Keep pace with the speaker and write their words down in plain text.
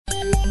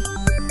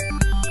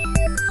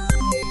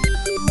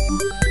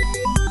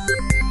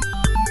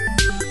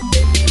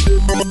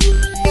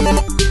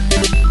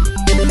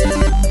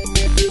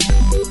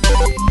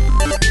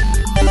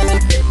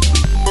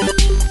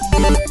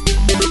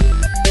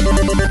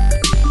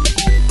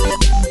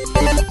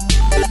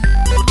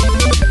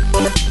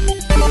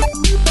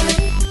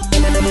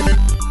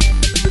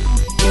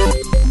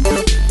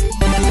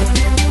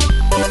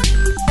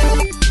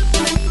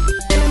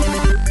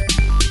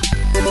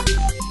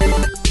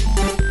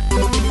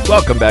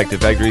Welcome back to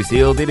Factory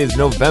Sealed. It is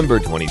November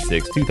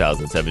 26,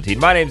 2017.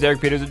 My name's Eric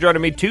Peters, and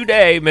joining me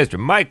today, Mr.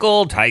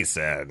 Michael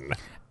Tyson.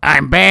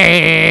 I'm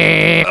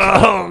back.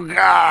 Oh,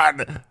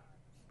 God.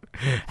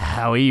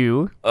 How are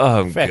you?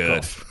 Oh, I'm Feck good.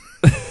 off.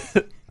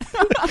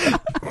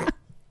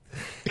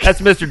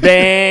 That's Mr.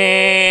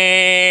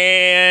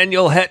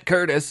 Daniel Het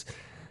Curtis.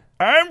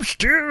 I'm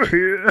still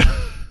here.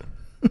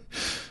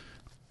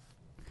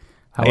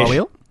 How are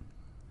you?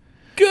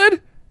 Good.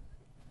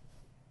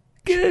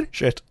 Good.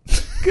 Shit.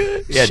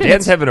 Good. Yeah, Shit.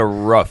 Dan's having a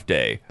rough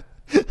day.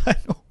 I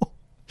know.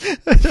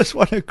 I just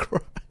want to cry.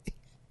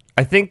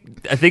 I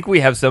think we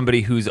have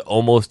somebody who's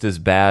almost as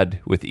bad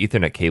with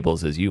Ethernet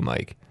cables as you,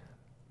 Mike.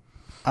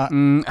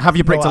 Have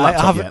you bricked a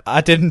laptop yet? I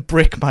didn't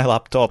brick my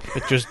laptop.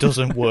 It just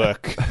doesn't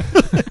work.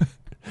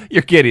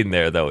 You're getting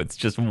there, though. It's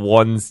just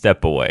one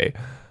step away.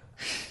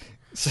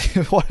 See,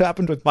 what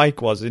happened with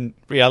Mike was, in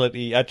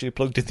reality, he actually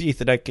plugged in the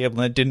Ethernet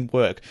cable and it didn't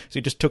work. So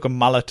he just took a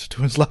mallet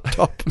to his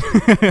laptop.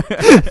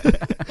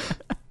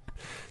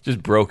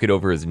 Just broke it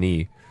over his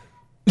knee.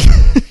 Hazel,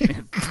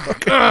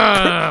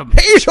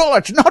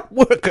 it's not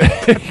working.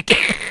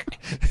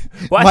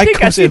 Well, Mike I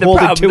comes see in the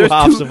holding problem. two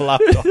halves of a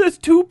laptop. There's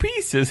two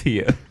pieces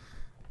here.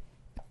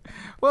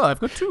 Well,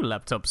 I've got two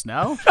laptops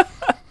now.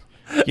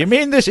 You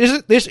mean this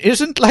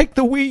isn't like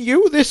the Wii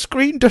U? This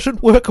screen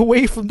doesn't work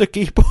away from the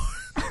keyboard.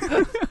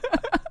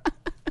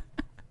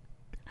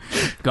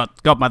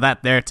 got my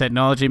that there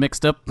technology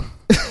mixed up.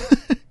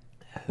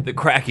 The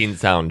cracking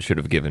sound should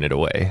have given it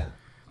away.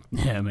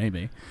 Yeah,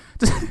 maybe.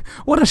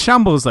 What a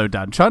shambles, though,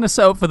 Dan. Trying to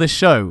set up for this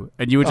show,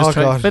 and you were just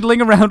God.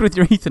 fiddling around with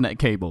your Ethernet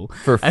cable.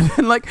 For- And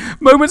then, like,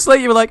 moments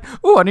later, you were like,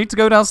 oh, I need to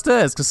go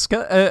downstairs, because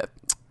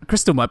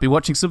Crystal might be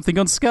watching something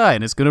on Sky,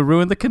 and it's going to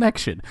ruin the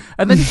connection.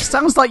 And then it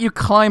sounds like you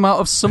climb out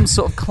of some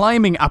sort of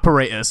climbing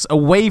apparatus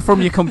away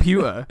from your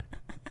computer,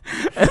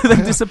 and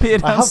then disappear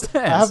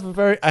downstairs.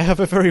 I have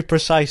a very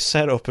precise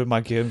setup in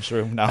my games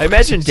room now. I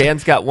imagine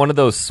Dan's got one of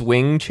those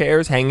swing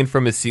chairs hanging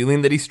from his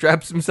ceiling that he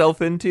straps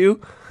himself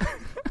into.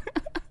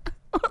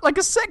 Like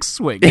a sex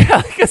swing. Yeah,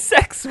 like a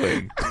sex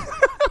swing.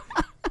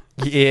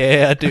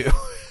 Yeah, I do.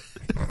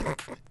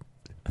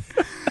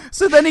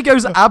 So then he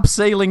goes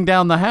abseiling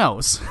down the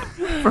house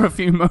for a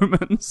few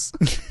moments.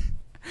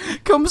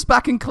 Comes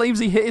back and claims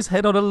he hit his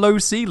head on a low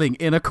ceiling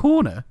in a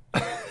corner.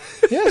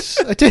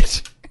 Yes, I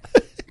did.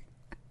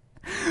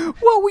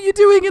 What were you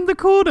doing in the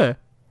corner?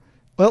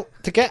 Well,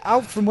 to get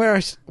out from where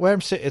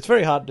I'm sitting, it's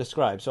very hard to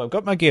describe. So I've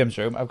got my games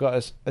room. I've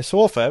got a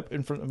sofa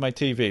in front of my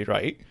TV,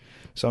 right?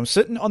 So I'm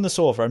sitting on the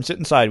sofa. I'm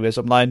sitting sideways.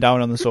 I'm lying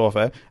down on the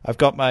sofa. I've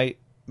got my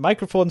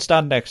microphone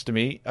stand next to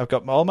me. I've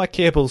got all my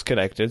cables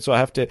connected, so I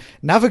have to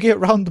navigate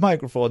around the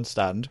microphone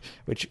stand,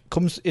 which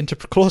comes into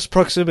close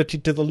proximity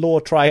to the low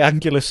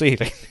triangular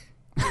ceiling.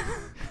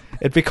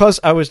 And because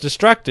I was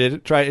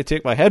distracted trying to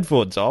take my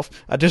headphones off,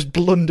 I just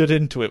blundered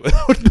into it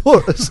without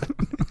noticing.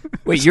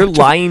 Wait, you're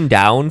lying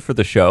down for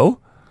the show?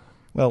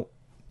 Well,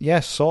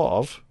 yes, sort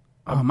of.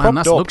 Oh I'm man,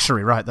 that's propped up.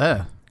 luxury right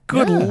there.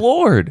 Good Yeah.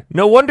 Lord.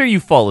 No wonder you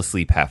fall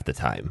asleep half the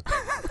time.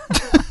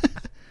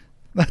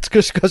 That's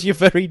just because you're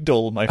very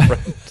dull, my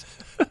friend.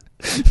 I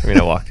mean,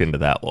 I walked into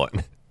that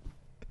one.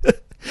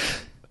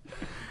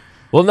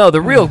 Well, no, the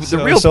real point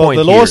here...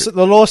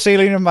 The low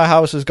ceiling in my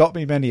house has got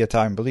me many a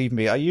time, believe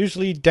me. I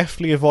usually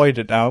definitely avoid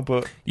it now,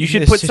 but... You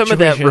should put some of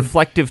that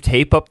reflective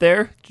tape up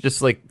there,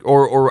 just like,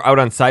 or out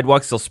on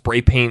sidewalks, they'll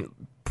spray paint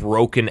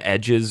broken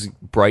edges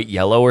bright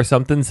yellow or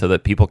something so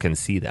that people can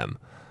see them.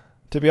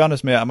 To be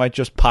honest, mate, I might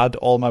just pad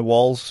all my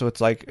walls so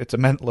it's like it's a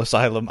mental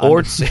asylum. Or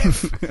and it's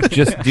safe.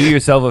 Just do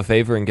yourself a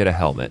favor and get a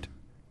helmet.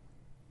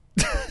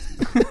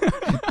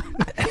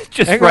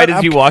 Just Hang right on,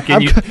 as you walk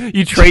in,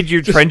 you trade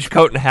your trench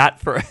coat and hat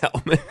for a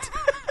helmet.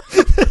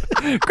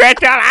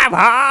 Gretel, I'm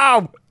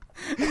home!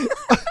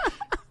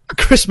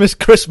 Christmas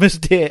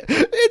Day. A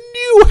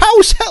new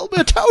house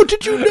helmet, how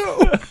did you know?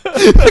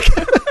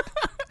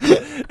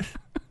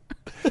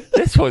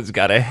 This one's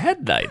got a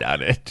headlight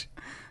on it.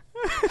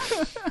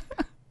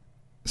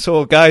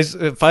 So, guys,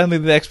 finally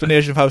the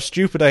explanation of how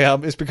stupid I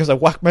am is because I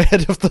whacked my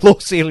head off the low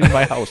ceiling in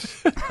my house.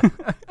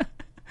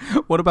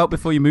 What about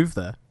before you moved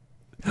there?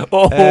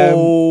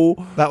 Oh!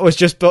 That was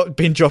just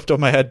being dropped on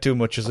my head too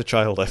much as a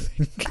child, I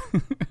think.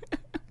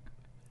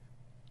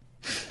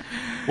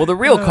 Well, the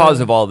real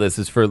cause of all this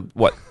is for,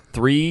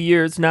 3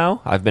 years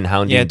now? I've been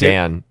hounding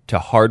Dan to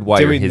hardwire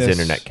doing his this,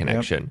 internet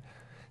connection. Yep.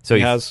 So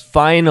he has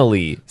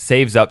finally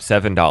saves up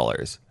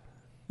 $7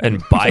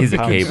 and buys a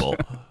Pounds. cable.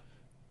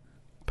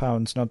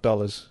 Pounds, not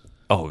dollars.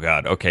 Oh,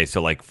 God. Okay,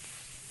 so like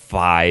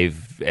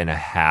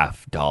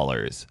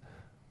 $5.50.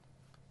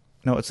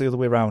 No, it's the other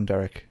way around,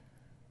 Derek.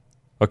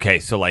 Okay,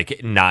 so like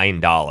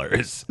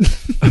 $9.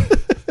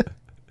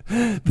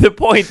 The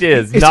point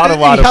is, not a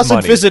lot of money. He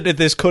hasn't visited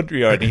this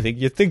country or anything.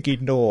 You'd think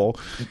he'd know.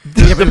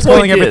 Yeah, but he's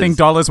calling point everything is-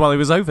 dollars while he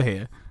was over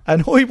here. I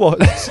know he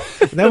was.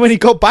 And then when he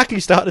got back, he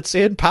started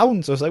saying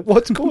pounds. I was like,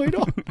 what's going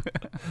on?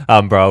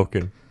 I'm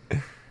broken.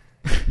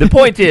 The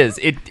point is,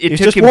 it He's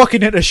took just him...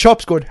 walking into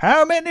shops going,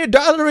 how many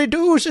dollary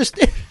dues is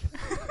this?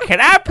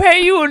 Can I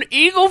pay you in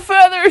eagle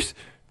feathers?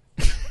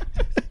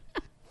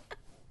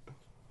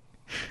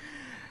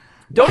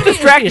 Don't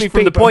distract me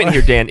from the point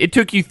here, Dan. It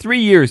took you 3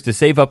 years to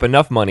save up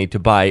enough money to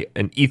buy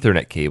an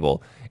Ethernet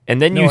cable.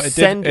 And then you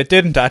send... It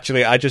didn't,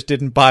 actually. I just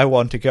didn't buy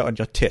one to get on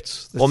your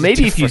tits. Well,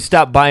 maybe if you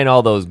stop buying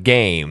all those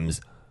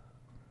games...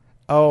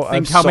 Oh,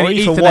 I'm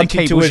sorry for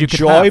wanting to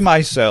enjoy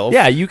myself.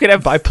 Yeah, you could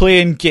have... By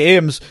playing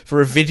games for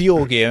a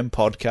video game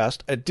podcast.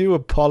 I do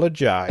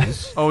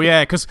apologise. Oh,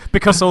 yeah,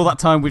 because all that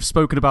time we've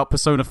spoken about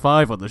Persona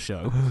 5 on the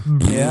show.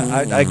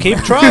 Yeah, I keep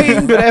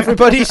trying, but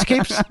everybody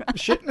keeps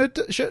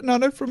shitting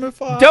on it from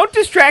afar. Don't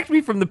distract me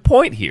from the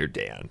point here,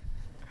 Dan.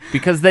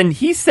 Because then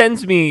he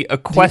sends me a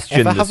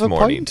question this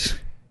morning. Point?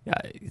 Yeah,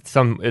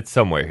 it's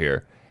somewhere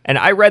here. And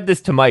I read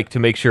this to Mike to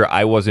make sure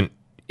I wasn't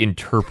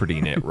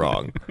interpreting it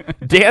wrong.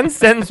 Dan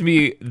sends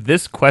me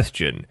this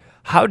question: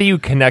 how do you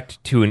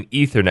connect to an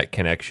Ethernet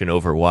connection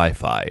over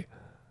Wi-Fi?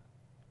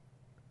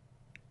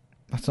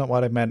 That's not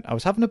what I meant. I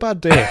was having a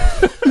bad day.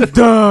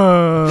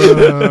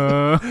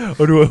 Duh.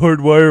 How do I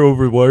hardwire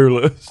over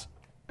wireless?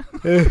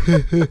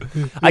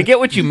 I get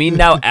what you mean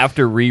now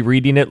after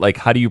rereading it. Like,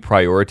 how do you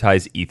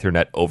prioritize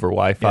Ethernet over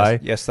Wi-Fi?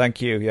 Yes,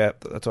 thank you. Yeah,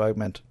 that's what I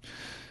meant.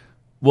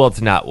 Well, it's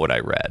not what I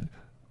read.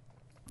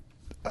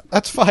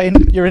 That's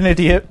fine. You're an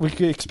idiot. We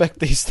could expect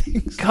these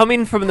things.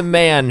 Coming from the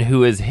man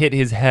who has hit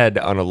his head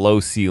on a low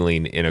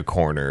ceiling in a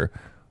corner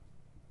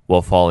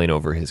while falling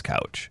over his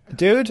couch.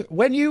 Dude,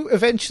 when you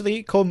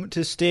eventually come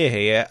to stay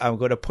here, I'm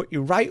going to put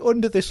you right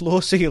under this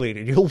low ceiling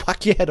and you'll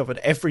whack your head off it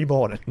every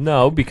morning.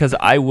 No, because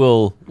I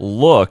will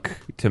look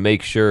to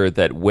make sure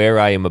that where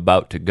I am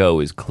about to go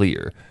is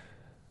clear.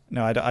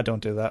 No, I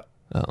don't do that.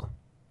 Oh.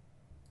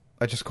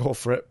 I just go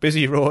for it.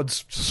 Busy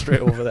roads, straight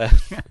over there.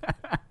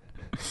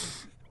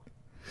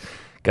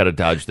 Got to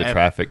dodge the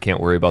traffic. Can't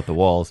worry about the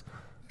walls.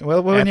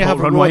 Well, when you have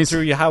a runways road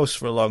through your house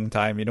for a long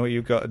time, you know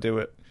you've got to do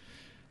it.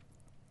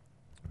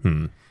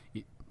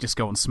 You just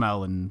go and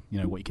smell and you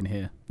know what you can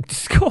hear.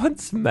 Just go and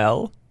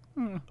smell.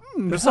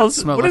 Does that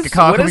smell like a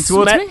car coming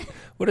towards me?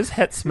 What does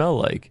het smell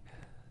like?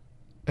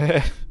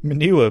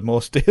 Manure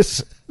most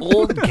days.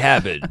 Old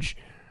cabbage.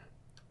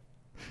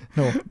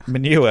 No,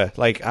 manure,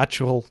 like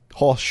actual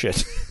horse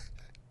shit.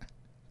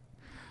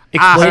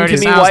 Explain to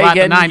me why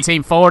again. The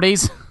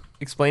 1940s.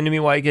 Explain to me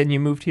why again you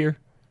moved here.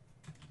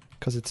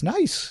 Because it's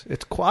nice.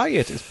 It's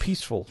quiet. It's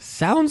peaceful.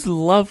 Sounds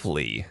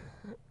lovely.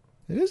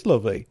 It is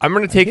lovely. I'm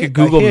going to take a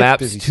Google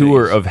Maps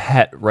tour of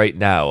Het right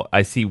now.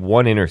 I see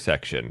one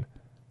intersection.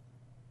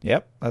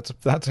 Yep,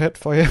 that's it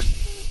for you.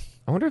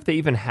 I wonder if they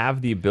even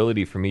have the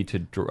ability for me to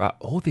draw.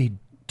 Oh, they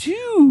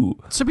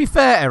do. To be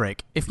fair,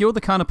 Eric, if you're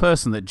the kind of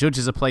person that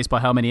judges a place by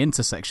how many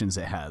intersections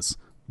it has,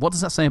 what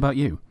does that say about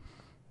you?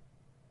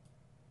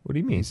 What do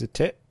you mean? He's a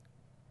tit.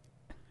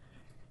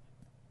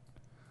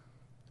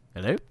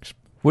 Hello?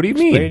 What do you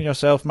mean? Explain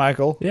yourself,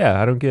 Michael. Yeah,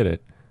 I don't get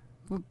it.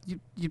 Well,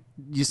 you're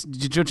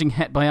judging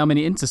Het by how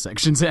many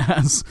intersections it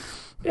has.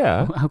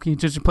 Yeah. How can you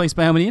judge a place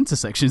by how many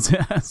intersections it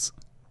has?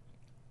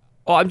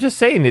 Oh, I'm just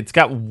saying it's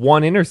got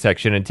one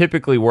intersection, and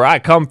typically where I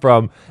come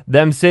from,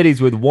 them cities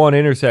with one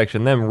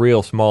intersection, them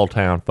real small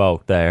town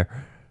folk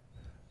there.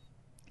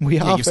 We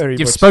are very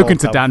You've much spoken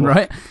to small Dan, town folk.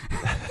 right?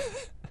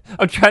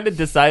 I'm trying to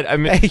decide.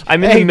 I'm in Hey,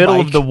 the middle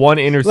Mike. of the one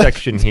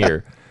intersection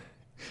here.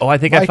 Oh, I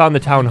think I Mike, found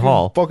the town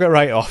hall. Bugger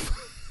right off.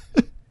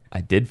 I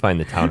did find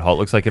the town hall. It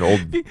looks like an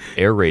old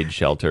air raid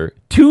shelter.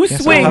 Two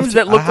Yes, swings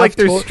that look like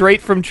they're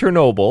straight from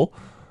Chernobyl.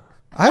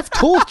 I've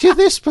told you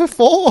this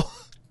before.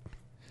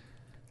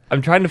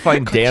 I'm trying to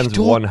find Dan's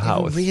one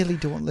house. You really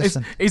don't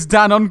listen. Is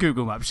Dan on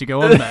Google Maps? You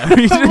go on there.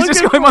 You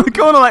just go him on the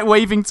corner, like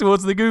waving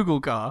towards the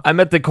Google car. I'm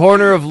at the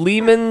corner of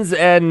Lehman's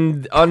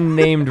and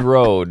Unnamed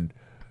Road.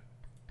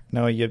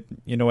 No, you're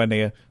nowhere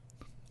near.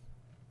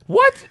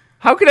 What?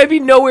 How could I be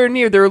nowhere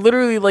near? There are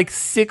literally like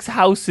 6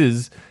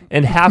 houses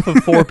and half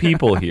of 4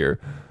 people here.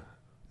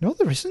 No,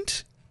 there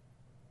isn't.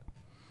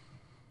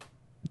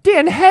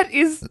 Dan, Het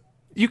is...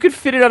 You could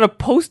fit it on a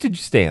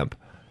postage stamp.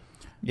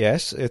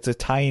 Yes, it's a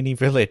tiny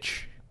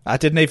village. I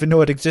didn't even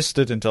know it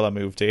existed until I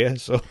moved here,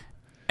 so...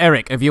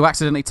 Eric, have you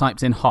accidentally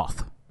typed in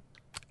Hoth?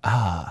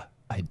 I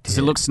did. Does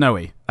it look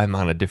snowy? I'm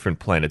on a different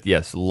planet.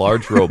 Yes,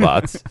 large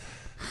robots.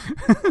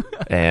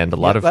 And a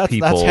lot of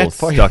people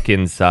stuck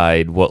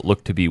inside what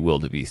looked to be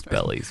wildebeest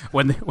bellies.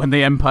 When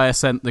the Empire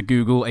sent the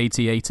Google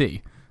AT-AT.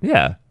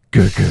 Yeah.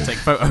 Good. Take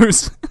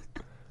photos.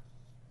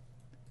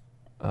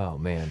 Oh,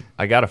 man.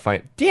 I gotta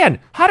find... Dan,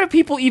 how do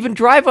people even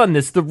drive on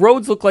this? The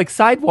roads look like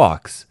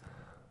sidewalks.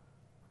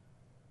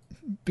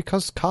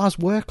 Because cars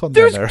work on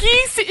There's them.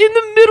 geese in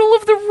the middle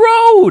of the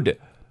road!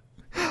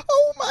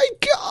 Oh my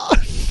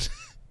god!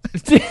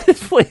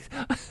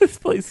 This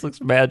place looks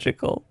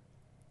magical.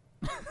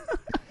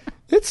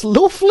 It's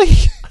lovely.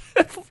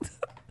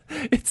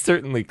 It's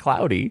certainly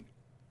cloudy.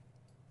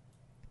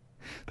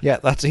 Yeah,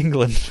 that's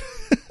England.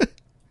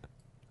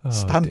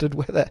 Standard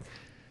weather.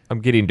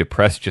 I'm getting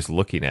depressed just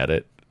looking at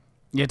it.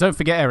 Yeah, don't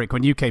forget, Eric,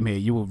 when you came here,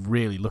 you were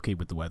really lucky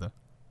with the weather.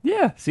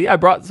 Yeah, see, I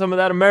brought some of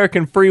that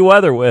American free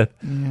weather with.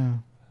 Yeah.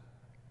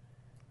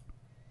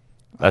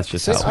 That's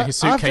just That's how why your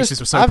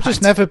suitcases were so I've packed.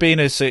 just never been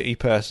a city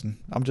person.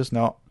 I'm just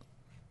not.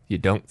 you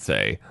don't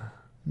say.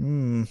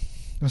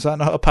 Was that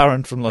not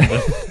apparent from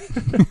London?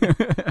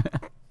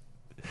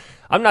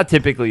 I'm not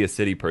typically a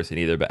city person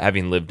either, but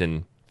having lived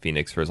in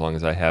Phoenix for as long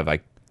as I have,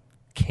 I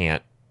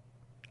can't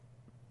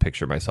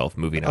picture myself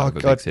moving out of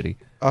a big city.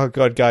 Oh,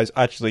 God, guys.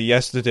 Actually,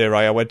 yesterday,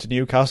 right, I went to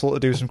Newcastle to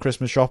do some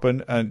Christmas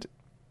shopping, and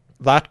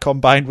that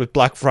combined with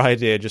Black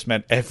Friday just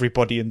meant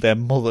everybody and their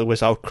mother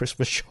was out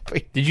Christmas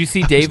shopping. Did you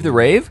see Dave the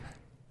Rave?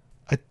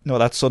 No,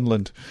 that's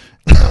Sunderland.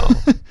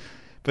 Oh.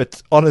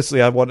 But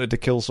honestly, I wanted to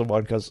kill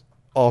someone because,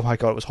 oh my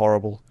God, it was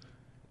horrible.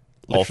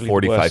 All Literally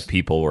 45 worse.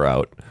 people were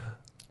out.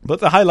 But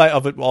the highlight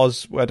of it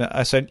was when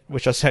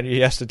which I sent you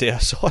yesterday, I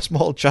saw a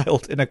small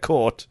child in a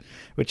court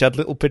which had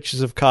little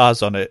pictures of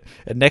cars on it,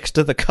 and next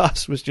to the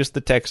cars was just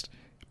the text,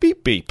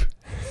 beep beep.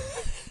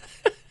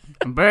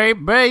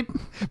 Babe, babe.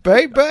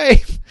 Babe,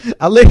 babe.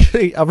 I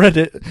read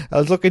it, I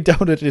was looking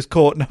down at his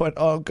coat and I went,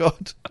 oh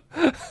God.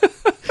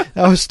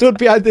 I was stood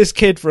behind this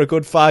kid for a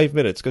good 5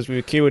 minutes because we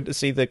were queuing to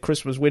see the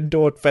Christmas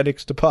window at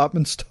Phoenix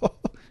department store.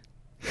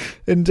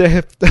 And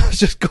I was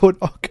just going,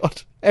 oh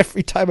God,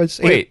 every time I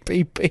see it,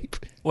 beep, beep.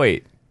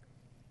 Wait.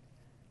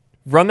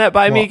 Run that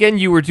by me again.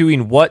 You were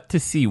doing what to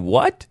see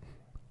what?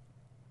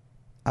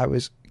 I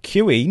was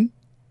queuing.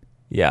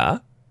 Yeah.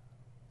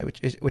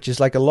 Which is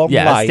like a long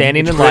line.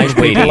 Standing in line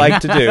waiting. People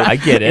like to do. I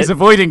get it. He's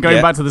avoiding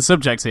going back to the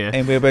subject here.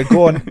 And we were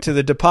going to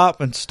the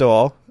department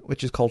store,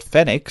 which is called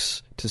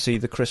Phoenix, to see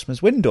the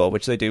Christmas window,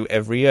 which they do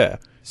every year.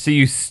 So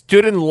you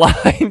stood in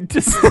line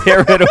to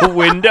stare at a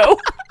window?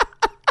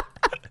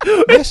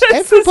 Yes,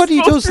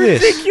 everybody does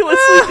this.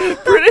 Ridiculously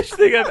British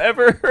thing I've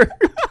ever heard.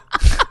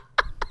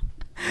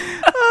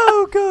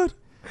 Oh, God.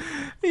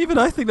 Even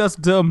I think that's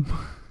dumb.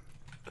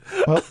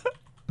 Well,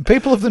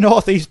 people of the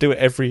Northeast do it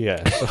every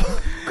year. So.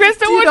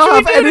 Krista, you what not should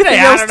have we do anything today?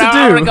 else I don't to know. do?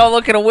 I'm going to go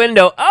look at a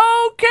window.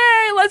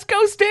 Okay, let's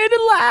go stand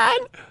in line.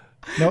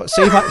 No,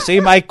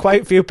 see,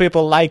 quite few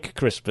people like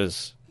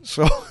Christmas.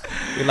 So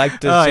we like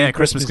to see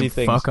Christmas Christmassy can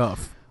things. fuck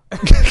off.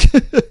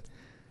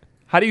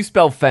 How do you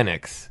spell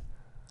Phoenix?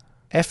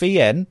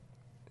 FENWICKS.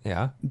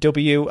 Yeah.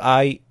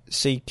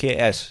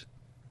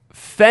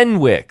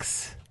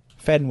 Fenwicks.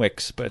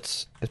 Fenwicks,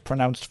 but it's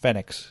pronounced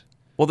Phoenix.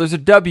 Well, there's a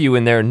W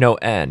in there, no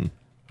N.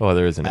 Oh,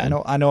 there is an N.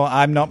 I know.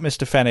 I'm not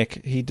Mr.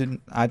 Fenwick.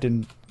 I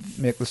didn't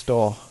make the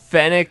store.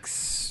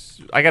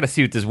 Phoenix. I got to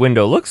see what this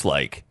window looks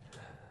like.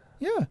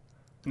 Yeah.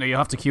 No, you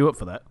have to queue up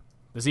for that.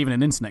 There's even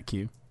an internet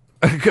queue.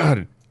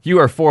 God, you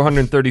are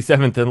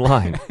 437th in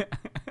line.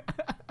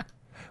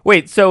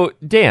 Wait, so,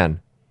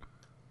 Dan,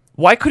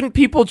 why couldn't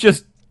people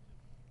just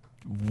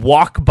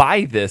walk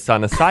by this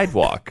on a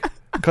sidewalk?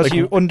 Because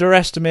you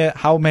underestimate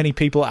how many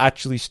people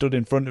actually stood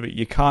in front of it.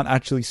 You can't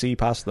actually see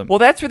past them. Well,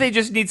 that's where they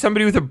just need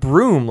somebody with a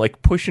broom,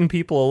 like, pushing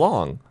people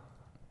along.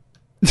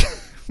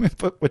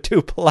 But we're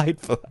too polite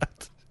for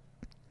that.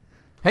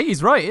 Hey,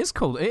 he's right. It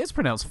is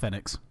pronounced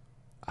Phoenix.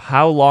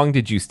 How long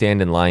did you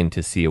stand in line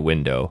to see a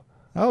window?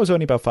 That was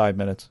only about 5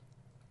 minutes.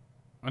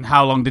 And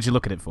how long did you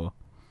look at it for?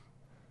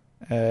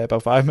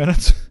 About 5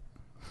 minutes.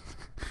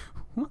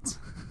 What?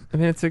 I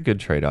mean, it's a good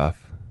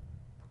trade-off.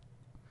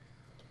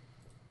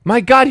 My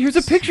God, here's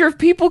a picture of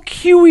people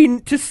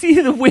queuing to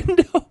see the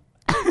window.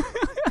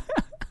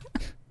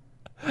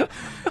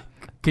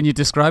 Can you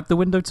describe the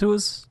window to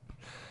us?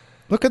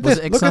 Look at Was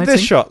this. it Look at this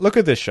exciting? shot. Look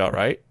at this shot,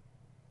 right?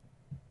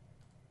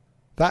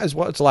 That is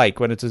what it's like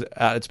when it's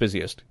at its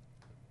busiest.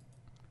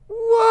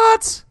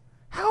 What?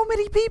 How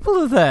many people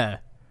are there?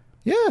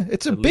 Yeah,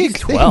 it's a At big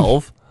least thing.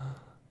 12.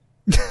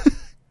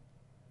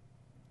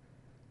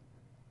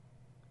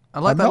 I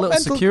like I'm that not little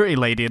mental- security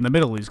lady in the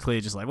middle who's clearly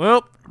just like,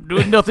 well, I'm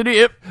doing nothing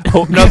here.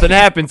 Hope nothing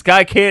happens.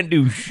 Guy can't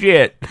do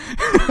shit.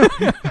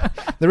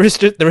 There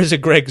is a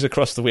Greg's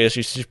across the way.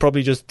 She's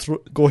probably just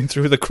going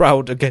through the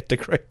crowd to get to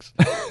Greg's.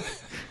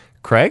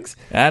 Craig's?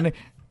 And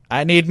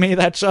I need me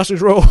that sausage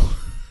roll.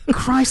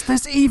 Christ,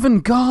 there's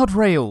even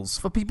guardrails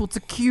for people to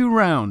queue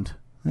round.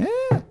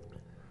 Yeah.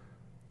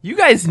 You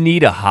guys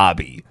need a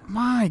hobby.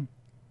 My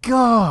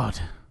God.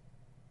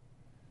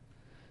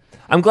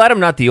 I'm glad I'm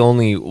not the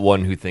only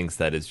one who thinks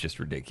that is just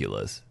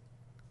ridiculous.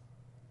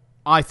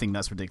 I think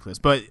that's ridiculous,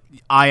 but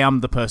I am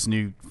the person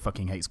who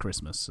fucking hates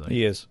Christmas. So.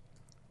 He is.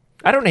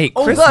 I don't hate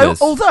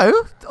Christmas.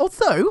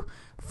 Although,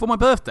 for my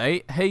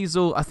birthday,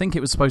 Hazel, I think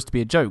it was supposed to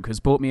be a joke, has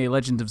bought me a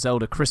Legend of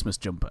Zelda Christmas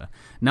jumper.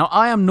 Now,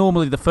 I am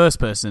normally the first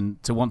person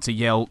to want to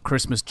yell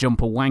Christmas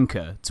jumper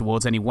wanker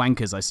towards any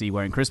wankers I see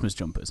wearing Christmas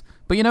jumpers.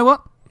 But you know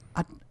what?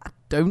 I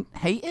don't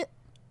hate it.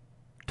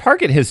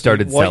 Target has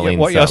started selling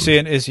What you're some.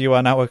 saying is you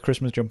are now a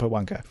Christmas jumper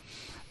wanker.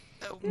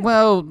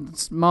 Well,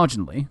 it's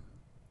marginally.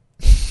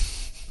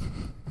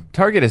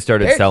 Target has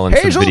started selling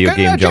Hazel, some video can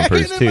I game jack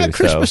jumpers in too. my So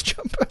Christmas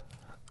jumper.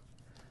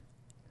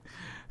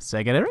 Say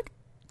again, Eric?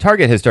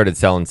 Target has started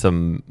selling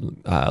some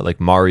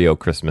like Mario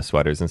Christmas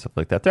sweaters and stuff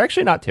like that. They're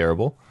actually not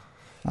terrible.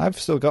 I've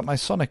still got my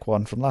Sonic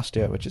one from last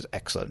year, which is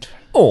excellent.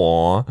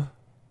 Aw,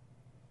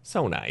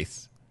 so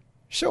nice.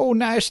 So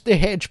nice, the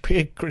hedge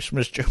pig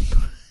Christmas jumper.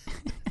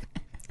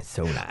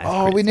 So nice.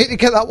 Oh, we need to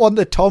get that one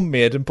that Tom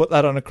made and put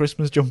that on a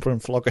Christmas jumper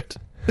and flog it.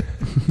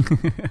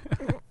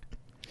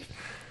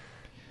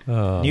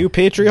 New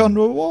Patreon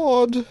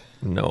reward.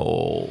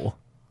 No.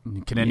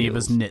 Can any of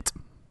us knit?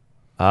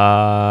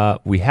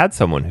 We had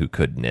someone who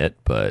could knit,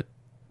 but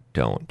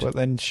don't. But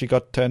then she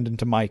got turned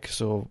into Mike,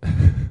 so...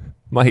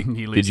 Mike,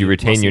 did you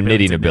retain your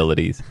knitting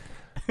abilities?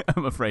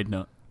 I'm afraid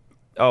not.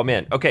 Oh,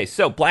 man. Okay,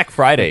 so Black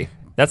Friday.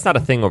 That's not a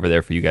thing over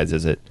there for you guys,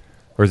 is it?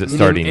 Or is it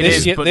starting? It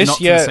is, but not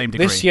to the same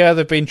degree. This year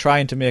they've been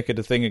trying to make it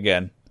a thing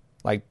again,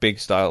 like big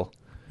style.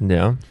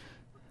 No.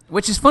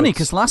 Which is funny,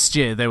 because last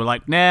year they were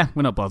like, nah,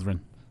 we're not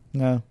bothering.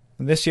 No.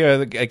 And this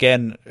year,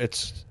 again,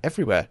 it's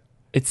everywhere.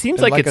 It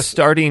seems like it's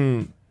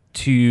starting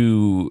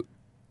to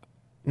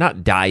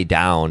not die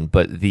down,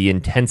 but the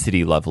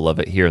intensity level of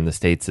it here in the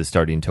States is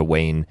starting to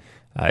wane.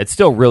 It's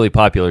still really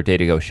popular day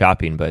to go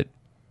shopping, but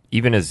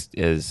even as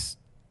I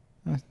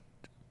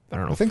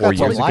don't know, I think 4 that's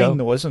years online, ago,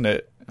 though, isn't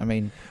it? I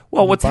mean,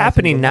 well, what's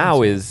happening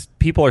now is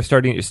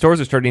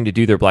stores are starting to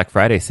do their Black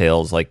Friday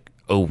sales like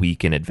a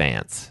week in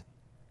advance,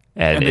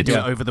 and they do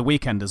it over the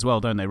weekend as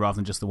well, don't they? Rather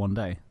than just the one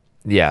day.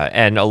 Yeah,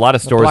 and a lot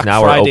of stores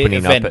now are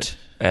opening up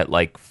at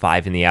like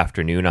 5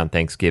 p.m. on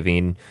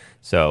Thanksgiving,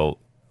 so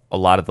a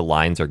lot of the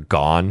lines are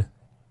gone,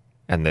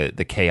 and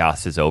the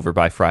chaos is over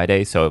by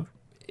Friday. So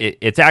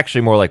it's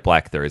actually more like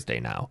Black Thursday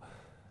now.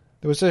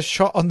 There was a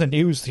shot on the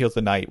news the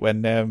other night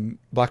when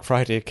Black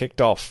Friday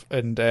kicked off,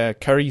 and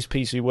Curry's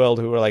PC World,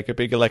 who are like a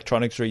big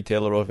electronics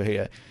retailer over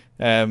here,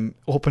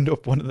 opened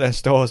up one of their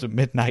stores at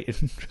midnight,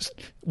 and just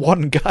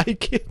one guy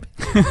came.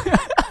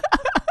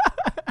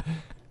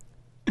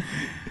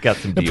 Got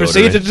some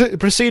deodorant.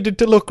 Proceeded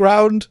to look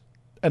round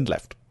and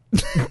left.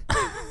 It's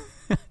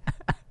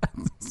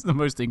the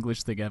most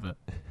English thing ever.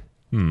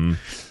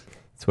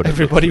 That's what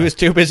everybody was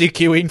too busy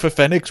queuing for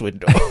Fenix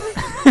window.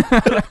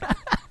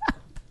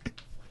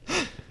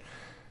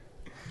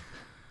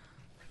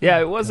 Yeah,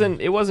 it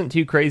wasn't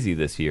too crazy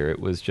this year. It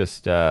was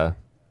just I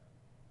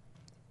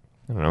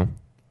don't know,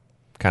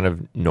 kind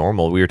of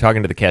normal. We were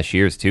talking to the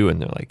cashiers too,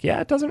 and they're like,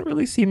 "Yeah, it doesn't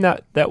really seem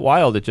that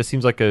wild. It just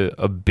seems like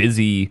a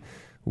busy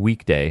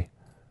weekday."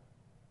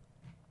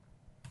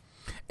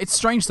 It's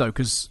strange though,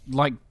 because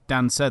like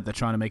Dan said, they're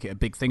trying to make it a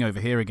big thing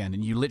over here again,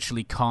 and you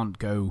literally can't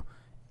go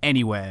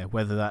anywhere,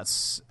 whether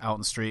that's out on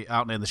the street,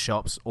 out near the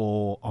shops,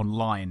 or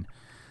online,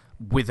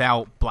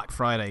 without Black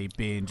Friday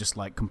being just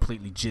like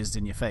completely jizzed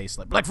in your face.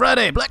 Like, Black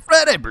Friday, Black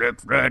Friday,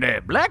 Black Friday,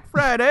 Black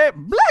Friday,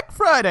 Black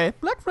Friday,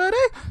 Black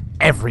Friday,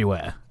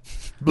 everywhere.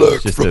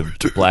 It's just a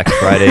Black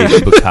Friday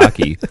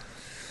bukkake.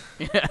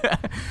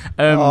 But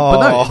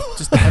no,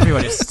 just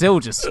everywhere. It's still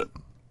just...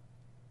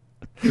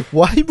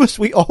 Why must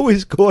we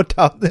always go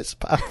down this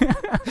path?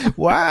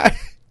 Why?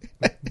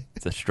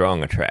 It's a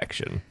strong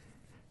attraction.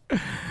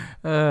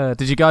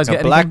 Did you guys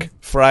get Black anything?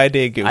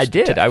 Friday goose? I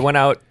did. Check. I went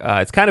out.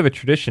 It's kind of a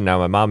tradition now.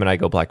 My mom and I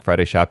go Black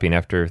Friday shopping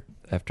after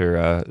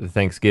the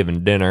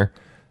Thanksgiving dinner.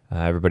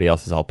 Everybody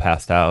else is all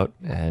passed out,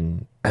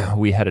 and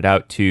we headed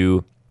out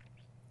to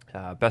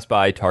Best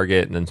Buy,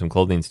 Target, and then some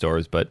clothing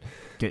stores. But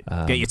get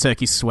your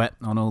turkey sweat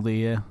on all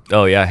the...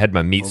 oh yeah, I had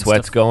my meat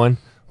sweats stuff going.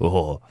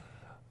 Oh,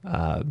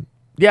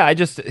 yeah. I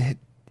just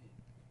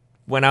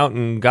went out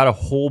and got a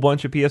whole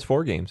bunch of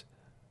PS4 games.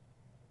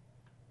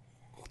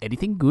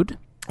 Anything good?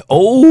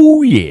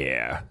 Oh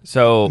yeah.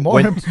 So more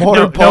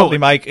importantly,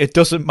 Mike, it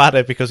doesn't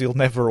matter because you'll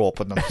never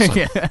open them.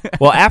 So.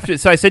 Well,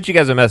 so I sent you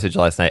guys a message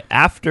last night.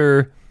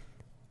 After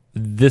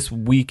this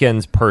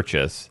weekend's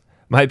purchase,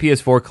 my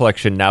PS4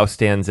 collection now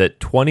stands at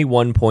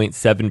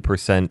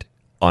 21.7%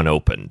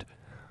 unopened.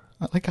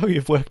 I like how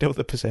you've worked out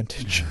the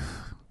percentage.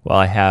 Well,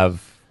 I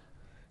have,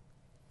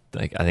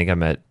 I think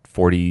I'm at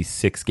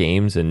 46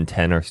 games and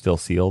 10 are still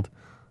sealed.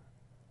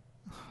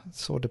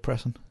 It's so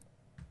depressing.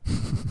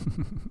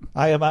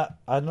 I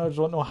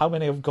don't know how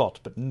many I've got,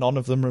 but none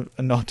of them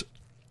are not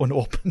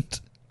unopened.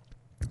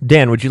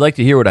 Dan, would you like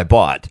to hear what I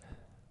bought?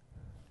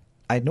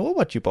 I know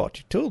what you bought.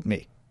 You told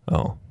me.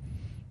 Oh.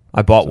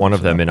 I bought one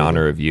of them in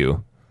honor of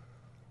you.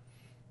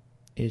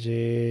 Is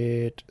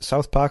it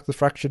South Park: The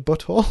Fractured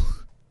Butthole?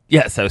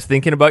 Yes, I was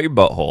thinking about your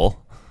butthole.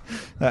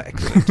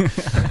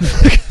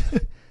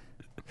 Excellent.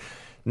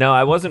 No,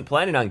 I wasn't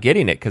planning on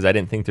getting it because I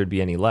didn't think there'd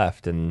be any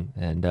left,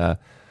 and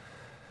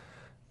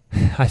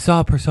I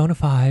saw Persona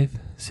 5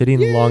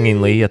 sitting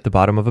longingly at the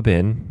bottom of a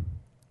bin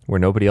where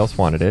nobody else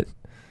wanted it.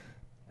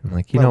 I'm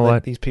like, you know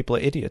what? These people are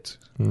idiots.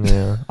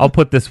 Yeah, I'll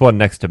put this one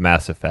next to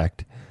Mass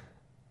Effect.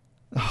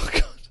 Oh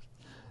god,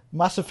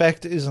 Mass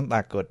Effect isn't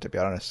that good, to be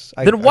honest.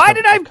 Then why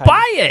did I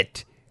buy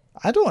it?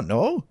 I don't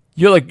know.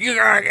 You're like, you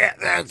gotta get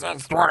this.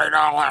 It's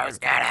 $20.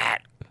 Get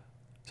it.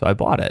 So I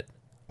bought it.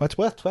 Well, it's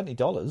worth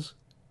 $20.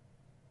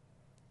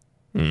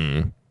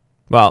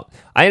 Well,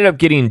 I ended up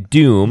getting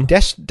Doom.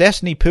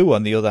 Destiny Poo,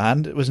 on the other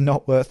hand, it was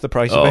not worth the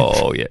price of it.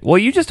 Oh, yeah. Well,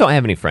 you just don't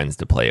have any friends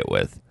to play it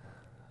with.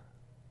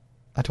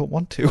 I don't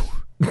want to.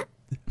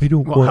 I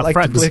don't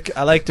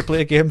I like to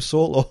play a game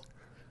solo.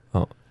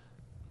 Oh.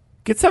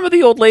 Get some of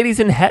the old ladies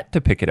in Het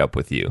to pick it up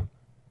with you.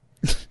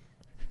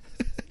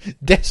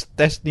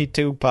 Destiny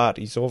 2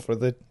 parties over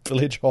the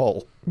village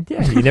hall.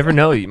 Yeah, you never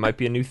know. It might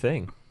be a new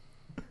thing.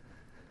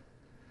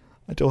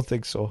 I don't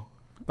think so.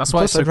 That's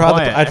why Plus, it's so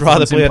quiet. I'd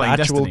rather play an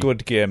Destiny. actual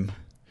good game.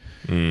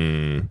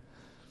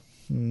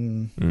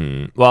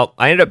 Well,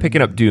 I ended up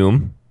picking up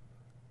Doom,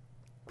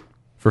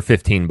 for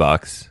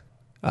 $15.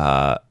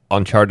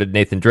 Uncharted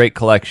Nathan Drake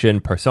Collection,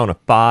 Persona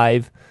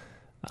 5.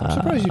 I'm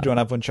surprised you don't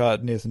have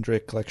Uncharted Nathan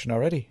Drake Collection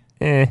already.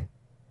 I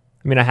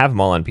mean, I have them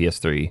all on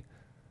PS3.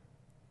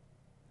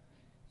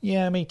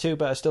 Yeah, me too,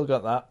 but I still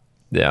got that.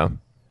 Yeah.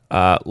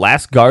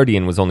 Last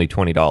Guardian was only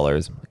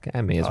 $20.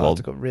 I may as well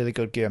It's a really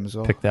good game as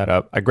well. pick that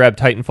up. I grabbed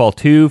Titanfall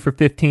 2 for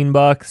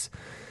 $15.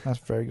 That's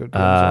a very good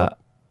game as well.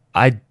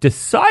 I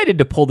decided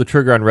to pull the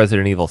trigger on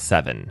Resident Evil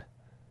 7.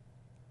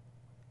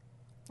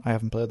 I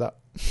haven't played that.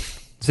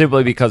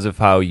 Simply because of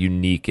how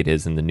unique it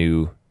is and the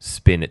new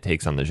spin it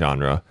takes on the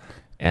genre.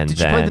 And Did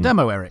you play the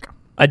demo, Eric?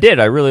 I did.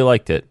 I really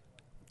liked it.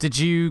 Did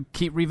you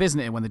keep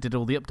revisiting it when they did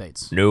all the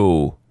updates?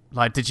 No.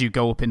 Like, did you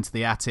go up into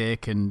the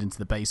attic and into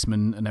the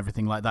basement and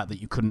everything like that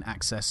you couldn't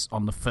access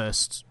on the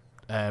first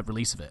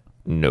release of it?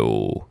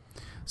 No.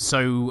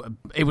 So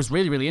it was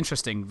really, really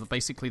interesting.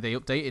 Basically, they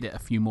updated it a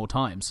few more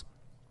times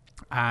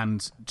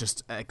and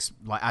just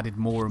added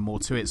more and more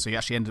to it. So you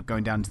actually ended up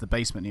going down into the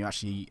basement and you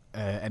actually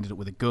ended up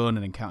with a gun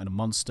and encountering a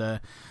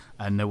monster.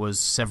 And there was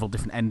several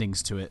different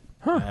endings to it.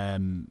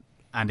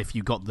 And if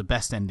you got the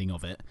best ending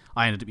of it,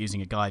 I ended up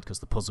using a guide because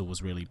the puzzle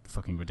was really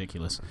fucking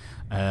ridiculous.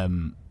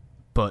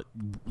 But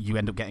you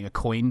end up getting a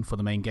coin for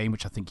the main game,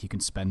 which I think you can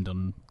spend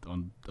on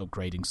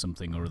upgrading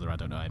something or other. I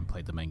don't know. I haven't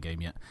played the main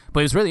game yet.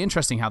 But it was really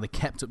interesting how they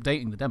kept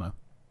updating the demo.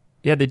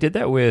 Yeah, they did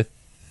that with...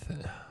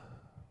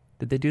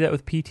 Did they do that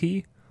with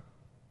PT?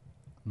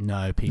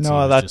 No, PT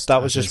No, was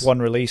that was just one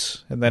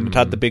release. And then it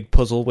had the big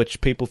puzzle,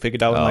 which people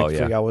figured out in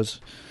 3 hours.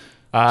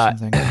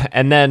 Something.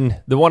 And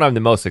then the one I'm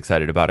the most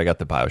excited about, I got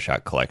the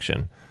BioShock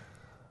collection.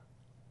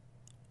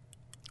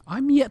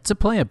 I'm yet to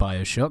play a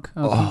BioShock.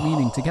 I've been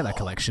meaning to get that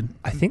collection.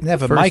 I think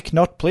Never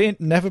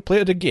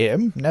played a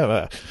game.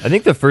 Never. I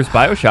think the first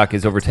BioShock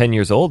is over 10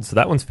 years old, so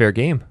that one's fair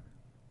game.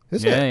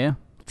 Is it? Yeah,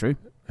 true.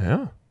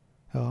 Yeah.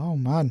 Oh,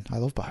 man. I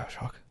love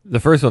BioShock. The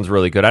first one's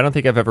really good. I don't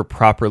think I've ever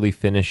properly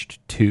finished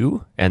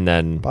 2, and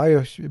then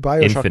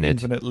BioShock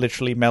Infinite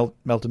literally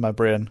melted my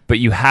brain. But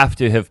you have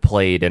to have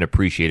played and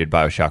appreciated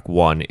BioShock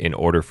 1 in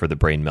order for the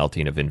brain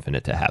melting of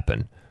Infinite to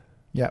happen.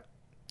 Yeah.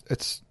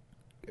 It's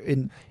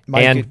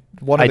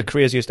one of the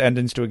craziest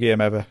endings to a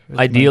game ever.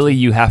 Ideally,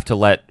 you have to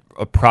let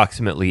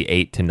approximately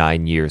 8 to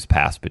 9 years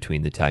pass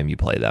between the time you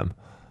play them,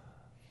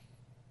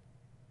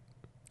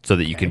 so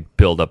that you can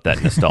build up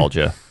that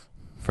nostalgia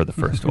for the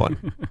first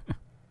one.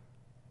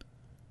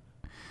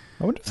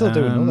 I wonder if they'll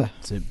do another.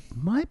 So it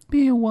might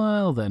be a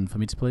while then for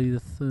me to play the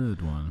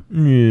third one.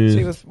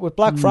 See, with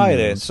Black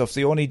Friday and stuff,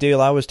 the only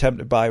deal I was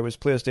tempted by was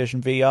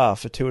PlayStation VR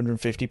for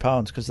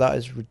 £250 because that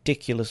is a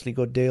ridiculously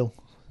good deal.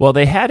 Well,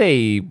 they had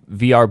a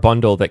VR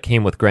bundle that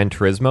came with Gran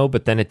Turismo,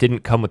 but then it didn't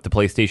come with the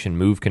PlayStation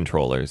Move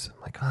controllers.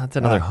 I'm like, that's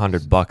another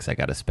 $100 I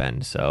got to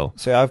spend. So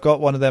I've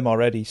got one of them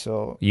already.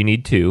 So you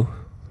need 2.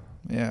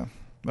 Yeah,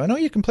 I know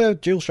you can play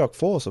with DualShock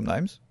 4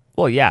 sometimes.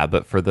 Well, yeah,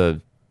 but for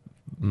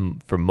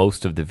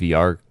most of the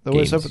VR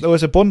games, there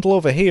was a bundle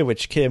over here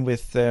which came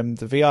with the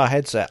VR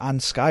headset and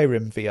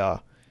Skyrim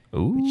VR,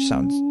 which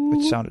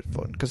sounded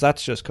fun because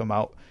that's just come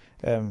out.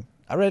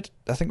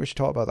 I think we should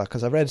talk about that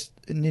because I read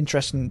an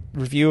interesting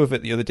review of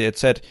it the other day. It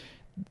said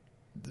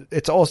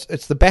it's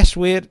the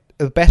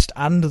best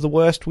and the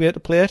worst way to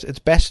play it. It's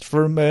best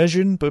for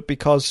immersion, but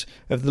because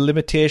of the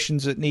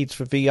limitations it needs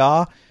for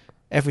VR,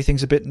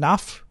 everything's a bit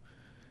naff.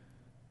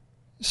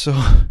 So,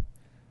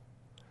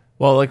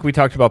 well, like we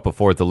talked about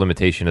before, the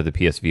limitation of the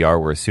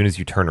PSVR, where as soon as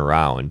you turn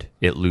around,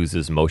 it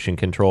loses motion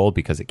control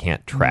because it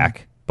can't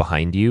track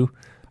behind you.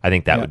 I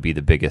think that would be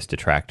the biggest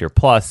detractor.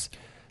 Plus,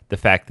 the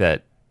fact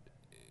that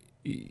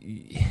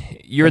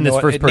you're in this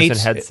first-person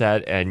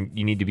headset and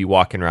you need to be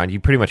walking around. You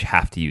pretty much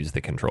have to use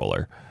the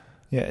controller.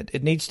 Yeah,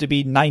 it needs to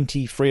be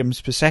 90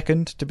 frames per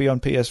second to be on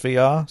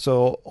PSVR,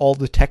 so all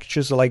the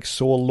textures are like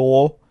so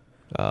low.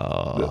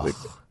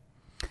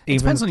 It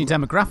depends on your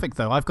demographic,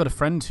 though. I've got a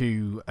friend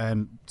who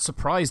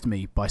surprised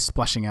me by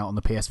splashing out on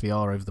the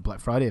PSVR over the Black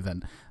Friday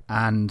event,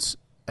 and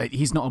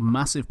he's not a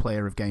massive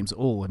player of games at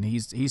all, and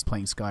he's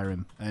playing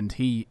Skyrim, and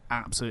he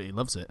absolutely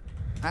loves it.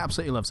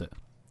 Absolutely loves it.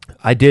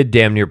 I did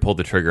damn near pull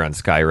the trigger on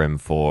Skyrim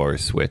for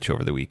Switch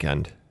over the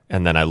weekend,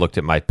 and then I looked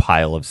at my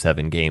pile of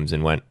 7 games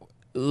and went,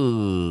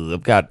 "Ugh,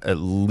 I've got at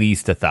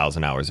least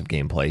 1,000 hours of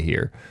gameplay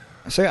here."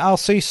 So I'll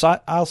see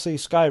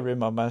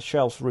Skyrim on my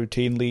shelf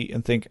routinely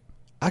and think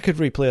I could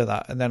replay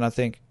that, and then I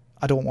think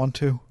I don't want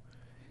to.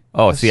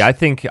 Oh, see, I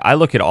think I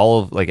look at all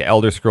of like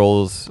Elder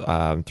Scrolls 3,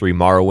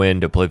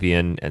 Morrowind,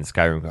 Oblivion, and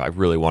Skyrim. I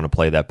really want to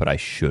play that, but I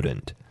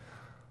shouldn't.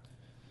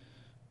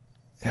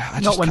 Yeah,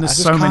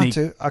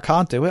 I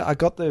can't do it. I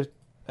got the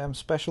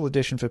special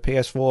edition for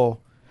PS4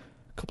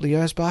 a couple of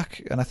years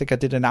back, and I think I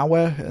did an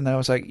hour, and then I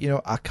was like,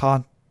 I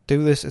can't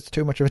do this. It's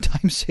too much of a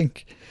time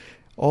sink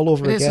all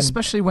over again. It is,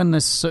 especially when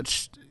there's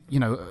such,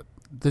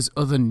 there's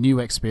other new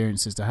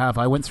experiences to have.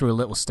 I went through a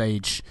little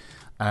stage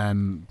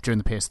during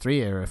the PS3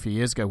 era a few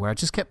years ago, where I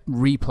just kept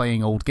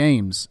replaying old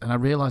games, and I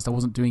realised I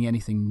wasn't doing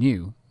anything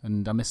new,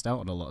 and I missed out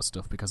on a lot of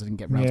stuff because I didn't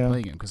get around to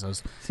playing it, because I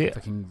was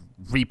fucking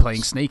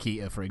replaying Snake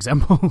Eater, for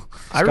example.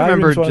 I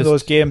remember Skyrim's one of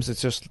those games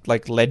that's just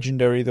like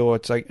legendary, though.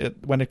 It's like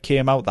when it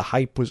came out, the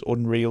hype was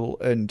unreal,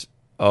 and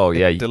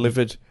it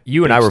delivered.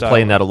 You and I were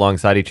playing that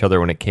alongside each other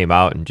when it came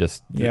out, and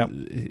just Yeah.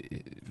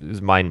 it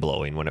was mind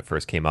blowing when it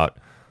first came out.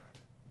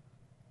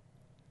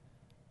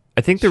 I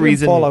think the Shame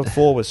reason Fallout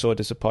 4 was so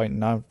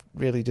disappointing. I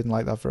really didn't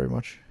like that very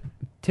much.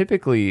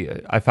 typically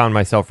I found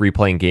myself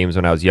replaying games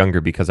when I was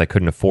younger because I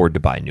couldn't afford to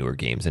buy newer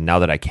games, and now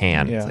that I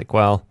can, it's like,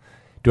 well,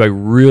 do I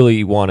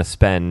really want to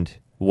spend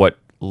what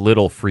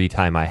little free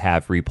time I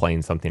have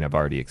replaying something I've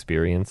already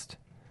experienced?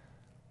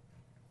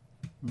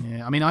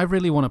 Yeah, I mean, I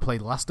really want to play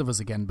The Last of Us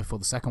again before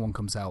the second one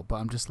comes out, but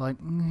I'm just like,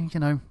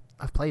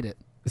 I've played it.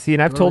 See,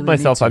 and I've told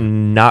myself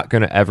I'm not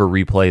going to ever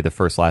replay the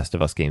first Last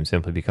of Us game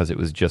simply because it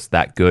was just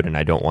that good, and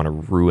I don't want to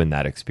ruin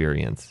that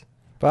experience.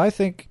 But I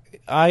think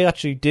I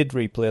actually did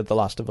replay The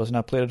Last of Us, and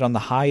I played it on the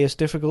highest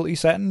difficulty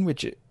setting,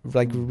 which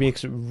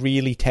makes it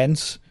really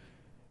tense.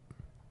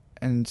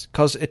 And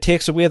because it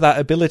takes away that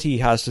ability he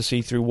has to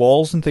see through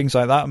walls and things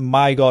like that, and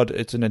my God,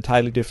 it's an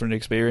entirely different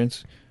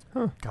experience.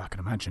 God, I can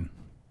imagine.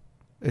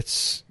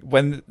 It's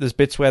when there's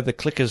bits where the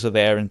clickers are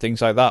there and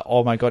things like that.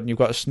 Oh my God, and you've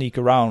got to sneak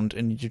around,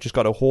 and you just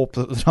got to hope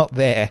that they're not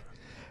there.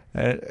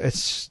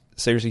 It's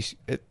seriously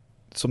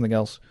something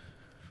else.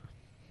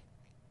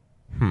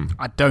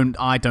 I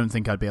don't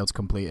think I'd be able to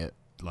complete it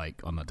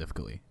like on that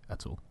difficulty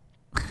at all.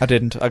 I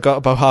didn't. I got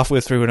about halfway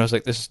through and I was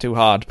like, this is too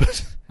hard.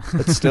 But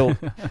it's still,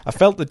 I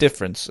felt the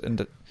difference,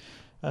 and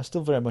I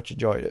still very much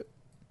enjoyed it.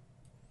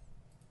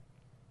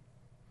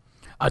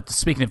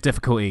 Speaking of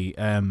difficulty,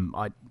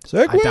 I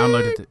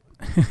downloaded it.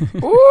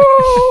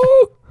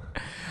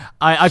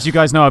 As you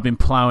guys know, I've been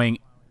plowing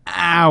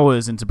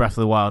hours into Breath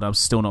of the Wild. I'm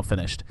still not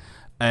finished.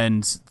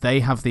 And they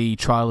have the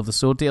Trial of the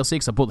Sword DLC,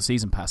 because I bought the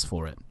season pass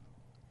for it.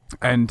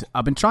 And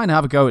I've been trying to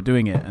have a go at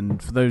doing it.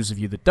 And for those of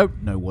you that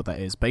don't know what that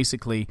is,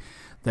 basically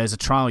there's a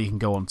trial you can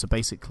go on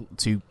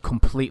to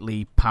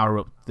completely power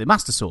up the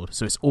Master Sword.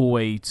 So it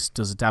always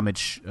does a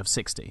damage of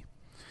 60.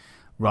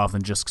 Rather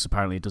than just because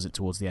apparently it does it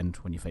towards the end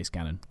when you face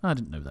Ganon. I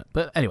didn't know that.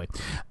 But anyway,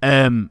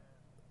 and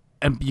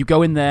you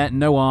go in there,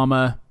 no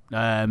armor,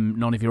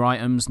 none of your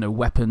items, no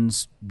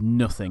weapons,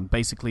 nothing.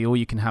 Basically, all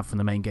you can have from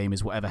the main game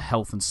is whatever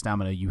health and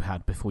stamina you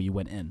had before you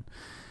went in.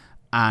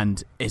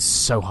 And it's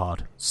so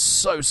hard.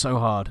 So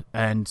hard.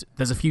 And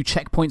there's a few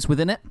checkpoints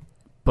within it,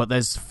 but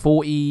there's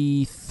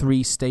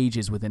 43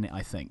 stages within it,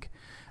 I think.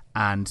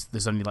 And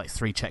there's only like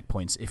 3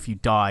 checkpoints. If you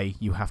die,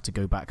 you have to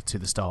go back to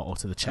the start or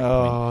to the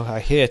checkpoint. Oh,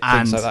 I hate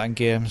things like that in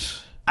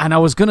games. And I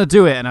was going to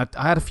do it, and I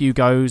had a few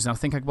goes, and I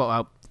think I got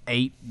about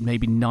 8,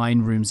 maybe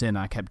 9 rooms in, and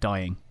I kept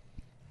dying.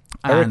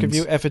 Eric, have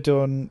you ever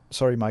done...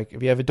 Sorry, Mike.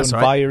 Have you ever done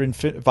Via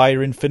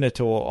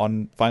Infinito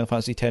on Final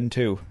Fantasy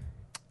X-2?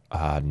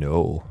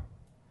 No.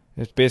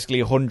 It's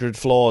basically 100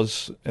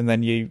 floors, and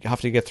then you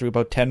have to get through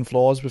about 10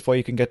 floors before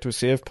you can get to a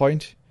save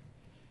point.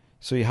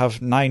 So you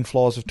have 9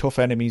 floors of tough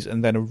enemies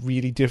and then a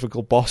really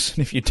difficult boss, and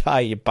if you die,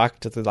 you're back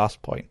to the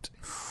last point.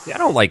 See, I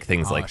don't like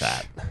things like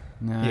that.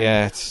 No.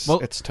 Yeah,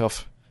 it's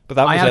tough. But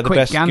that was where the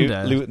best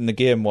loot in the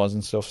game was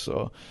and stuff,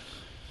 so...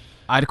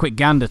 I had a quick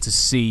gander to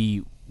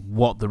see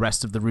what the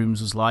rest of the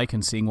rooms was like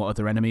and seeing what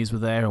other enemies were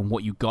there and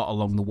what you got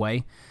along the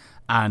way.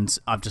 And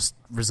I've just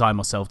resigned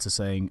myself to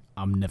saying,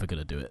 I'm never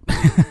going to do it.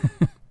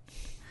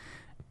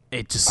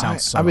 It just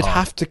sounds so hard. I would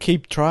have to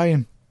keep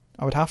trying.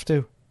 I would have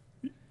to.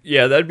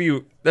 Yeah, that'd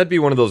be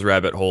one of those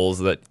rabbit holes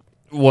that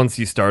once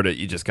you start it,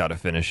 you just got to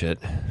finish it.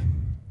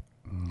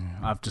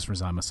 I've just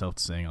resigned myself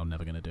to saying I'm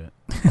never going to do it.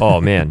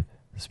 Oh, man.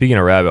 Speaking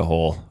of rabbit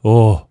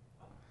hole,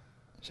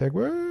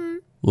 Segway.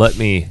 Let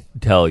me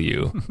tell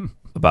you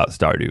about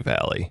Stardew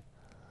Valley.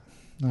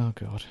 Oh,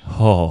 God.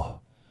 Oh,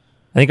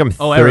 I think I'm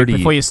 30. Oh, Eric,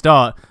 before you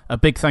start, a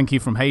big thank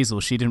you from Hazel.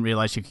 She didn't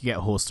realize you could get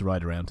a horse to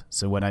ride around.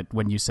 So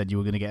when you said you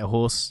were going to get a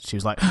horse, she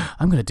was like,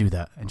 I'm going to do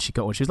that. And she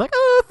got one. She was like,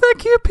 oh,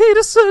 thank you,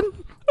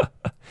 Peterson.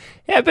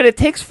 Yeah, but it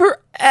takes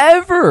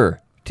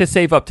forever to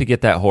save up to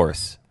get that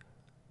horse.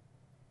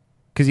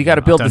 Because you got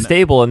to build the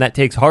stable, and that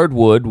takes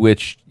hardwood,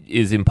 which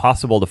is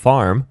impossible to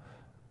farm.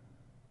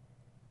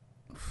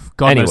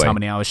 God knows how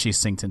many hours she's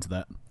synced into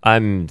that.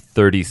 I'm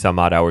 30 some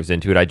odd hours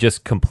into it. I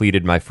just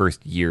completed my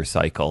first year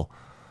cycle,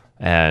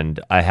 and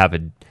I have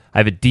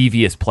a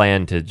devious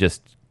plan to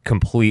just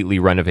completely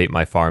renovate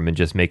my farm and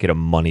just make it a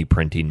money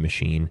printing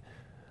machine.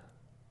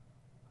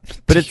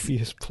 But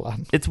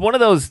it's one of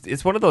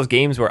those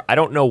games where I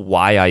don't know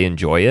why I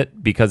enjoy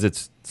it, because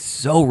it's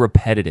so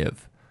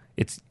repetitive.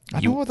 I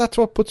know that's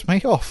what puts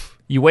me off.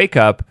 You wake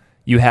up,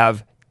 you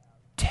have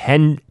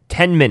 10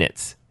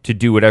 minutes to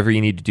do whatever you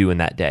need to do in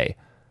that day.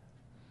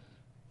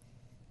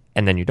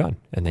 And then you're done.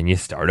 And then you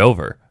start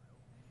over.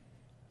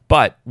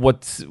 But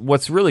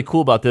what's really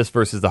cool about this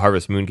versus the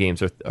Harvest Moon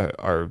games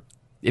are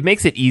it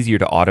makes it easier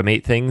to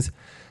automate things.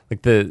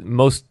 Like the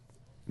most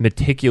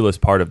meticulous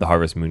part of the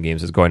Harvest Moon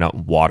games is going out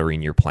and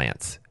watering your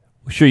plants.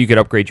 Sure, you could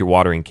upgrade your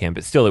watering can,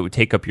 but still it would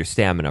take up your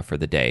stamina for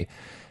the day.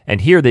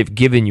 And here they've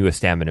given you a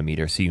stamina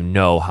meter, so you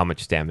know how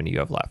much stamina you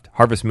have left.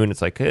 Harvest Moon,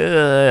 it's like,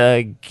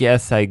 I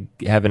guess I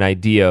have an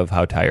idea of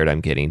how tired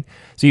I'm getting.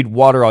 So you'd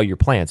water all your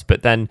plants,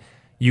 but then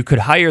you could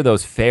hire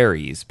those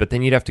fairies, but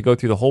then you'd have to go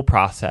through the whole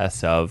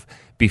process of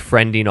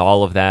befriending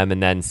all of them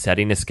and then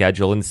setting a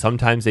schedule, and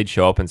sometimes they'd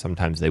show up and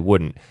sometimes they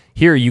wouldn't.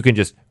 Here you can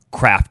just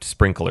craft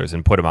sprinklers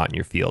and put them out in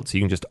your field, so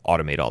you can just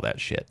automate all that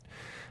shit.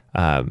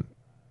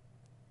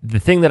 The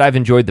thing that I've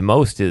enjoyed the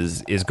most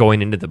is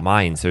going into the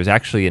mines. There's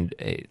actually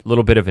a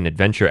little bit of an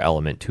adventure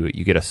element to it.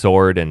 You get a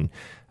sword and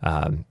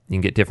you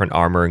can get different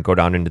armor and go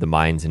down into the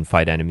mines and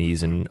fight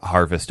enemies and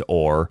harvest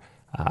ore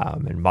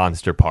and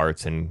monster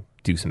parts and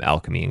do some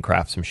alchemy and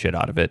craft some shit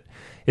out of it.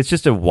 It's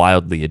just a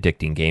wildly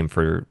addicting game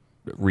for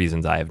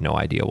reasons I have no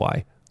idea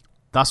why.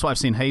 That's what I've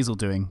seen Hazel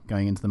doing,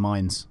 going into the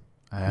mines.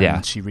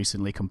 Yeah. She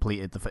recently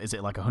completed is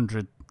it like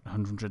 100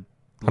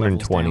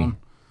 120.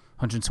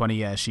 120,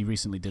 yeah, she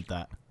recently did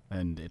that.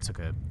 And it took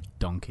her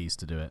donkeys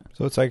to do it.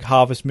 So it's like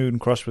Harvest Moon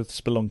crossed with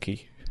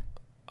Spelunky.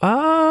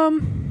 A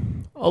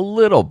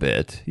little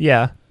bit,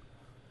 yeah.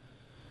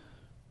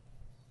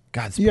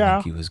 God,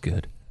 Spelunky was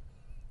good.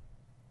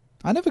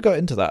 I never got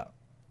into that.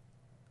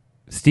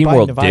 SteamWorld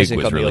Binding of Dig Isaac,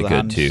 was on the really other good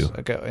hand, too.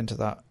 I got into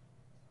that.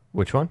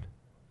 Which one?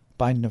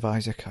 Binding of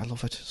Isaac. I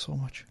love it so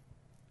much.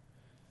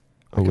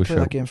 I I could play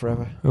that game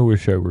forever. I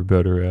wish I were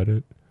better at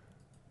it.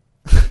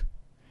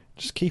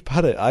 Just keep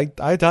at it.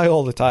 I die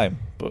all the time,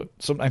 but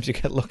sometimes you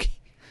get lucky.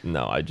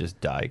 No, I just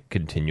die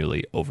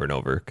continually over and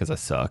over because I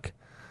suck.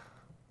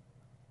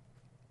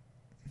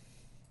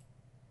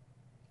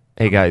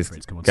 Hey guys,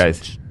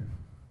 Switch.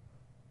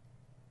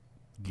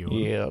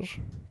 Yes.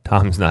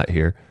 Tom's not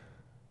here.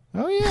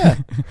 Oh yeah.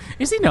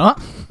 Is he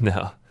not?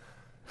 No,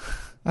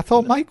 I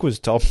thought Mike was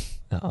Tom.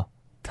 no.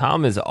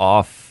 Tom is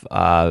off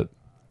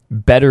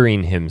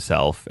bettering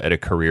himself at a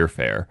career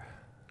fair.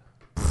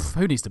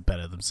 Who needs to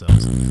better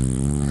themselves?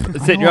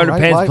 Sit in your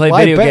underpants and play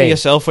why video better games.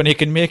 yourself when you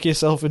can make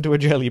yourself into a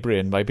jelly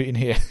brain by being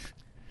here?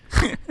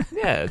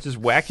 Yeah, just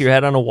whack your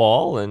head on a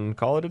wall and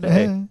call it a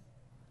day. I'm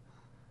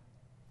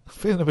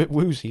feeling a bit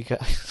woozy,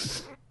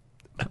 guys.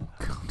 Oh,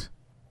 God.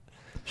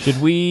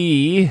 Should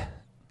we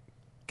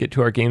get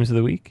to our games of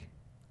the week?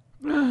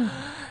 The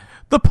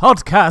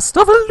podcast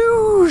of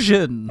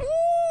illusion.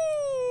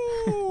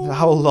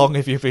 How long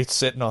have you been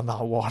sitting on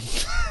that one?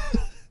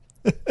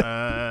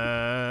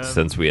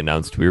 Since we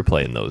announced we were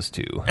playing those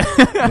two.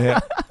 Yeah.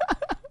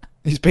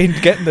 He's been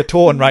getting the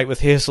tone right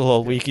with Hazel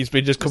all week. He's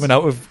been just coming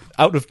out of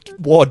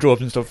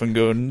wardrobes and stuff and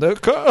going, the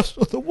curse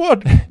of the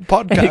one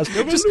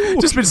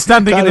podcast. just been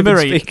standing in the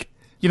mirror. Speak.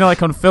 You know,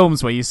 like on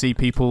films where you see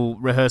people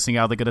rehearsing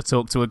how they're going to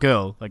talk to a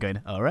girl. They're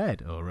going, all right.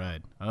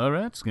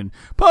 Just going,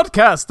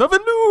 podcast of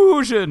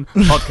illusion.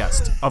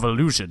 Podcast of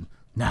illusion.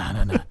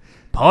 No.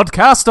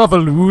 Podcast of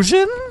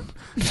illusion?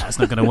 That's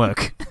not going to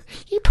work.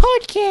 You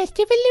podcast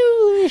of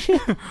illusion.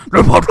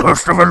 The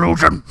podcast of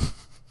illusion.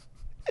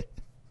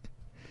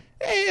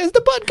 Hey, it's the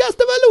podcast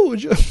of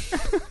illusion.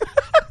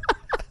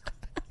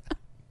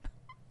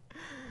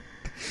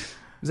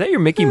 Is that your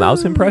Mickey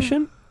Mouse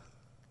impression?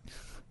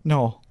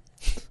 No.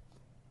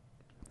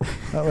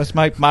 That was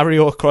my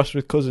Mario crossed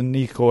with Cousin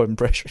Nico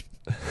impression.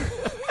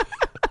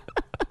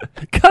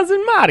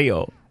 Cousin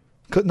Mario.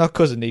 Not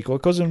Cousin Nico,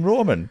 Cousin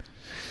Roman.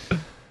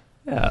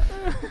 Yeah.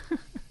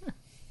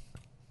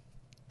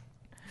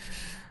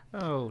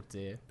 Oh,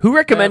 dear. Who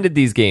recommended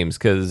these games?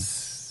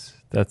 Because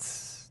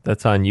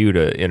that's on you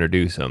to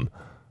introduce them.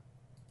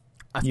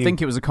 I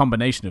think it was a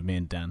combination of me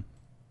and Dan,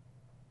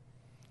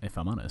 if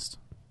I'm honest.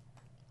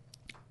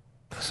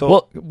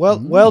 So,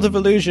 World of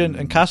Illusion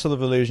and Castle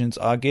of Illusions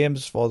are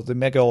games for the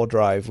Mega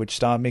Drive, which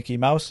star Mickey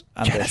Mouse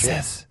and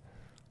Genesis.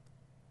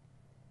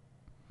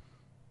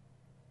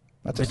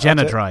 The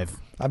Jenna Drive.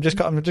 I'm just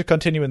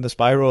continuing the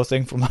Spyro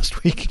thing from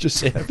last week. Just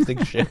saying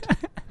everything's shit.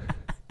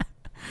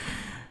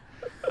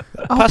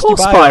 Passed poor you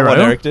by Spyro. one,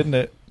 Eric, didn't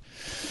it?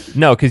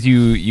 No, because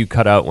you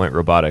cut out, went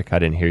robotic. I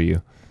didn't hear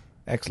you.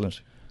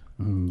 Excellent.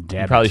 You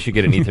probably should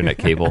get an Ethernet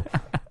cable.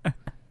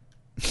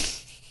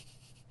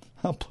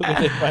 I'll plug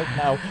it in right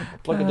now.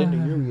 Plug it into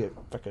you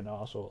fucking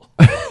asshole.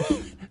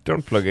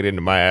 Don't plug it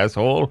into my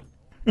asshole.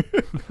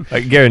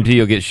 I guarantee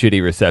you'll get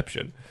shitty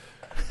reception.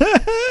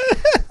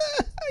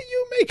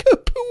 You make a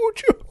poo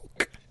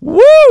joke.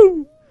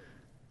 Woo!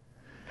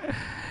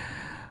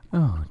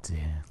 Oh,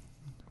 dear.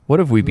 What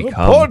have we The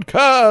become?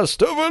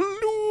 podcast of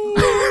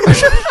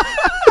illusion.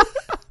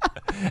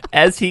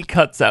 As he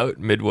cuts out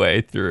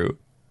midway through.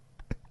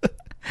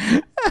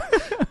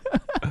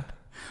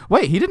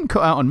 Wait, he didn't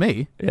cut out on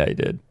me. Yeah, he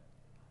did.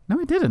 No,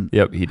 he didn't.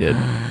 Yep, he did.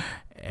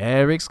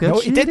 Eric's got No,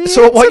 he shitty didn't.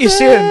 So what you're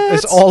saying internet.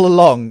 is all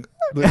along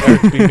that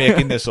Eric's been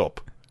making this up.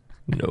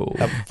 No.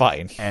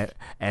 Fine.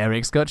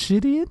 Eric's got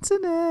shitty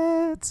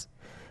internet.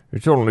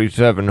 It's only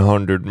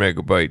 700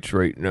 megabytes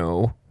right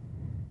now.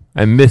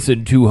 I'm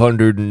missing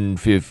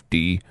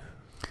 250.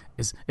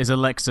 Is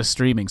Alexa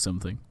streaming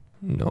something?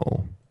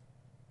 No.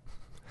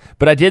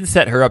 But I did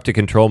set her up to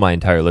control my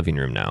entire living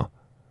room now.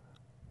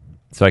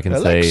 So I can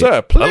say,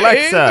 Alexa, play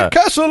Alexa, the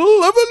Castle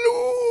of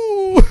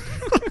Illusion.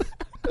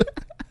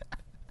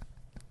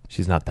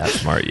 She's not that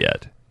smart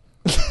yet.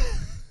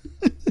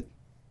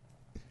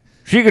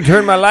 She can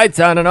turn my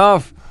lights on and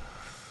off.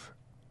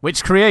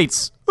 Which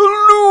creates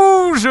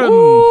illusion.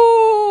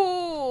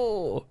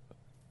 Ooh. What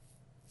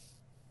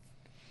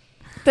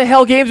the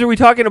hell games are we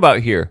talking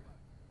about here?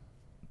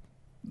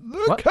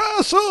 The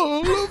Castle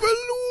of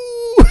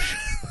Illusion.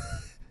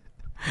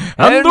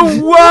 And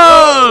the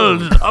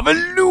world of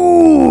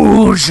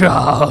illusion.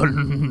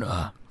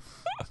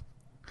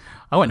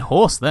 I went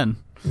horse then.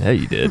 Yeah,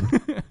 you did.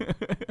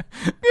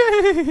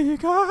 Hey,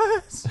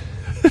 guys.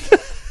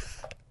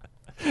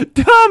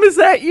 Tom, is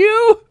that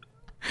you?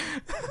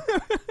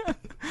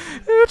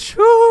 It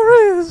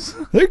sure is.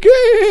 The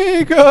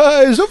gay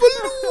guys of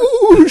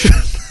illusion.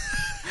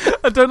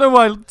 I don't know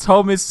why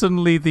Tom is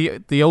suddenly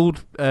the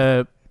old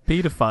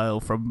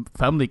paedophile from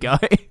Family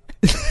Guy.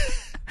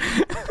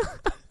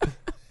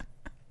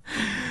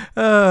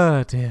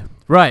 Oh, dear.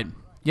 Right.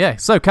 Yeah,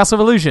 so Castle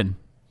of Illusion.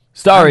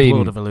 Starring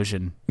World of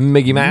Illusion.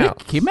 Mickey Mouse.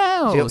 Mickey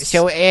Mouse.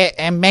 So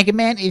Mega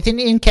Man isn't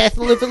in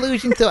Castle of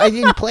Illusion, so I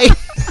didn't play.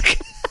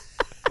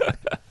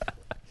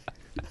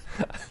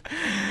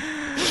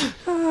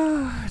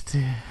 Oh,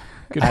 dear.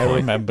 Good I point.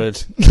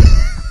 remembered.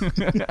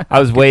 I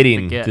was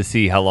waiting forget. to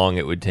see how long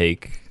it would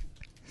take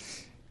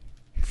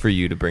for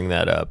you to bring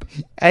that up.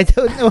 I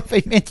don't know if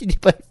I mentioned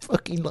it, but I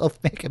fucking love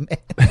Mega Man.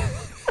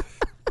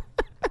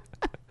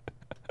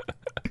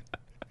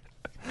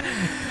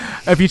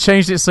 Have you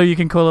changed it so you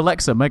can call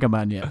Alexa Mega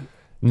Man yet?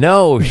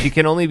 No, she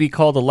can only be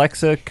called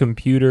Alexa,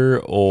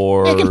 computer,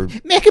 or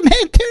Mega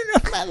Man, turn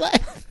off my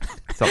light.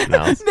 something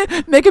else.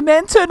 Mega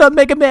Man, turn on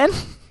Mega Man.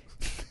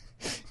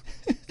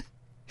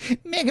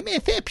 Mega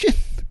Manception.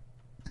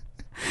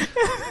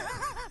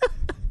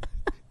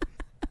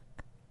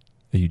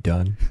 Are you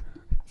done?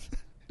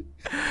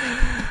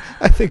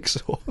 I think so.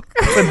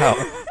 For now.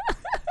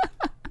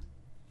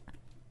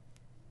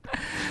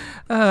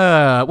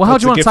 Well, how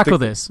It's do you a want to gift tackle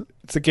that- this?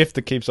 It's a gift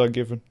that keeps on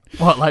giving.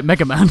 What, like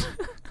Mega Man?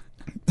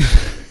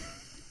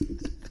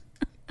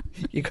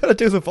 You gotta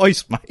do the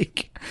voice,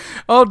 Mike.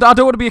 Oh, I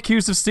don't want to be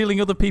accused of stealing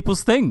other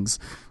people's things.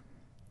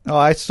 Oh,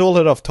 I stole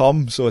it off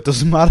Tom, so it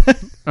doesn't matter.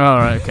 All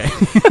right, okay.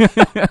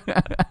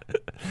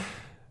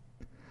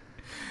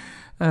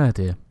 Oh,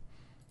 dear.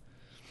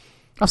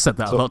 I've said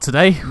that a lot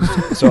today.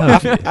 So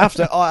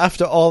after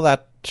all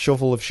that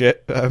shovel of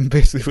shit,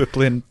 basically we're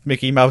playing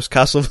Mickey Mouse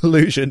Castle of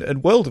Illusion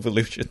and World of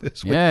Illusion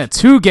this week. Yeah,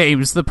 2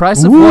 games, the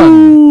price of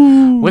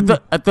one.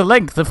 At the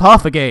length of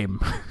half a game.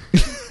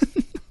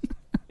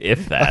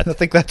 If I that.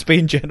 think that's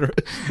being generous.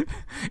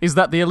 Is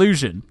that the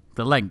illusion?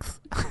 The length?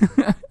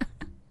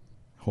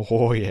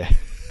 Oh yeah.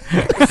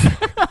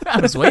 I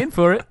was waiting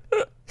for it.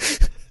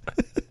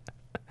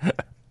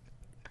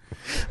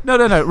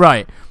 No,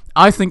 right.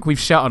 I think we've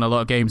shot on a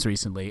lot of games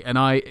recently, and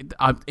I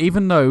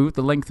even know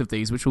the length of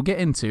these, which we'll get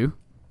into.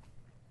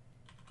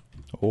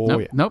 Oh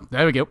yeah. Nope,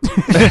 there we go.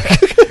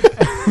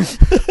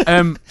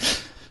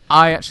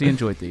 I actually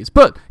enjoyed these.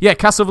 But, yeah,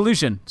 Castle of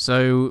Illusion.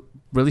 So,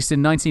 released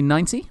in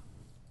 1990,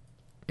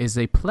 is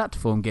a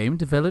platform game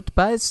developed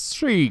by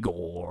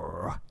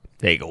Strigor.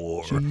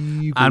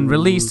 And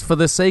released for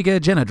the Sega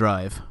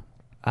Genadrive.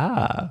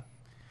 Ah.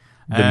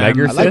 The I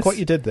Megasys? I like what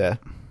you did there.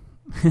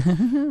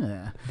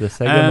 The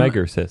Sega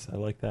Megasys. I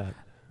like that.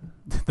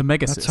 The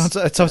Megasys.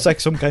 It sounds like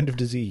some kind of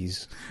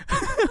disease.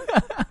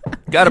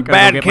 Got a Gotta go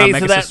bad get my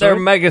case of that Megasys there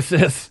sword.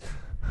 Megasys.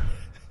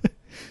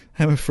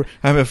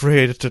 I'm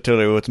afraid to tell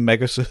you it's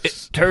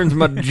Megasys. Turns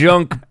my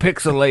junk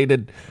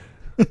pixelated.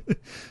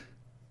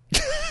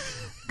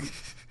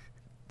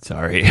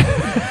 Sorry.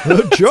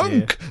 The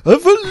junk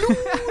of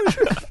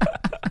illusion.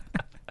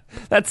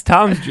 That's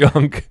Tom's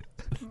junk.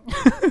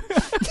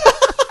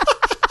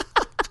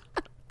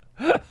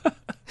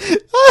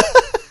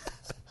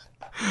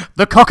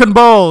 The Cock and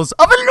Balls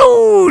of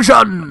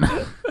Illusion!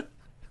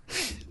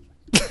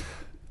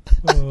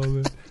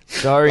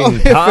 Starring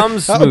Tom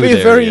Smooth. That would be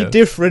a very Area.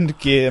 different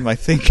game, I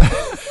think.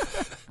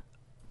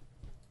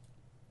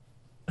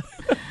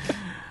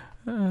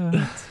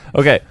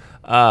 Okay.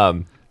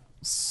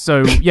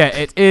 So, yeah,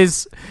 it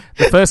is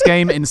the first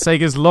game in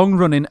Sega's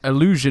long-running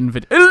Illusion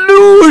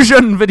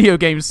video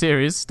game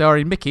series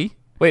starring Mickey.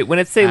 Wait, when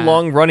it say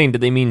long running, do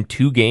they mean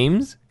 2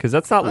 games? Because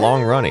that's not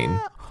long running.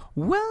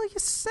 Well, you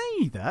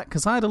say that,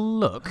 because I had a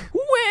look.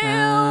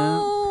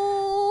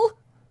 Well.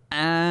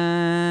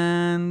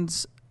 And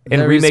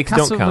And there is remakes don't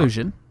Castle of count.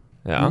 Illusion.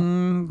 Yeah.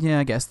 Yeah,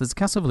 I guess. There's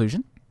Castle of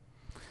Illusion.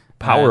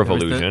 Power of there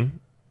is Illusion.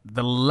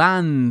 The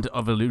Land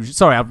of Illusion.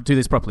 Sorry, I'll do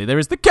this properly. There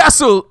is the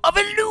Castle of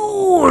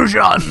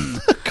Illusion!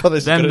 God,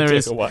 this Then is going there to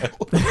is- take a while.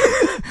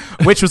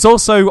 Which was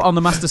also on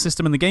the Master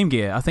System and the Game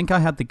Gear. I think I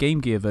had the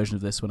Game Gear version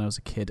of this when I was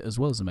a kid, as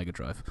well as the Mega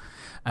Drive.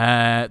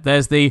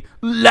 There's the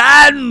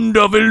Land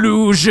of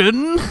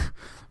Illusion,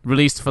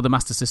 released for the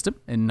Master System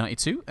in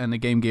 92 and the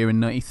Game Gear in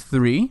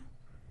 93,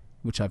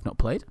 which I've not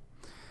played.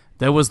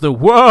 There was the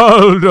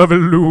World of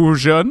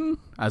Illusion,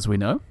 as we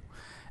know.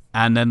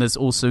 And then there's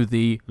also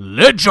the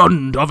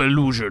Legend of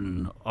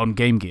Illusion on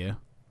Game Gear.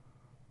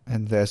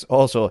 And there's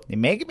also the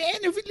Mega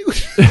Man of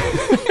Illusion.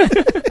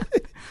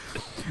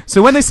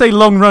 So when they say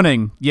long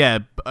running, yeah,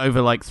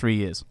 over like 3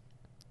 years.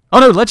 Oh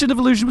no, Legend of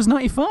Illusion was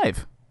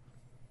 95.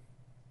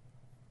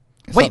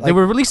 Is Wait, that they like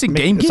were releasing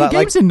Mickey- Game is Gear that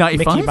like games in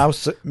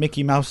 95?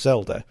 Mickey Mouse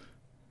Zelda.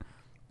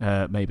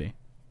 Maybe.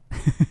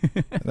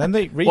 And then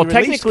they Well, re-released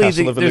technically,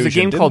 Castle of there's a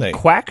Illusion, game didn't called they?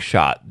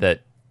 Quackshot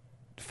that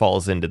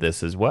falls into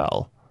this as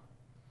well.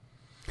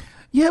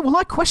 Yeah, well,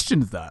 I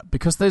questioned that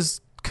because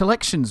there's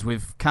collections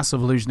with Castle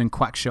of Illusion and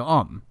Quackshot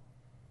on.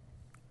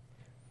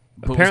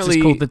 But it was Apparently-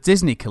 just called the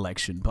Disney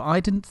Collection, but I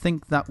didn't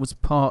think that was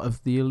part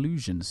of the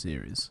Illusion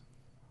series.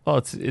 Well,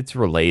 it's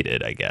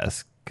related, I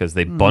guess, because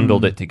they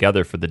bundled it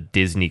together for the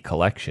Disney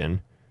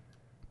collection.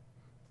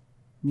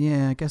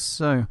 Yeah, I guess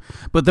so.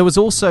 But there was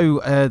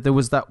also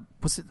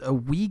was it a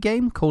Wii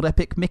game called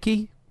Epic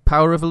Mickey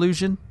Power of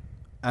Illusion,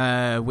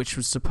 which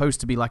was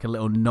supposed to be like a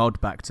little nod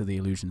back to the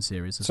Illusion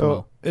series as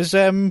well. Is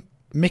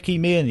Mickey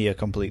Mania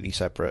completely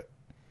separate?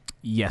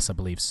 Yes, I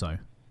believe so.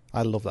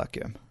 I love that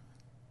game.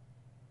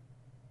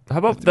 How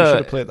about We should have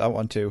the played that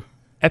one too.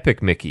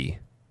 Epic Mickey?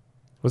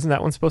 Wasn't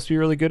that one supposed to be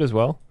really good as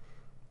well?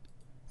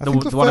 I The,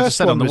 think the one I just first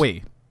said on the was-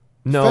 Wii.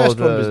 No, First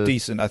the one was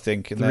decent, I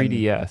think. And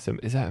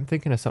 3DS. I'm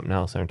thinking of something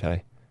else, aren't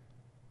I?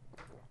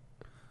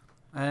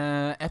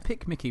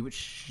 Epic Mickey,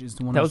 which is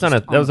the one That was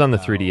on the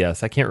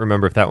 3DS. I can't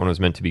remember if that one was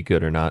meant to be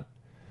good or not.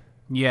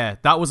 Yeah,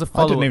 that was a Then, I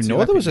follow-up. didn't even to know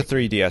there Epic was a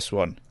Mickey. 3DS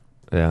one.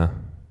 Yeah.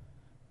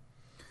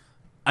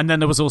 And then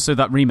there was also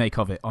that remake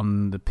of it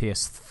on the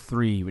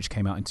PS3, which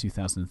came out in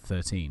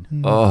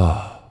 2013.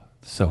 Oh,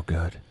 so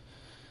good.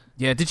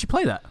 Yeah, did you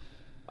play that?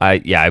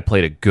 I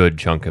played a good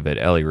chunk of it.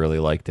 Ellie really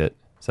liked it,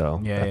 so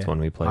Yeah, that's yeah. when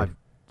we played. It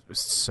was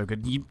so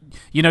good.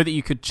 You know that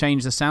you could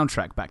change the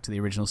soundtrack back to the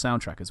original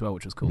soundtrack as well,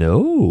 which was cool.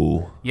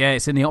 No. Yeah,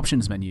 it's in the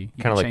options menu. You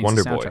Kinda can like change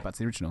Wonder the Boy. soundtrack back to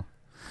the original.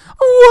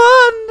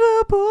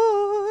 Wonder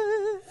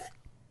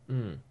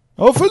Boy.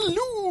 Oh, for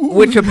Lou!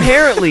 Which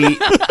apparently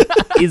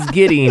is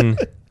getting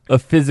a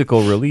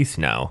physical release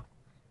now.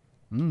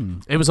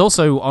 It was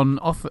also on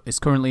offer. It's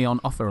currently on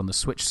offer on the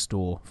Switch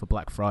store for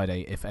Black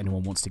Friday. If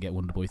anyone wants to get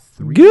Wonder Boy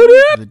 3, Get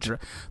it?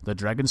 The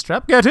Dragon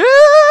Strap, get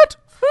it.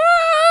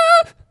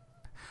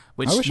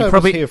 Which I wish you I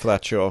probably was here for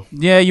that show.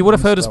 yeah, you would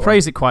have heard us that one.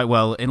 praise it quite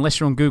well, unless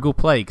you're on Google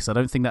Play, because I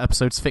don't think that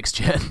episode's fixed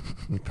yet.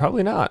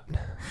 Probably not.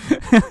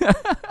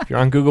 If you're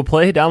on Google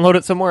Play, download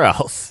it somewhere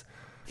else.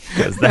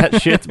 Because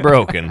that shit's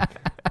broken.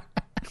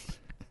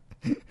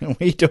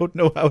 We don't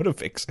know how to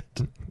fix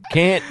it.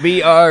 Can't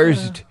be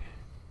ours.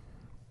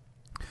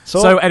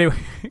 So anyway,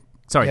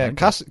 sorry. yeah, Dan.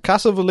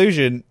 Castle of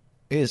Illusion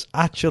is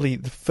actually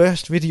the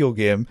first video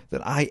game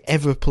that I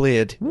ever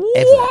played.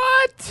 Ever.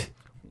 What?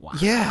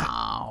 Yeah.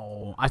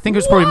 Wow. I think it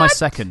was probably my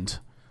second.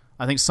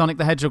 I think Sonic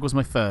the Hedgehog was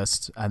my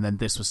first, and then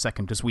this was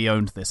second because we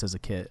owned this as a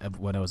kid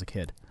when I was a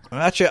kid.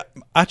 I actually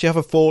have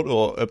a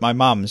photo at my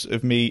mum's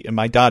of me and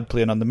my dad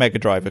playing on the Mega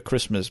Drive at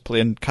Christmas,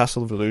 playing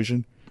Castle of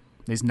Illusion.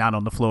 There's Nan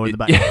on the floor in the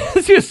back. Yeah, I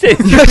was gonna say,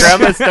 is your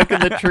grandma stuck in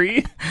the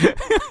tree?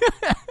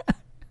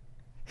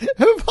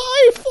 Have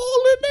I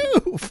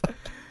fallen over?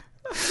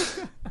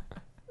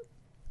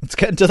 It's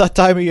getting to that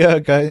time of year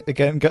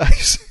again,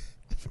 guys.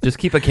 Just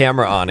keep a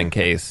camera on in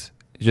case.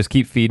 Just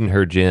keep feeding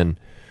her gin.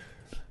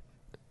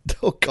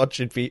 Oh God,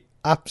 she'd be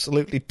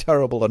absolutely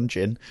terrible on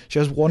gin. She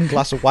has one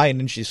glass of wine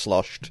and she's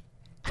sloshed.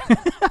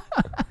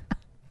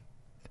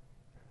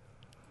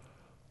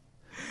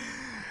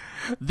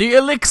 The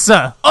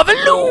elixir of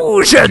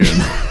illusion.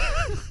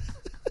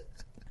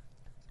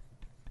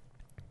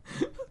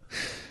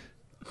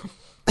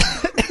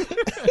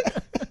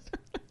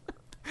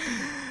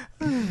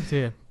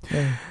 Dear.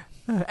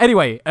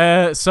 Anyway,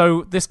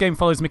 so this game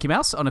follows Mickey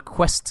Mouse on a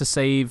quest to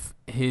save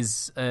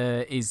his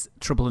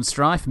Trouble and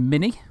Strife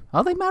Minnie.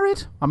 Are they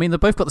married? I mean, they've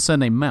both got the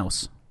surname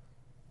Mouse.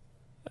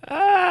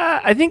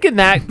 I think in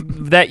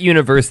that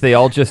universe, they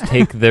all just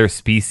take their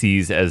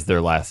species as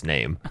their last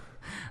name.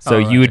 So Oh,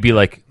 right, you would be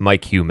like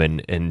Mike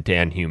Human and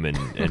Dan Human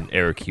and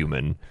Eric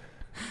Human.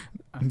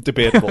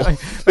 Debatable. Wait,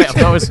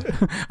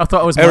 I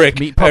thought it was Eric,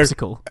 Meat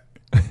Popsicle.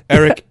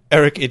 Eric,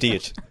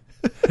 idiot.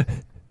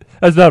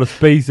 That's not a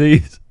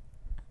species.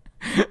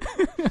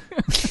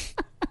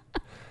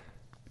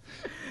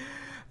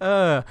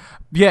 Yeah,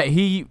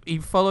 he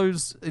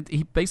follows.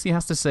 He basically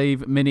has to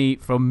save Minnie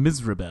from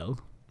Miserable,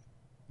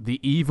 the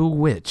evil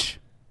witch.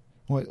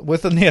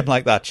 With a name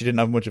like that, she didn't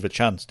have much of a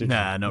chance, did she?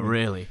 Nah, not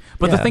really.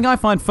 But the Yeah. thing I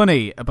find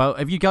funny about,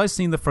 have you guys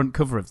seen the front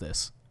cover of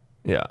this?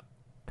 Yeah.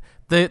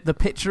 The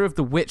picture of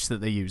the witch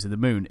that they use in the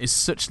moon is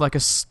such like a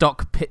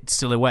stock pit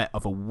silhouette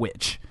of a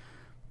witch.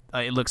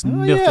 It looks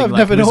nothing I've like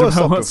never noticed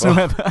Miserable that before.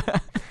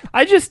 whatsoever.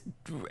 I just,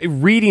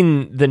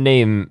 reading the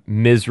name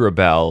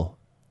Miserable,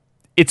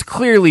 it's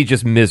clearly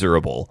just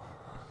miserable.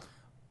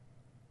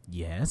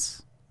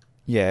 Yes.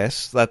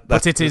 Yes,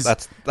 But it is-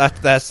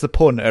 that's the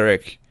pun,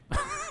 Eric.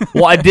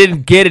 Well, I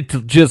didn't get it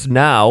till just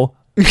now.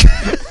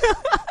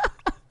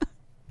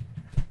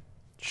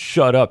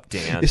 Shut up,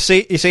 Dan. You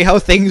see how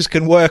things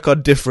can work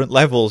on different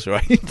levels,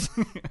 right?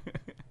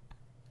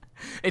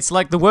 It's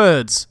like the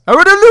words are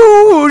an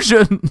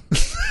illusion.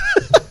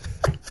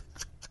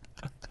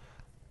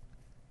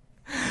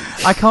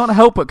 I can't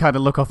help but kind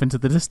of look off into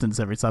the distance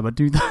every time I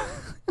do that.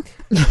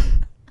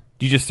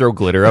 Do you just throw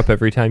glitter up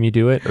every time you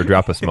do it, or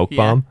drop a smoke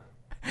bomb?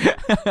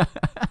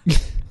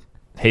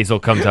 Hazel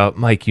comes out.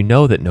 Mike, you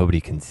know that nobody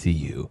can see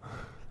you.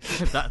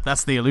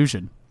 That's the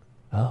illusion.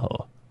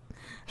 Oh,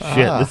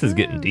 shit! This is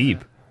getting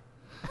deep.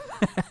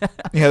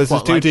 Yeah, this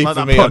is too deep like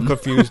for that me. pun? I'm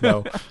confused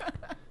now.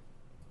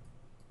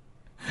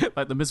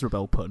 Like the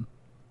Miserable pun.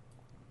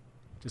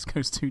 Just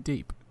goes too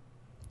deep.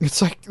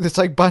 It's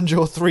like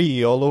Banjo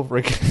 3 all over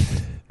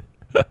again.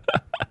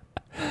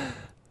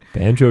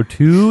 Banjo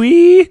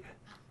Tooie.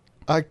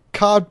 I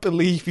can't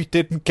believe you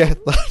didn't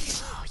get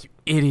that. Oh, you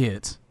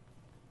idiot.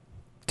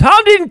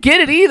 Tom didn't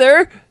get it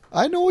either.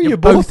 I know You're you're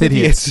both both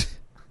idiots. idiots.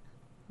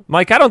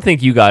 Mike, I don't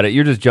think you got it.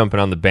 You're just jumping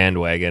on the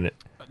bandwagon.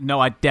 No,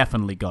 I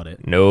definitely got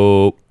it.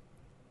 Nope.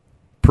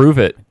 Prove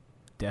it.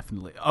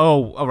 Definitely.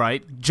 Oh, all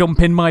right.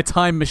 Jump in my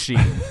time machine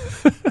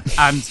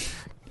and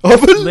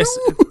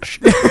listen,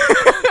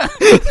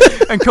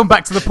 and come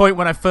back to the point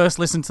when I first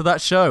listened to that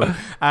show,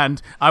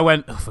 and I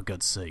went, "Oh, for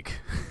God's sake!"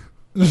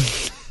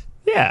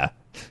 Yeah.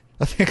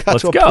 I think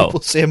Let's that's what go.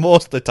 people say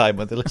most of the time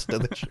when they listen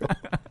to the show.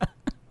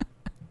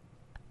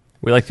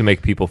 We like to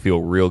make people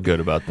feel real good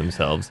about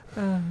themselves.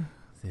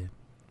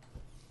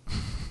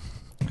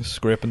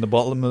 Scraping the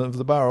bottom of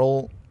the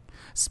barrel.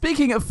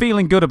 Speaking of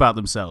feeling good about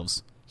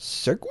themselves,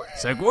 Segway.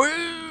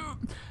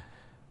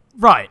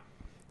 Right.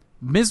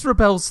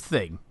 Miserabelle's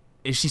thing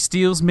is she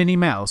steals Minnie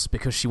Mouse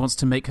because she wants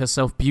to make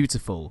herself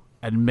beautiful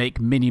and make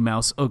Minnie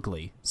Mouse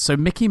ugly. So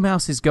Mickey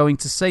Mouse is going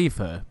to save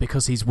her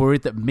because he's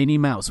worried that Minnie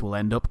Mouse will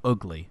end up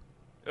ugly.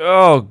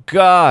 Oh,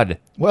 God.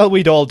 Well,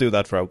 we'd all do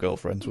that for our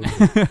girlfriends,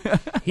 wouldn't we?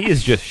 He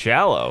is just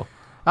shallow.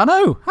 I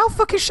know. How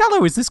fucking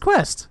shallow is this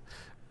quest?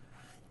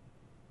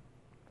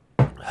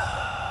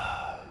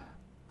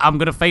 I'm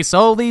going to face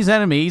all these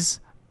enemies.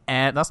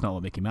 And that's not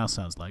what Mickey Mouse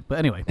sounds like. But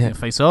anyway, I'm going to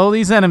face all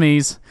these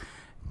enemies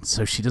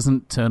so she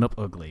doesn't turn up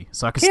ugly.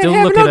 So I can Can't still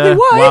have look an at her ugly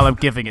wife. while I'm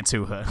giving it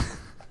to her.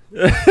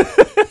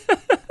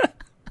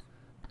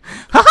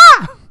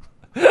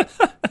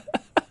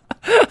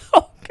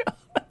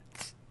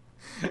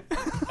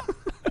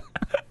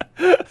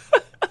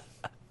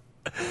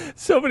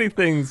 So many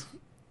things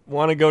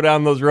want to go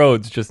down those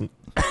roads. Just,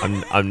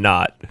 I'm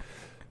not.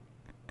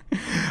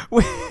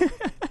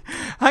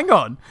 Hang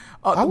on.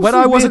 How When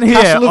have I we wasn't made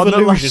here Castle on of the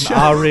last Illusion show,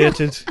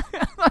 R-rated.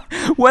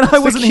 when I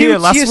wasn't here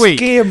last Cutest week,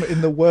 game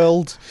in the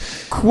world.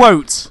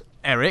 quote,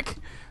 Eric,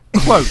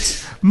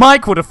 quote,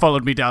 Mike would have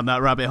followed me down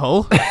that rabbit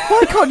hole.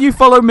 Why can't you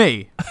follow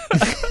me?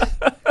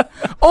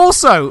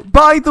 Also,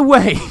 by the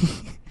way,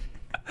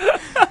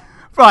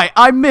 right,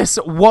 I miss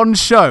one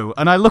show,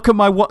 and I look at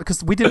my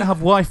because we didn't have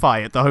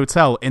Wi-Fi at the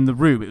hotel in the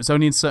room. It was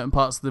only in certain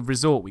parts of the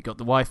resort we got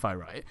the Wi-Fi,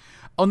 right?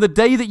 On the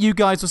day that you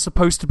guys were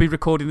supposed to be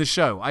recording the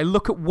show, I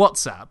look at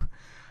WhatsApp.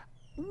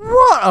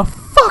 What a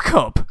fuck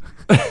up!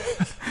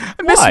 I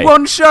missed Why?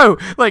 one show.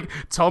 Like,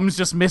 Tom's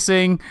just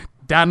missing.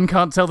 Dan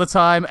can't tell the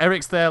time.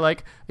 Eric's there.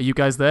 Like, are you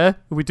guys there?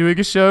 Are we doing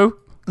a show,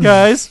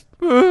 guys?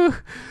 Yeah,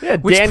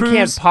 Which Dan proves-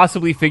 can't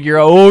possibly figure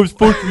out, I'm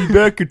supposed to be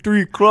back at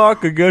 3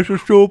 o'clock. I guess I'll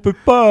show up at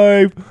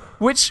 5.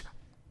 Which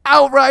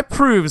outright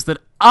proves that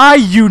I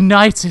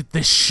united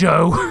this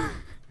show.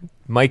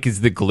 Mike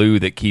is the glue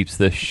that keeps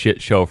this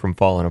shit show from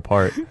falling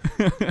apart.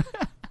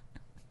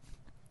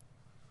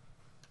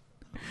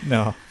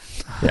 No.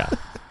 Yeah.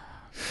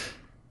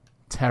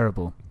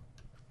 Terrible.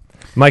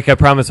 Mike, I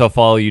promise I'll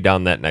follow you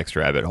down that next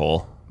rabbit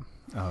hole.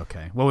 Oh,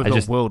 okay. Well, we've I got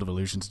just- World of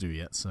Illusion to do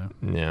yet, so.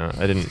 Yeah,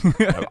 I didn't.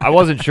 I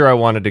wasn't sure I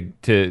wanted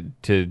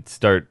to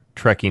start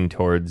trekking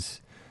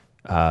towards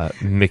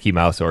Mickey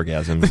Mouse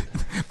orgasms.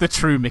 The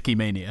true Mickey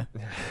Mania.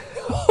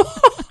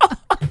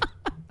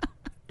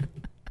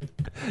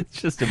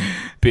 It's just a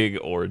big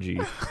orgy.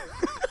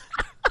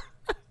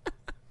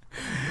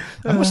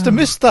 I must have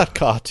missed that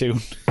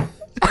cartoon.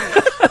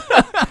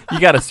 You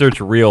got to search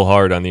real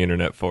hard on the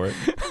internet for it.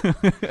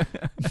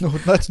 No,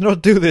 let's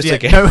not do this Yeah,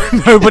 again.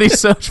 nobody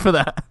search for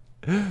that.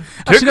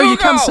 Actually, no, you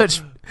can Google!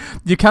 search.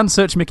 You can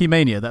search Mickey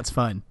Mania. That's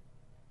fine.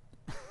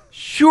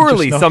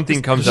 Surely Just not-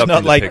 something comes just up not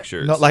in like, the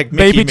pictures. Not like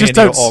Mickey Maybe just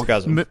Mania don't.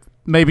 orgasm.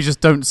 Maybe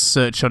just don't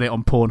search on it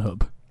on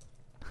Pornhub.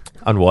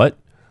 On what?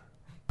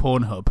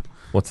 Pornhub.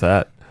 What's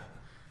that?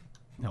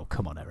 Oh,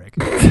 come on, Eric.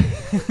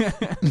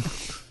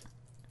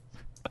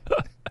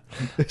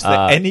 Is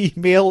there any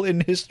male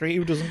in history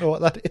who doesn't know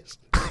what that is?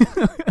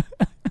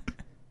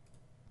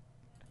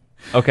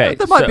 Okay.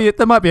 There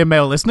might be a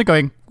male listener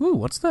going, "Ooh,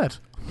 what's that?"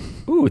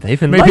 Ooh,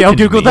 they've Maybe I'll enlightened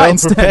Google me. that Well,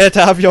 instead. prepare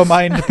to have your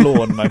mind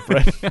blown, my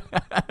friend.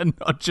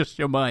 Not just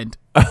your mind.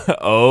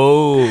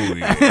 Oh,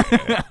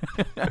 yeah.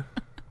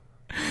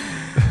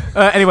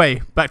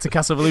 Anyway, back to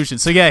Castle of Illusion.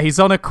 So yeah, he's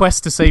on a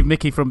quest to save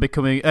Mickey from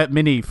becoming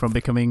Minnie from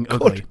becoming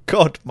ugly.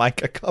 God,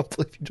 Mike, I can't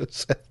believe you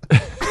just said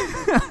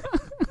that.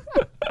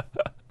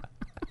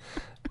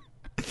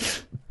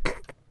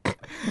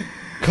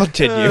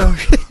 Continue.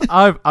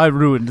 I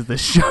ruined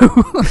this show.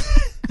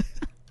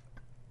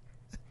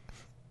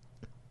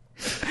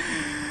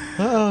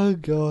 Oh,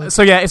 God.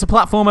 So yeah, it's a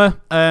platformer.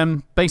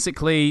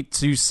 Basically,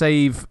 to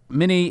save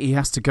Minnie, he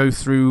has to go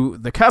through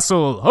the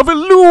Castle of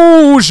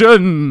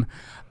Illusion.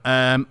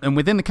 And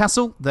within the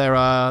castle, there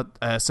are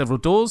several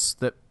doors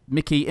that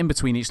Mickey, in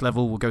between each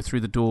level, will go through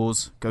the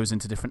doors, goes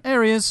into different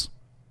areas,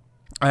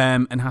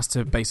 and has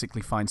to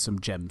basically find some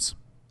gems.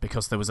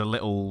 Because there was a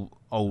little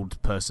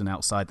old person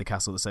outside the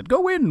castle that said,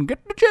 "Go in,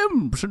 get the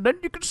gems, and then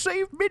you can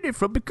save Minnie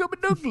from becoming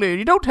ugly.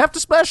 You don't have to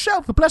splash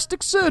out for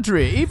plastic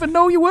surgery, even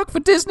though you work for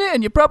Disney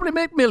and you probably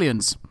make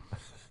millions."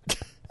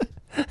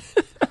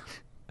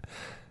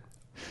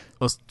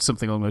 Or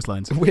something along those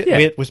lines.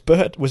 Wait, was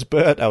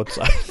Bert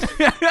outside?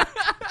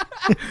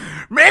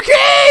 Mickey!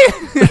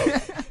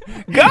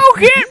 Go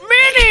get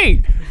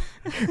Minnie!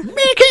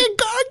 Mickey,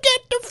 go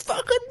get the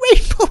fucking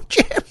rainbow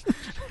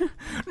gem.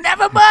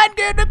 Never mind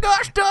getting a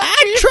gosh darn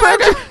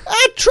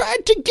I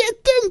tried to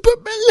get them,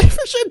 but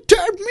Maleficent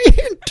turned me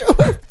into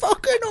a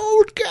fucking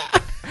old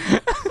guy.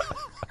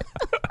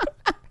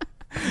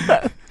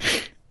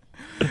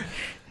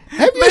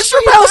 Have you Mr.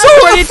 seen Bell's my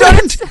already done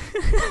girlfriend?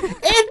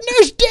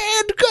 Edna's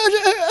dead because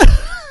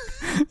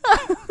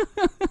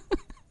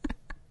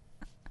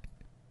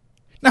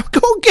Now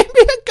go get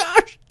me a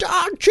gosh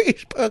darn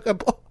cheeseburger,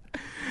 boy.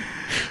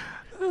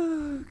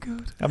 Oh,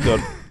 God. I'm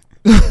done.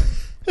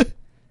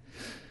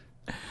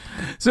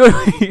 So,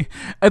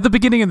 at the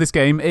beginning of this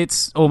game,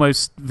 it's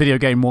almost video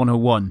game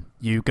 101.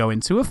 You go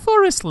into a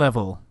forest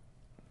level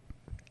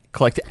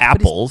Collect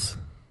apples,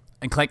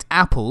 and collect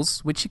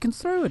apples, which you can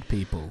throw at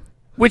people.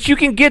 which you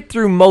can get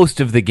through most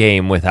of the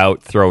game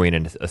without throwing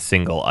in a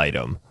single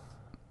item.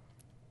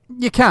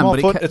 You can,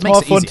 but It's makes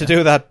more it fun easier. to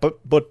do that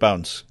butt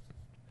bounce.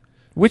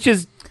 Which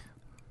is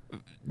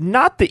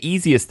not the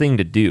easiest thing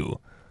to do.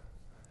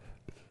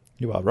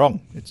 You are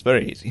wrong. It's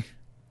very easy.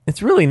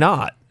 It's really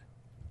not.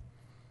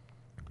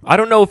 I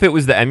don't know if it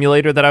was the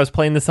emulator that I was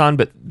playing this on,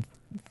 but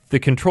the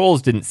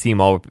controls didn't seem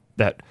all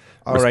that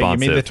All responsive. right, you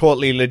mean the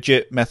totally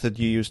legit method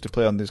you used to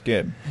play on this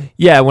game?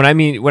 Yeah, when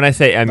I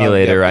say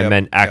emulator, I yep,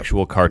 meant yep.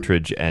 actual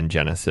cartridge and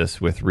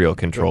Genesis with real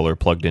controller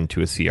plugged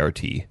into a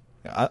CRT.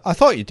 I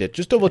thought you did.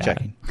 Just double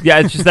checking. Yeah,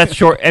 it's just that's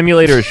short.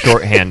 Emulator is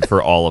shorthand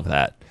for all of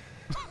that.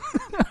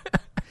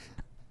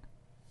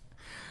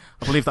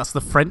 I believe that's the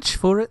French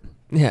for it.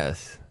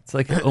 Yes, it's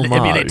like an homage.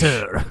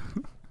 Emulator.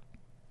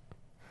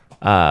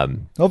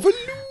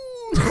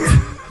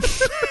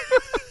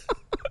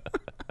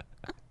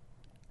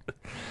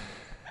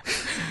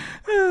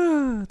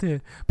 Oh,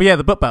 dear. But yeah,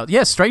 the butt bounce.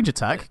 Yeah, strange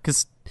attack,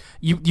 because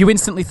you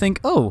instantly think,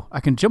 oh, I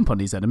can jump on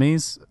these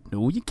enemies.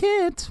 No, you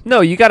can't.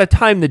 No, you got to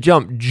time the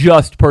jump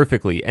just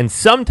perfectly, and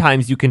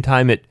sometimes you can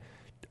time it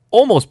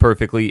almost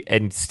perfectly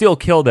and still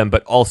kill them,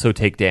 but also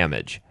take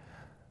damage.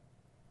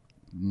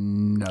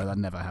 No, that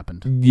never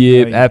happened.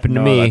 Yeah, it happened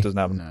to No, me. that doesn't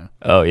happen. No.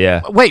 Oh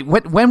yeah. Wait,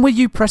 when were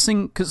you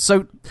pressing?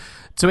 So,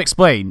 to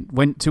explain,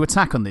 when to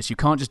attack on this, you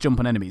can't just jump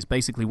on enemies.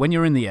 Basically, when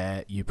you're in the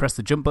air, you press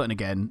the jump button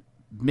again.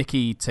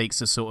 Mickey takes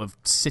a sort of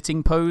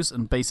sitting pose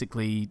and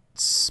basically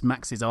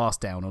smacks his ass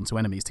down onto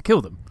enemies to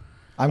kill them.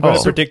 I'm going to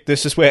Oh. predict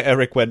this is where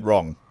Eric went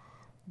wrong.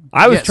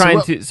 I was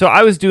Yeah, so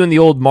I was doing the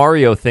old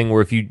Mario thing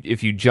where if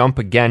you jump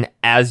again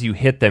as you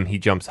hit them, he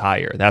jumps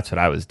higher. That's what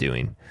I was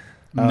doing.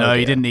 No, dear.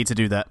 you didn't need to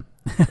do that.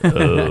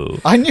 Oh.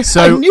 I knew.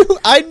 So-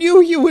 I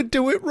knew you would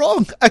do it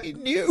wrong. I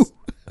knew.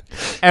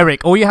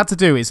 Eric, all you had to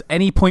do is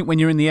any point when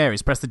you're in the air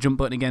is press the jump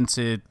button again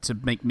to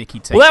make Mickey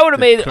take. Well, that would have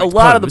the made a correct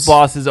lot of pose. the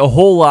bosses a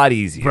whole lot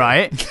easier.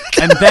 Right,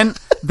 and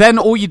then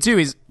all you do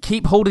is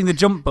keep holding the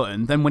jump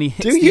button. Then when he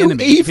hits Do the you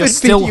enemy, if you're even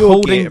still video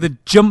holding game? the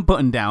jump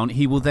button down,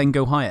 he will then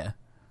go higher.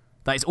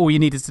 That is all you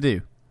needed to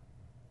do.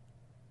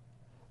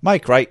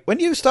 Mike, right? When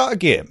you start a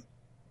game,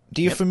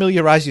 do you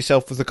familiarize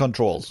yourself with the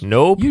controls?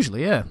 Nope.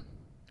 Usually, yeah.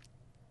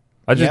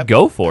 I just Yep.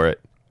 go for it.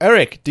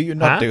 Eric, do you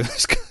not Huh? do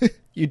this?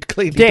 You'd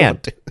clearly Dan,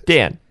 don't do it.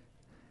 Dan,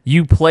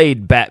 you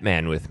played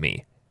Batman with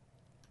me.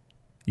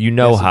 You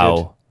know Yes, I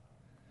how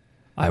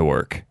I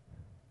work.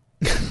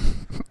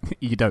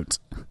 You don't.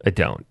 I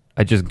don't.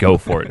 I just go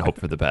for it and hope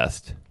for the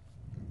best.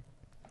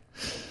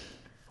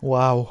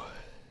 Wow.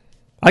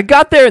 I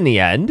got there in the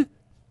end.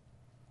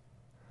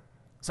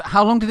 So,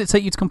 how long did it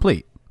take you to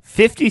complete?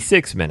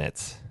 56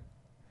 minutes.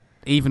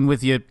 Even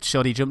with your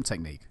shoddy jump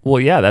technique. Well,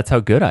 yeah, that's how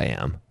good I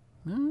am.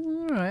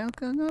 All right,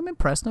 I'm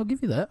impressed. I'll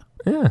give you that.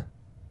 Yeah.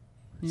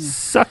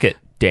 Suck it,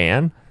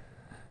 Dan.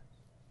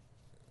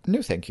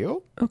 No, thank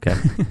you. Okay.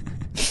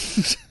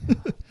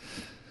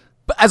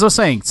 But as I was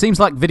saying, seems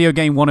like video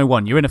game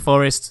 101. You're in a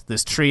forest,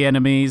 there's tree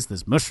enemies,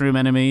 there's mushroom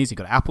enemies, you've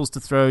got apples to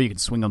throw, you can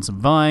swing on some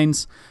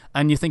vines,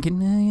 and you're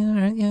thinking,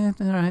 yeah,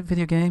 all right,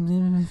 video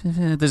game.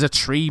 There's a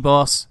tree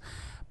boss.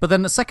 But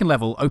then the second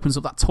level opens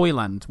up that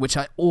Toyland, which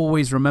I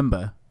always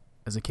remember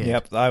as a kid.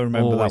 Yep, I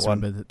remember Always that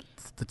one. remember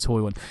the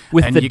toy one.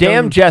 With And the you go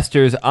damn and-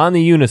 jesters on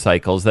the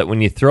unicycles that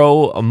when you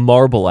throw a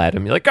marble at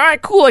him, you're like, all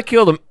right, cool, I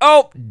killed him.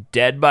 Oh,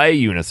 dead by a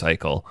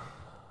unicycle.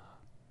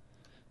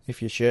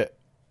 If you shit.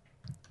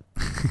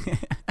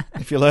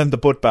 If you learned the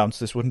butt bounce,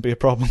 this wouldn't be a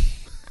problem.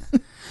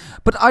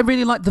 But I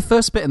really like the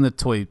first bit in the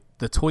toy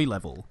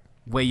level,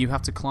 where you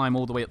have to climb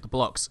all the way up the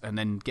blocks and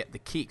then get the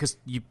key, because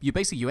you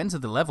basically you enter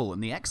the level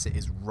and the exit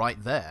is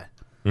right there.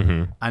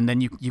 Mm-hmm. And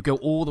then you go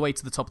all the way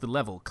to the top of the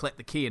level, collect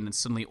the key, and then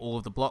suddenly all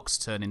of the blocks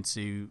turn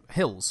into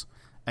hills.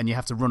 and you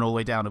have to run all the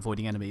way down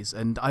avoiding enemies.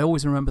 And I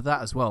always remember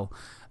that as well.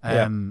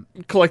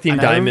 Collecting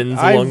and diamonds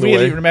I along the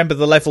really way. remember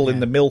the level in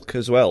the milk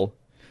as well,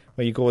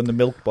 where you go in the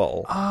milk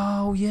bottle.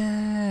 Oh,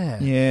 yeah.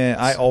 Yeah,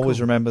 I always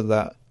cool. remember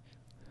that.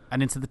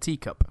 And into the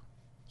teacup.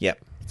 Yeah,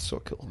 it's so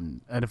cool.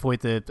 And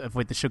avoid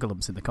the sugar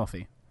lumps in the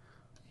coffee.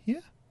 Yeah,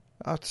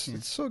 it's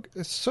so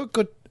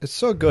good. It's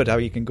so good how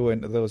you can go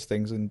into those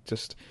things and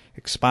just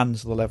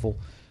expands the level.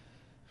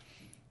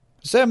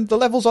 The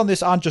levels on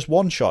this aren't just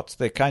one shots;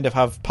 they kind of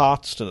have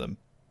parts to them,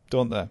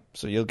 don't they?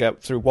 So you'll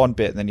get through one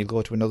bit and then you'll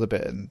go to another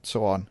bit and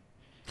so on.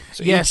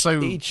 So Yeah, each,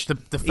 so each, the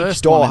each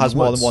first door one in has the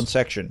more woods- than one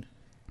section.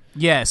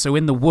 Yeah, so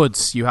in the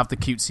woods, you have the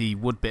cutesy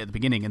wood bit at the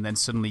beginning, and then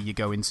suddenly you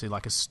go into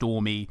like a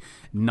stormy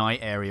night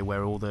area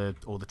where all the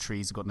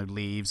trees have got no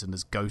leaves, and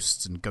there's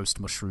ghosts and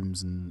ghost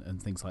mushrooms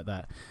and things like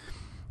that.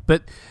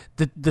 But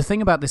the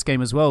thing about this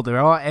game as well, there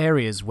are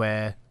areas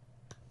where,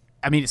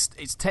 I mean,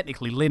 it's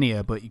technically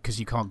linear, but because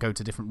you can't go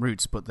to different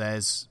routes, but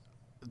there's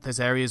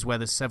areas where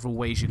there's several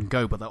ways you can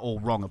go, but they're all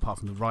wrong apart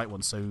from the right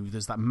one. So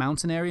there's that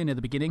mountain area near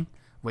the beginning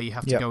where you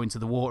have to go into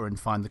the water and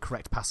find the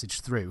correct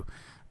passage through.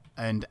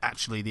 And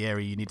actually, the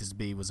area you needed to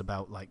be was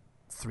about like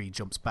 3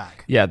 jumps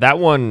back. Yeah, that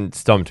one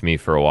stumped me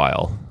for a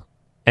while.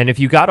 And if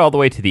you got all the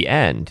way to the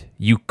end,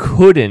 you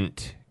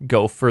couldn't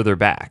go further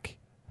back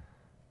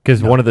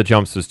because one of the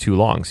jumps was too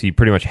long. So you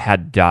pretty much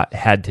had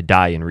to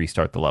die and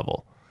restart the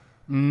level.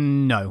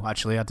 No,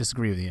 actually, I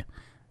disagree with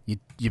you.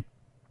 You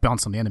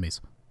bounce on the enemies.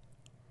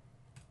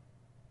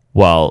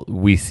 Well,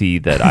 we see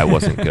that I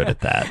wasn't good at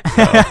that.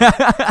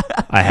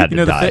 So I had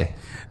to die.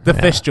 The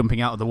fish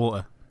jumping out of the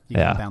water. You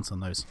Yeah. can bounce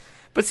on those.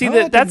 But see,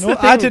 Oh, that's the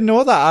thing. I didn't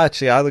know that,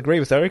 actually. I'll agree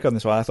with Eric on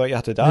this one. I thought you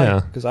had to die, Yeah.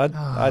 because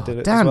I did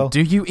it Dan, as well.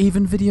 do you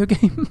even video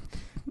game?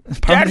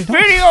 Apparently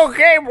not. Video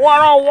Game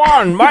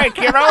 101. Mike,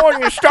 you know,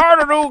 when you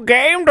start a new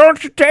game,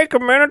 don't you take a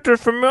minute to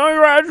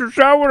familiarize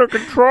yourself with the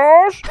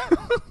controls?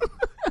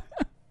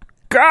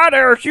 God,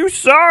 Eric, you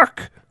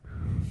suck.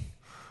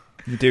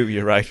 You do,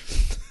 you're right.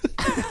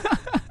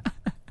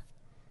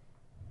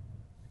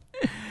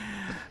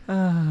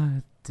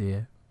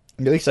 Dear.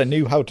 At least I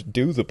knew how to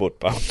do the butt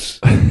bounce.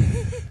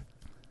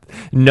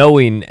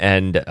 Knowing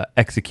and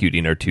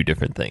executing are two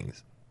different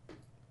things.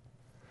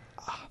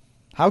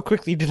 How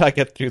quickly did I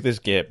get through this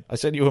game? I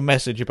sent you a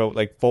message about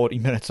like 40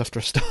 minutes after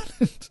I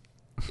started.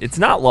 It's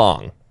not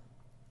long.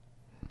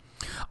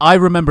 I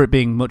remember it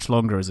being much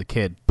longer as a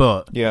kid,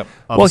 but Yeah.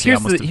 Well, obviously I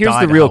here's must the have here's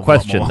died the a real hell of a lot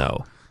question, more.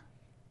 though.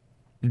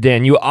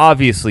 Dan, you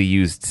obviously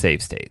used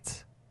save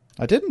states.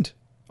 I didn't,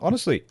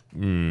 honestly.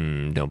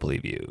 Don't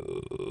believe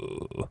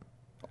you.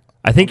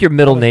 I think your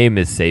middle name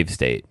is save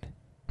state.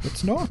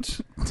 It's not.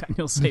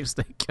 Daniel save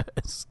state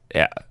curse.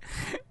 Yeah,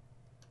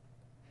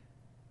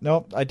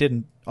 No, I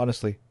didn't,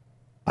 honestly.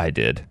 I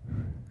did.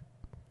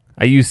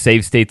 I use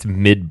save states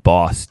mid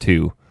boss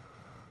too.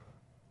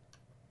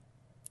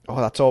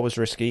 Oh, that's always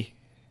risky.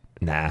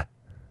 Nah,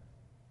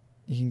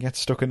 You can get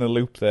stuck in a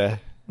loop there.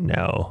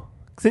 no.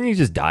 'Cause then you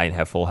just die and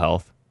have full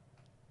health.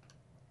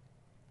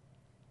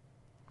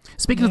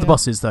 Speaking of the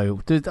bosses,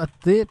 though,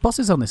 the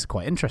bosses on this are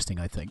quite interesting,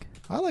 I think.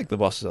 I like the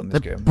bosses on this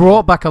They game.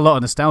 brought back a lot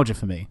of nostalgia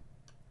for me.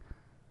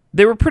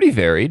 They were pretty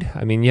varied.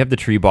 I mean, you have the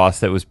tree boss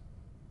that was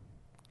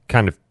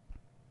kind of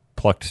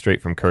plucked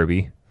straight from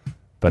Kirby.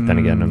 But then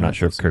again, I'm not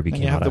sure if Kirby And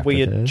came you out have the after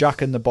weird this.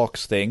 Jack in the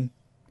Box thing.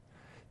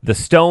 The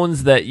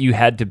stones that you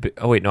had to...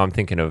 Oh, wait, no, I'm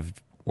thinking of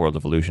World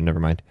of Illusion. Never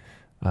mind.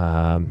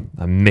 I'm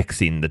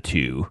mixing the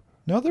two.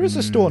 No, there is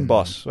a stone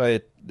boss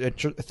where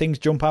things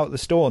jump out of the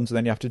stones and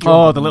then you have to jump.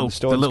 Oh, and the then little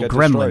stones get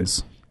gremlins.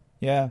 destroyed.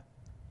 Yeah.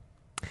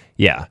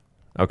 Yeah.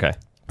 Okay.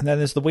 And then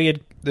there's the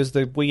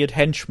weird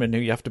henchman who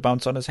you have to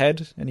bounce on his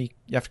head, and you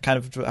have to kind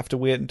of have to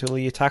wait until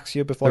he attacks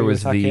you before There you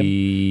was attack him.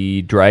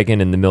 the dragon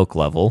in the milk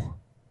level.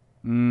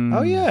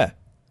 Oh yeah,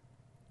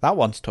 that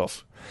one's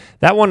tough.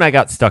 That one I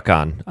got stuck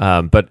on.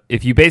 But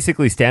if you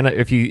basically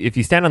if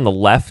you stand on the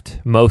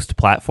leftmost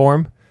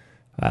platform,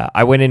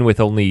 I went in with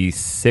only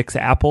 6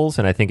 apples,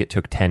 and I think it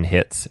took 10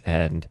 hits.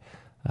 And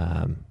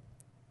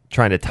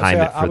trying to time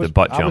it for the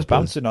butt jump. I was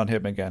bouncing on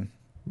him again.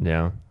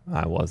 Yeah,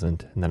 I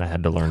wasn't, and then I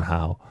had to learn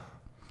how.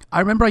 I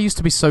remember I used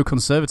to be so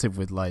conservative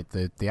with like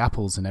the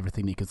apples and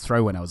everything you could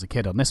throw when I was a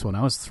kid. On this one,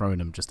 I was throwing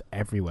them just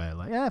everywhere.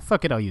 Like, yeah,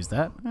 fuck it, I'll use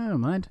that. I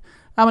don't mind.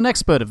 I'm an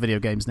expert at video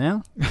games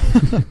now.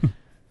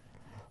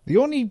 The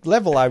only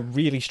level I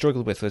really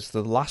struggled with was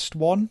the last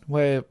one,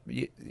 where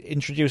it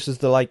introduces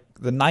the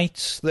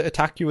knights that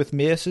attack you with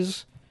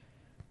maces.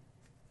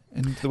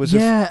 And there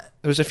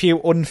was a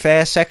few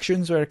unfair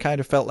sections where it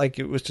kind of felt like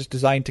it was just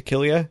designed to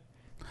kill you.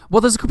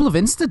 Well, there's a couple of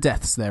insta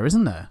deaths there,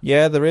 isn't there?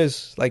 Yeah, there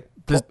is like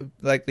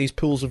There's- these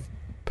pools of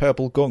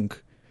purple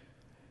gunk,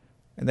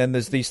 and then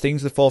there's these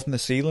things that fall from the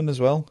ceiling as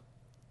well.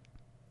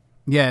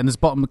 Yeah, and there's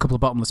a couple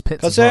of bottomless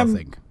pits as Because well, I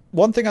think.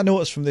 one thing I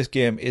noticed from this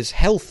game is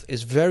health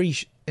is very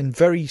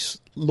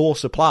low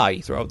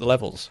supply throughout the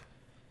levels.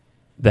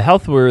 The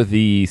health were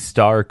the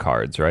star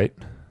cards, right?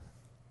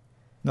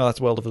 No, that's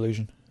World of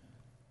Illusion.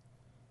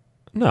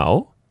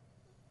 No.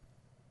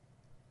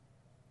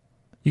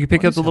 You could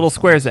pick What up is the little health?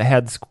 squares that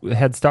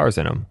had stars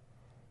in them.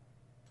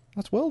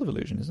 That's World of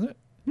Illusion, isn't it?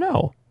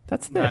 No,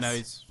 that's this. No, no,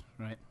 it's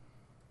right.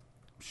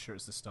 I'm sure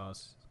it's the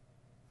stars.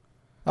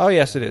 Oh,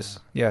 yes, it is.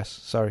 Yes,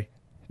 sorry.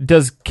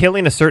 Does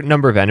killing a certain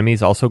number of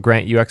enemies also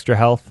grant you extra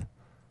health?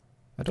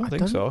 I don't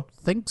think so.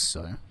 Think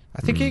so.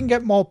 I think you can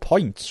get more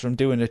points from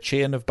doing a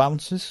chain of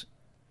bounces.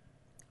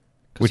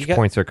 'Cause Which you get-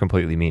 points are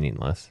completely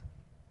meaningless?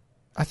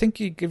 I think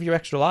you give you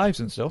extra lives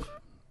and stuff.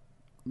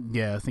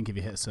 Yeah, I think if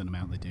you hit a certain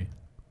amount, they do.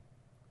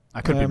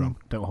 I could be wrong.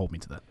 Don't hold me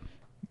to that.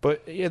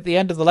 But at the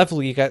end of the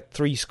level, you get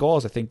 3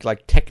 scores, I think,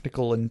 like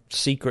technical and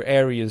secret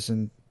areas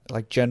and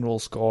like general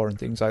score and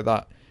things like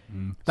that.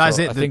 That is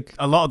So it. I think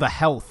a lot of the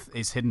health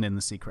is hidden in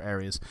the secret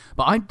areas.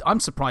 But I'm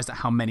surprised at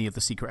how many of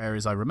the secret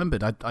areas I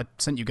remembered. I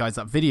sent you guys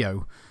that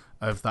video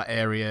of that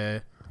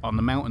area on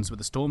the mountains with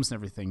the storms and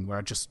everything, where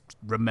I just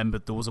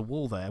remembered there was a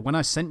wall there. When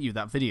I sent you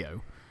that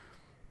video,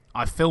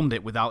 I filmed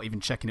it without even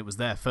checking it was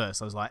there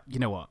first. I was like, you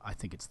know what? I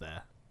think it's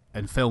there,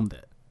 and filmed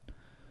it.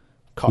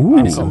 Ooh.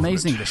 And it's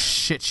amazing the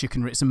shit you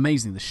can. It's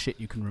amazing the shit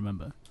you can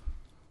remember.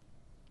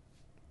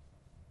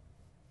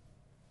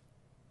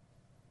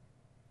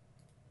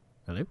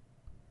 Hello.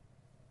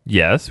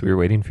 Yes, we were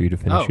waiting for you to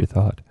finish Oh. your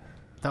thought.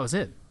 That was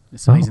it.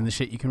 It's amazing the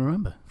shit you can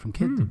remember from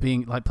kid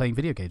being like playing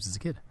video games as a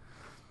kid.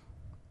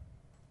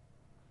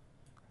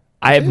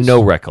 I have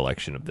no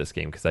recollection of this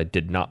game because I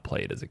did not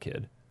play it as a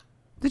kid.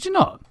 Did you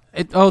not?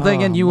 Then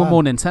again, you were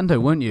more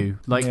Nintendo, weren't you?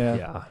 Like, Yeah.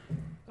 Yeah.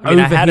 I mean,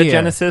 I Over had a here-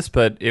 Genesis,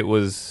 but it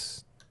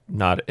was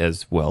not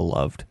as well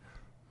loved.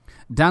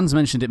 Dan's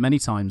mentioned it many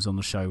times on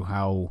the show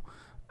how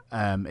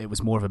it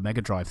was more of a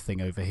Mega Drive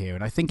thing over here,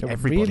 and I think It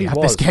everybody really had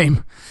was. this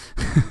game.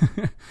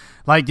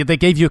 Like, they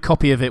gave you a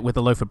copy of it with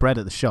a loaf of bread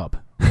at the shop.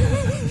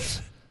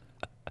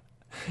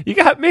 You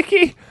got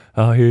Mickey?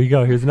 Oh, here you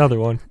go. Here's another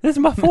one. This is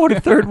my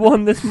 43rd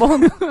one this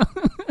month.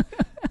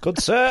 Good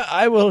sir,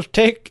 I will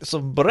take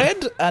some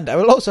bread and I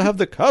will also have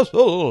the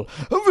castle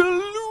of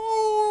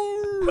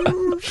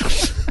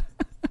illusion.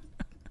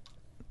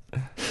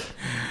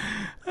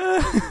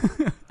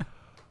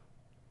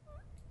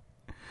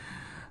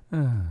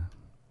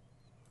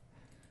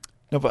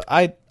 No, but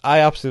I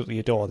absolutely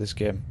adore this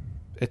game.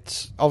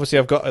 It's obviously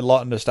I've got a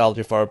lot of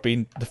nostalgia for it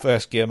being the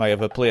first game I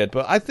ever played,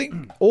 but I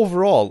think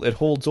overall it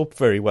holds up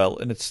very well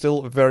and it's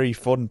still a very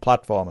fun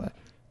platformer.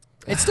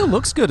 It still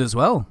looks good as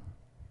well.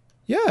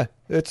 Yeah,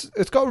 it's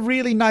got a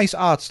really nice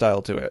art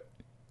style to it.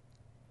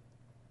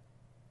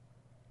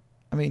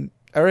 I mean,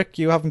 Eric,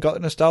 you haven't got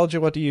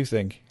nostalgia. What do you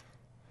think?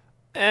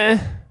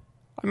 I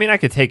mean, I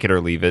could take it or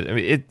leave it. I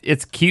mean,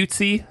 it's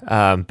cutesy,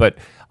 but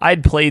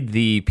I'd played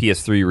the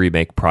PS3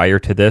 remake prior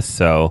to this,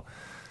 so...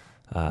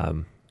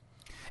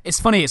 It's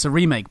funny, it's a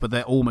remake, but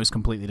they're almost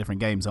completely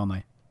different games, aren't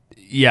they?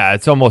 Yeah,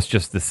 it's almost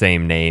just the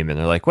same name, and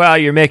they're like, well,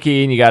 you're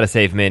Mickey, and you gotta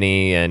save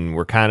Minnie, and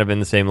we're kind of in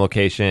the same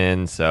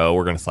location, so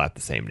we're gonna slap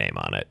the same name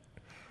on it.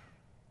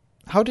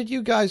 How did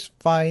you guys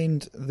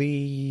find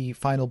the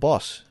final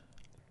boss?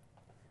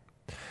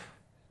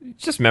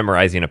 Just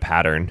memorizing a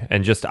pattern,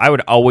 and I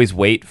would always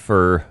wait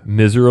for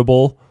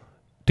Miserable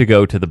to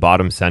go to the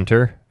bottom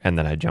center, and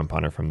then I'd jump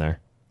on her from there.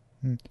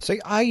 See,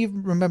 I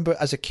remember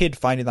as a kid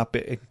finding that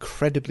bit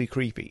incredibly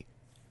creepy.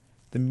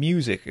 The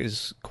music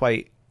is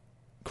quite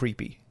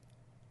creepy.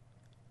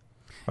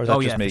 Or is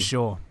that just me? For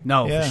sure.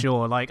 No, Yeah. for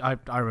sure. Like I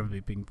remember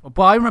it being.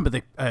 But I remember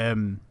the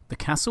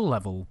castle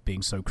level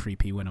being so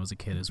creepy when I was a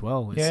kid as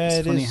well. It's Yeah,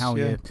 it funny is, how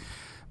yeah.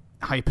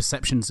 your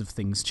perceptions of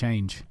things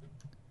change.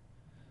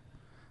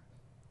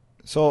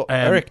 So,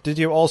 Eric, did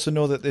you also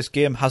know that this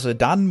game has a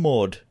Dan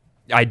mode?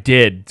 I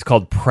did. It's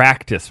called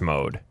Practice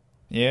Mode,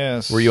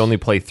 Yes. where you only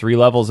play 3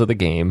 levels of the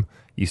game.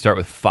 You start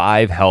with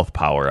 5 health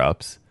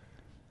power-ups.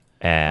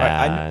 And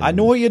Right, I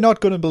know you're not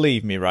going to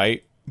believe me,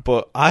 right?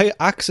 But I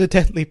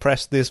accidentally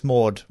pressed this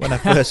mode when I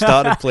first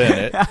started playing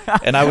it,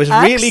 and I was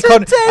really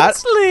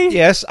Accidentally?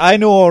 yes, I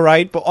know, all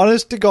right, but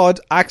honest to God,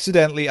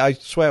 accidentally, I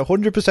swear,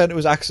 100% it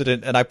was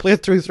accident, and I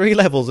played through 3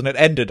 levels and it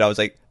ended. I was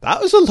like,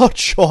 that was a lot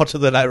shorter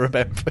than I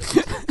remembered.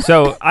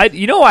 So, I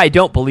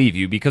don't believe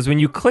you, because when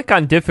you click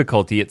on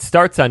difficulty, it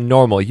starts on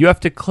normal. You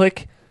have to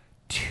click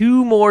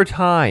 2 more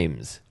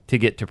times to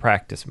get to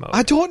practice mode.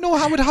 I don't know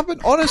how it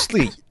happened,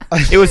 honestly.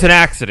 It was an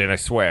accident, I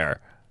swear.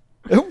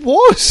 It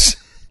was.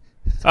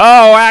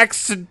 Oh,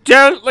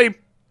 accidentally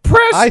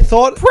press I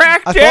thought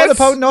practice.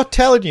 about not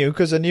telling you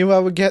because I knew I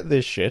would get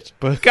this shit,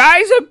 but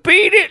Guys, I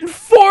beat it in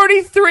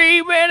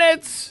 43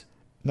 minutes.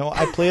 no,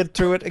 I played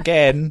through it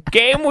again.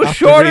 Game was After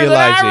shorter than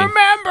realizing. I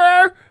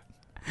remember.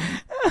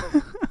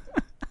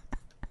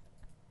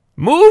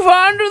 Move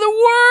on to the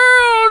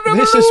world of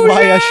This is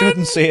why I illusion.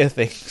 shouldn't say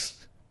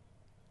things.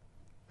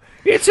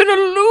 It's an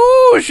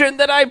illusion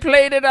that I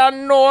played it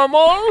on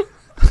normal.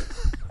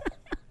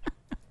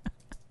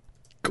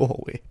 Go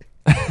away.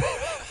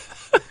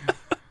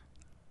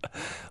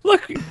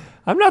 Look,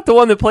 I'm not the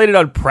one that played it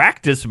on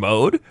practice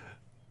mode.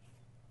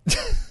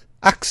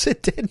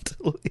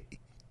 Accidentally.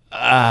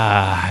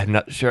 I'm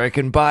not sure I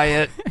can buy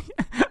it.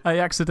 I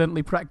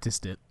accidentally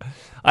practiced it.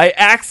 I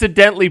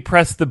accidentally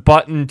pressed the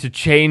button to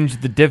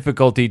change the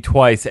difficulty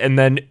twice, and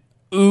then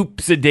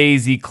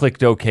Oops-a-daisy,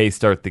 clicked OK,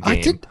 start the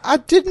game. I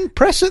didn't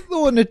press it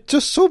though, and it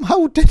just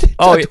somehow did it.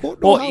 Oh, I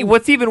don't know how.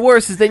 what's even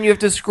worse is then you have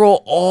to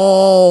scroll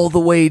all the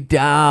way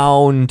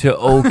down to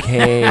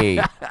OK.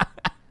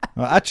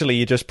 Well, actually,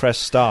 you just press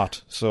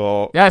start.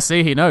 So Yeah,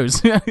 see, he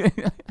knows.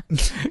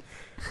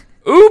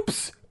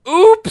 Oops!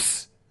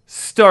 Oops!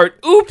 Start.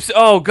 Oops!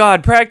 Oh,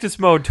 God, practice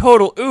mode.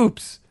 Total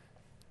oops.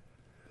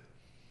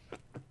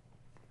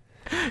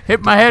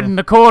 Hit my head in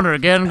the corner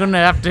again. I'm going to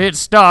have to hit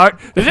start.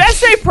 Does that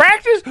say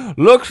practice?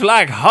 Looks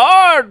like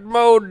hard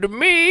mode to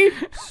me.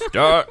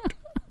 Start.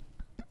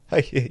 I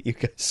hate you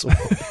guys so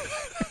much.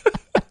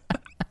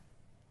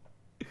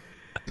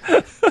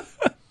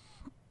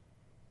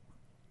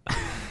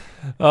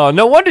 Oh,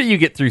 no wonder you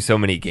get through so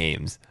many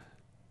games.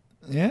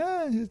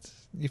 Yeah,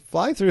 you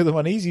fly through them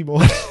on easy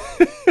mode.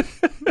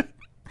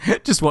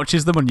 Just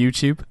watches them on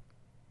YouTube.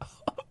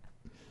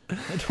 I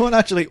don't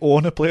actually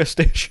own a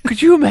PlayStation.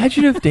 Could you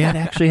imagine if Dan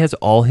actually has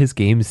all his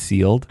games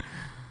sealed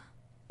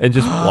and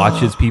just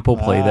watches people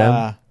play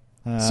them?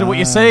 So what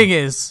you're saying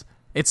is,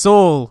 it's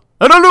all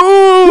an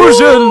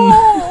illusion!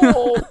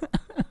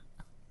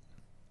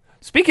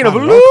 Speaking of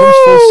It all comes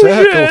full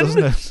circle, illusion,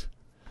 doesn't it?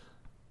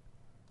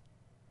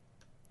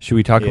 should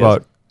we talk Yes.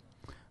 about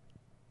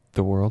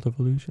the world of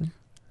illusion?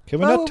 Can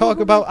we not talk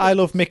about I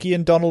Love Mickey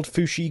and Donald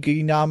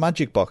Fushigi-na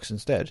Magic Box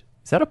instead?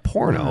 Is that a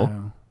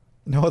porno?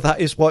 No, that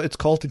is what it's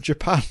called in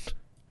Japan.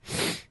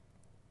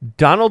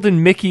 Donald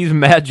and Mickey's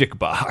Magic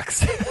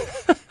Box.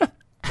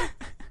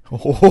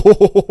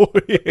 Oh,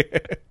 yeah.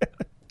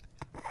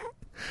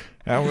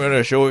 I'm going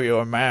to show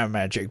you my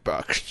magic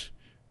box.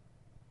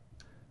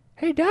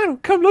 Hey,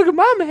 Donald, come look at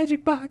my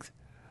magic box.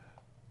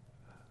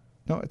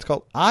 No, it's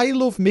called I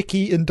Love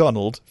Mickey and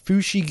Donald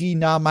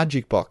Fushigi-na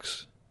Magic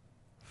Box.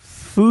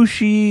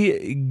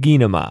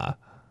 Fushi-ginama.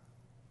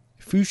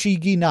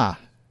 Fushigi-na.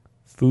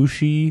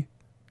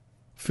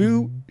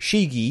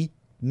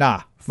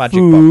 Fushigi-na Magic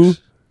Fu-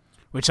 Box.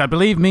 Which I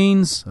believe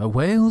means a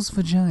whale's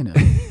vagina.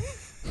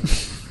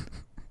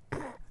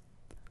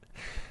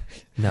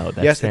 No,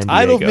 that's Yes, San it's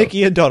Diego. I Love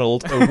Mickey and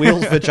Donald, a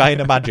wheel's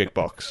vagina magic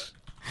box.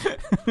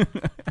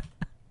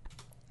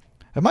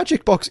 A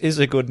magic box is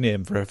a good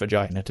name for a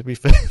vagina, to be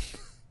fair.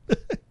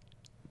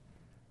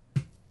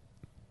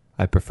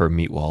 I prefer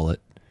Meat Wallet.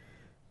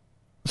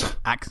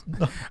 Axe.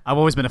 I've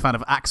always been a fan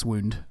of Axe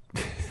Wound.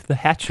 The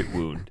hatchet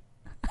wound.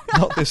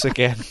 Not this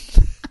again.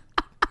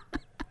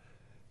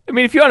 I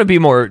mean, if you want to be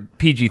more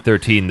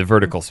PG-13, the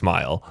vertical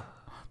smile.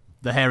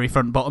 The hairy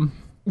front bottom.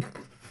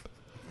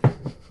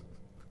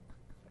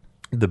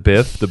 The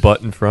biff, the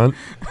butt in front.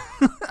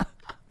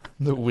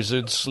 The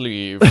wizard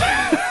sleeve.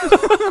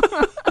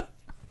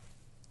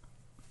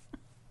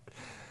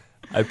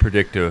 I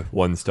predict a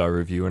 1-star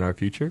review in our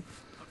future.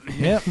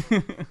 Yep.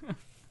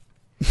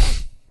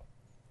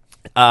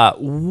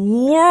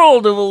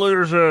 World of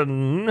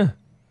Illusion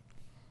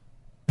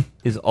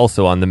is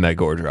also on the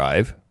Megor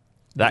Drive.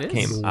 That It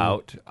came is.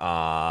 out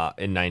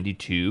in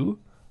 92.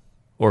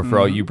 Or for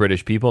all you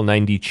British people,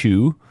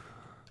 92.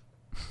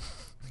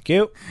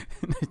 Cute.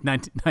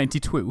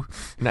 92.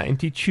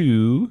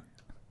 92.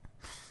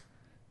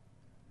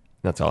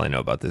 That's all I know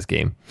about this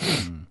game.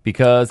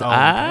 Because okay.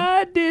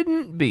 I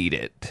didn't beat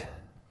it.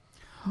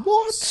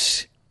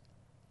 What?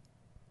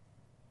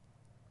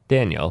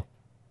 Daniel,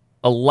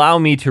 allow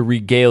me to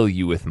regale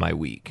you with my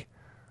week.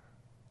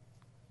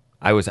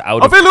 I was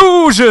out Of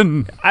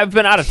illusion! I've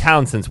been out of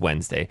town since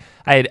Wednesday.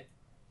 I had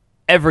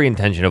every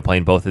intention of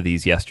playing both of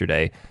these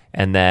yesterday,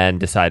 and then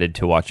decided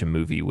to watch a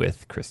movie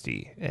with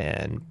Christy,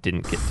 and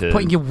didn't get to...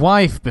 Putting your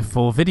wife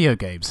before video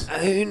games.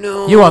 I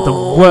know. You are the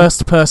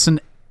worst person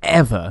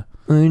ever.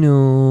 I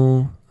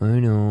know.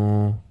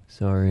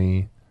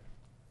 Sorry.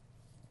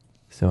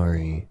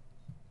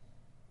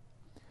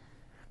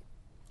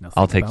 Nothing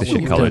I'll take about the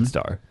what you've shit-colored done.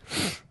 star.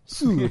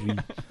 Sorry.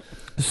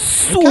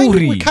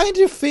 Sorry. We kind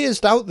of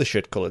phased out the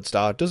shit-coloured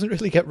star. It doesn't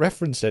really get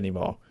referenced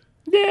anymore.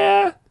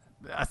 Yeah.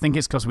 I think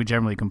it's because we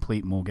generally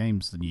complete more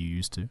games than you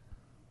used to.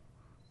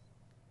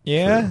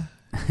 Yeah.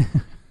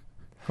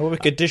 Well, we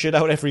could dish it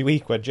out every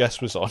week when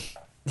Jess was on.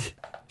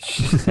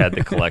 She just had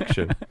the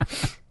collection.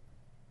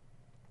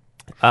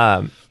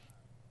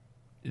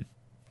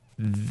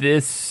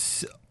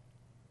 This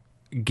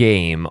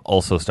game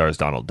also stars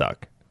Donald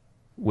Duck,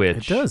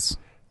 which It does.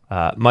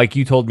 Mike,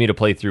 you told me to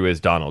play through as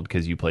Donald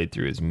because you played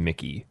through as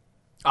Mickey.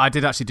 I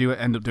did actually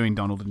end up doing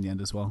Donald in the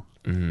end as well.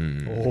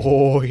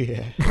 Oh,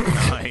 yeah.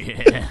 Oh,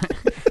 yeah.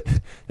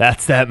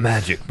 That's that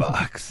magic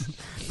box.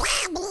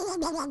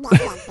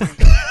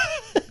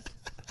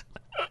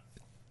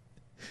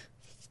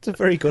 It's a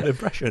very good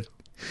impression.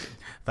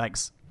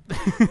 Thanks.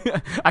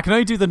 I can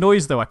only do the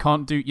noise though. I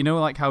can't do, you know,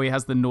 like how he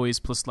has the noise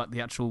plus like the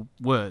actual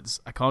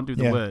words. I can't do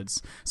the Yeah.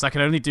 words, so I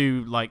can only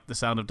do like the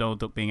sound of Donald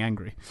Duck being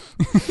angry,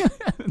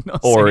 Not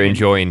Or singing.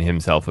 enjoying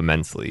himself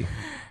immensely.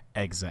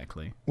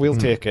 Exactly. We'll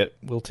take it.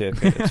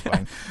 It's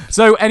fine.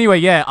 So anyway,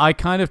 yeah, I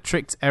kind of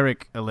tricked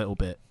Eric a little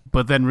bit,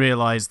 but then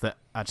realized that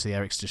actually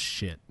Eric's just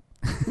shit.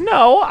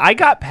 No, I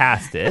got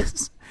past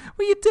it.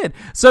 Well, you did.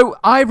 So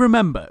I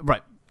remember,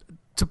 right,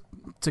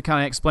 to to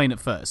kind of explain it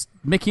first,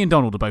 Mickey and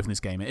Donald are both in this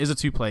game. It is a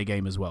 2-player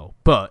game as well,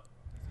 but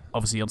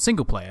obviously on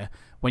single player,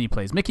 when you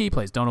play as Mickey, you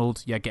play as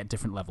Donald, you get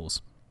different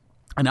levels.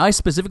 And I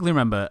specifically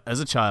remember, as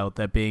a child,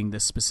 there being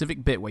this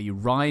specific bit where you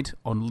ride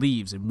on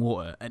leaves in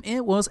water, and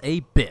it was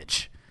a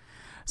bitch.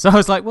 So I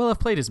was like, well, I've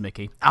played as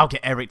Mickey. I'll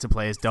get Eric to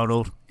play as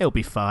Donald. He'll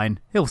be fine.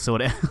 He'll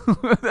sort it.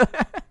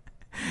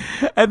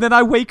 And then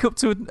I wake up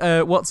to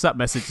a WhatsApp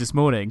message this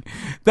morning.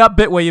 That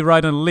bit where you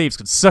ride on leaves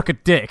could suck a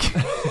dick.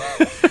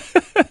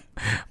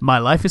 My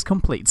life is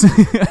complete.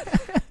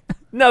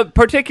 No,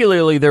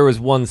 particularly there was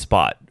one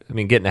spot. I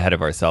mean, getting ahead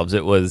of ourselves.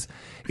 It was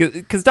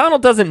because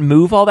Donald doesn't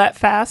move all that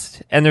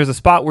fast, and there's a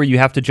spot where you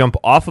have to jump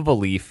off of a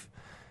leaf,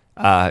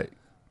 run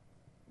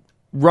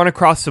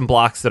across some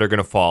blocks that are going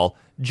to fall,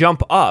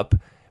 jump up.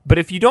 But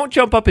if you don't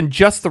jump up in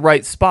just the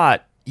right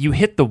spot, you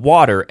hit the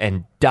water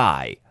and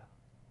die.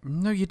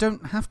 No, you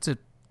don't have to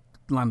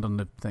land on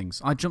the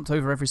things. I jumped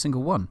over every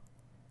single one.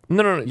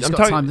 No. You just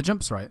got to time the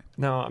jumps right.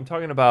 No, I'm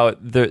talking about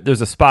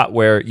there's a spot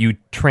where you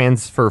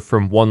transfer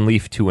from one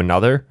leaf to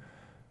another.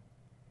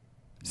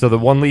 So the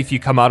one leaf, you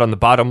come out on the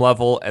bottom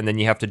level, and then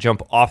you have to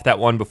jump off that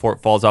one before it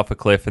falls off a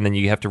cliff, and then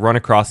you have to run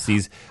across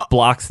these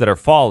blocks that are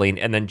falling,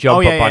 and then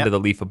jump up onto the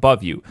leaf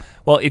above you.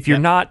 Well, if you're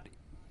not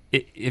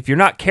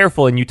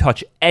careful and you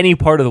touch any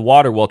part of the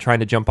water while trying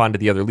to jump onto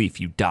the other leaf,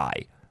 you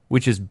die,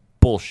 which is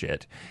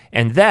bullshit.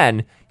 And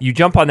then you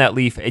jump on that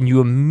leaf, and you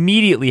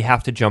immediately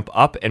have to jump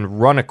up and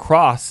run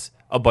across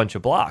a bunch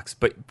of blocks.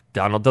 But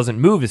Donald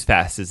doesn't move as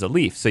fast as the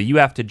leaf, so you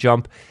have to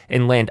jump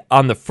and land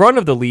on the front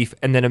of the leaf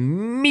and then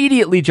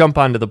immediately jump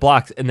onto the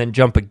blocks and then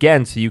jump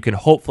again so you can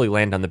hopefully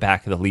land on the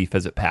back of the leaf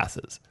as it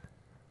passes.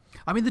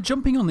 I mean, the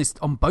jumping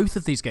on both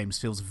of these games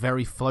feels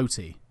very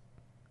floaty.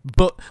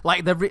 But,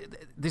 like,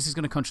 this is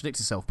going to contradict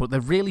itself, but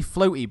they're really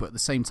floaty, but at the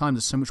same time,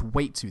 there's so much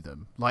weight to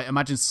them. Like,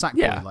 imagine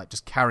Sackboy, like,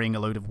 just carrying a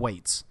load of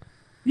weights.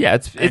 Yeah,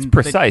 it's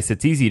precise.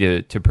 It's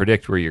easy to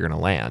predict where you're going to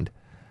land.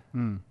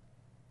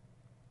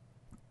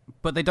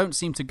 But they don't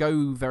seem to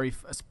go very...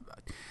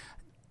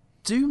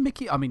 Do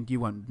Mickey... I mean, you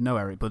won't know,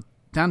 Eric, but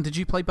Dan, did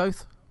you play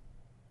both?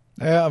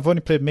 I've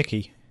only played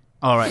Mickey.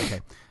 All right, okay.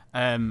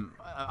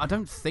 I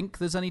don't think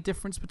there's any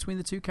difference between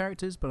the two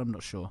characters, but I'm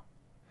not sure.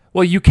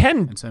 Well, you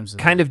can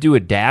kind of do a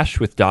dash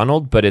with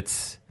Donald, but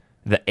it's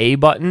the A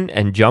button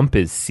and jump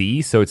is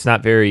C, so it's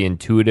not very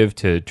intuitive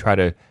to try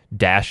to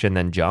dash and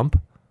then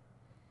jump.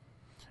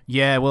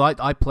 Yeah, well,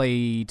 I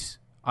played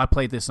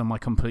this on my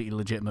completely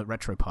legitimate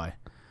RetroPie.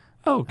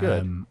 Oh,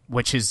 good.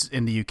 Which is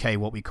in the UK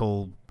what we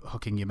call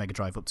hooking your Mega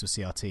Drive up to a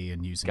CRT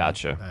and using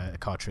a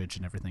cartridge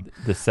and everything.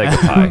 The Sega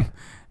Pi.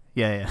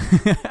 Yeah.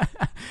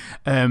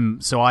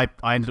 So I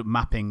ended up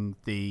mapping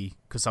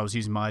because I was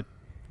using my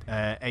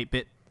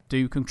 8-bit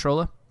Do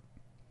controller,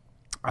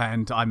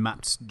 and I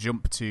mapped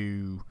jump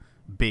to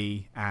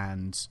B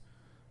and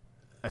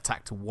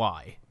attack to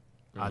Y,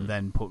 and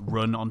then put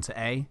run onto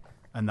A,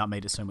 and that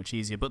made it so much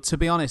easier. But to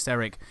be honest,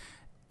 Eric,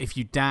 if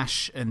you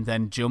dash and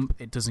then jump,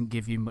 it doesn't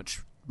give you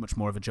much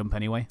more of a jump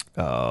anyway.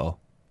 Oh.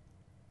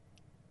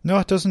 No,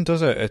 it doesn't,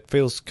 does it? It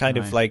feels kind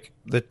of like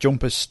the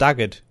jump is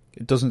staggered.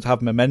 It doesn't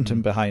have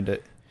momentum behind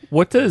it.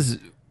 What does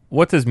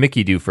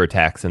Mickey do for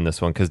attacks in this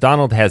one? Because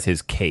Donald has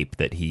his cape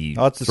that he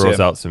throws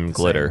out some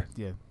glitter.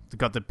 Yeah, they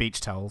got the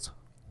beach towels.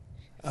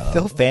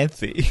 Still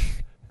fancy.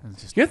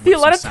 You're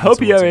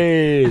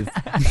Theolatopia.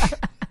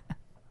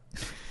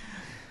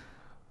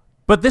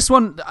 But this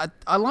one,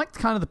 I liked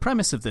kind of the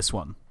premise of this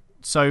one.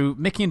 So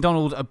Mickey and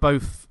Donald are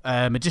both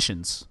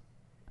magicians,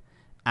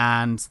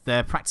 and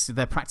they're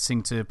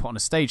practicing to put on a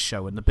stage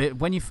show. And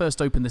when you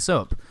first open this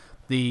up,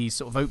 the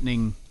sort of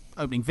opening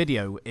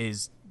video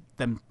is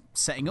them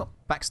setting up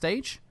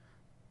backstage.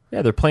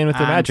 Yeah, they're playing with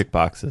their magic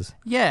boxes.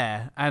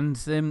 Yeah, and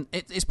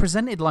it's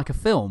presented like a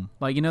film.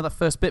 Like, you know, that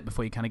first bit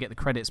before you kind of get the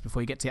credits,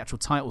 before you get to the actual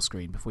title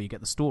screen, before you get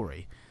the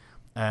story.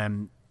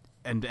 And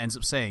it ends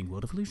up saying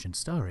World of Illusion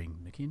starring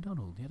Mickey and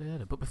Donald, yada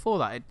yada. But before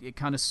that, it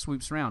kind of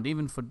swoops around.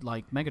 Even for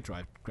like Mega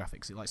Drive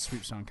graphics, it like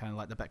swoops around kind of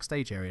like the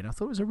backstage area. And I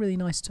thought it was a really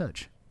nice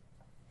touch.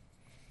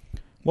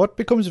 What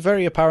becomes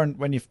very apparent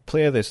when you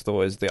play this,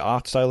 though, is the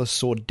art style is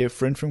so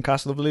different from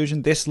Castle of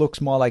Illusion. This looks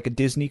more like a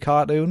Disney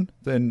cartoon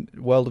than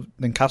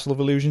Castle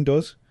of Illusion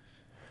does.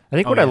 I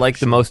think what I like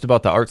the most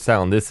about the art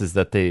style in this is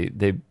that they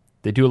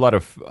do a lot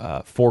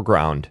of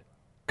foreground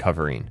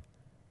covering.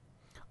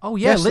 Oh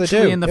yeah, yes,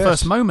 literally in the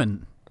first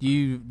moment,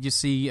 you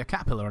see a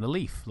caterpillar on a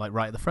leaf, like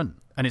right at the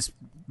front, and it's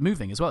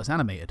moving as well. It's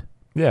animated.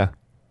 Yeah.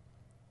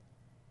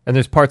 And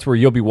there's parts where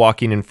you'll be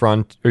walking in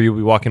front, or you'll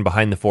be walking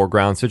behind the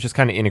foreground, so it just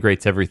kind of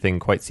integrates everything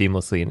quite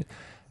seamlessly. And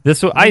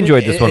I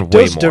enjoyed this one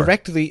way more.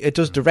 It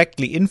does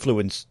directly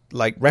influence,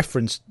 like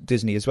reference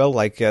Disney as well,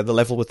 like the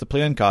level with the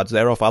playing cards.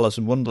 They're off Alice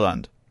in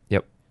Wonderland.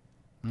 Yep.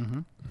 Mm-hmm.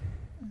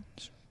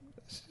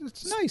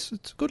 It's nice.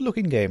 It's a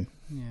good-looking game.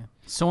 Yeah.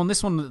 So on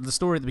this one, the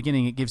story at the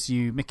beginning, it gives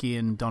you Mickey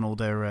and Donald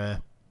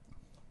they're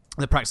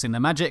practicing their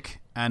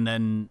magic, and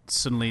then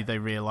suddenly they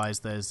realise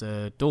there's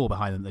a door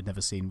behind them they'd never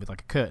seen with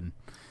like a curtain.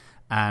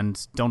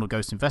 And Donald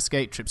goes to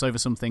investigate, trips over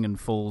something, and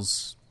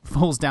falls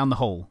down the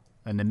hole.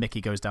 And then Mickey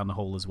goes down the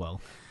hole as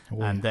well.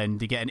 And then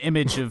you get an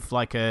image of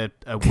like a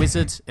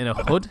wizard in a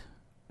hood,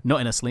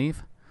 not in a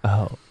sleeve.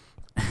 Oh.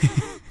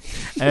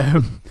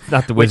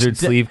 Not the wizard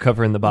sleeve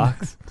covering the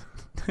box.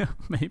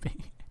 Maybe.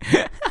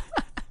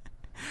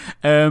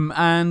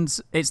 And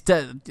it's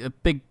a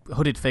big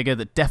hooded figure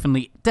that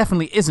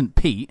definitely isn't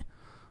Pete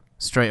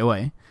straight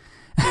away.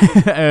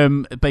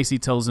 Basically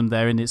tells them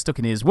they're stuck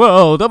in his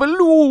world of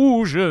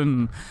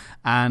illusion,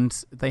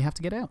 and they have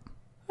to get out.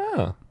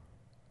 Oh.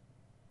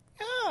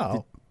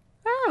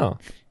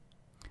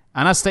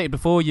 And as stated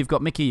before, you've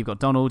got Mickey, you've got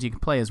Donald. You can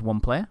play as one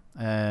player,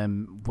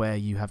 where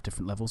you have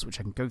different levels, which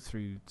I can go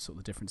through sort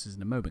of the differences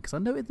in a moment because I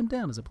noted them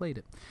down as I played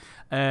it.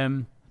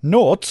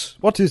 Notes?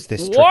 What is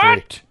this trickery?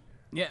 What?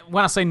 Yeah,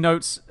 when I say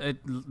notes,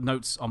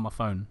 notes on my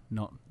phone,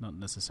 not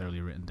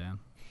necessarily written down.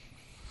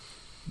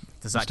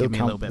 Does that give me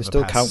a little bit of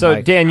a pass?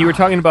 So, Dan, you were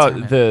talking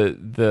about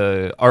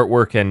the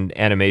artwork and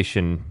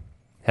animation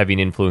having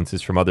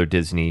influences from other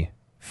Disney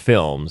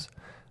films.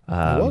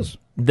 I was.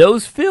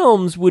 Those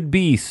films would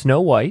be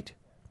Snow White,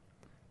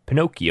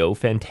 Pinocchio,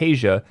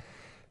 Fantasia,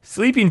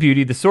 Sleeping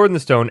Beauty, The Sword and the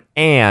Stone,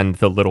 and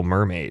The Little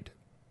Mermaid.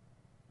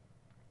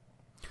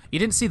 You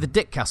didn't see the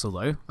Dick Castle,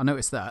 though. I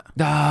noticed that.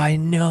 I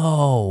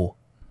know.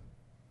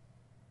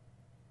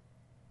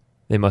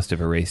 They must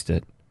have erased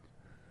it.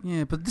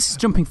 Yeah, but this is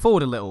jumping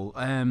forward a little.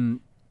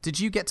 Did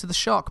you get to the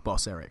shark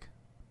boss, Eric?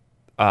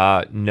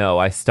 No,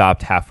 I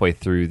stopped halfway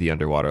through the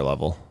underwater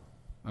level.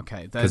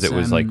 Okay, because it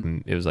was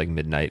like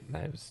midnight and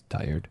I was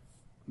tired.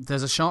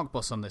 There's a shark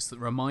boss on this that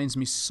reminds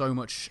me so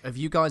much. Have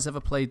you guys ever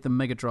played the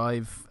Mega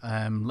Drive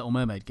Little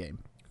Mermaid game?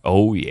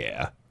 Oh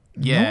yeah.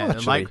 Yeah,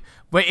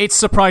 it's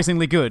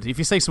surprisingly good. If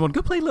you say someone,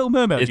 go play Little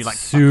Mermaid, it's you're like,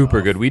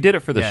 super good. We did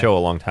it for the show a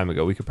long time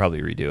ago. We could probably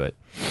redo it.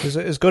 Is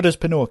it as good as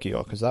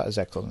Pinocchio? Because that is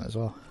excellent as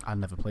well. I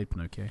never played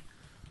Pinocchio.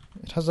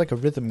 It has like a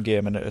rhythm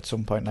game in it at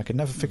some point, and I could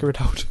never figure it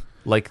out.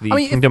 Like the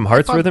Kingdom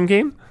Hearts rhythm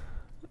game?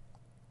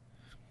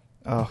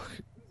 Oh,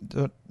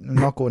 I'm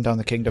not going down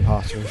the Kingdom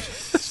Hearts route.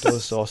 It's still a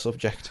sore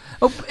subject.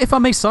 Oh, if I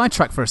may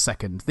sidetrack for a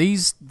second,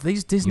 these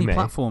Disney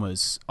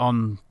platformers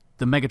on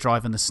the Mega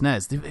Drive and the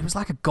SNES, it was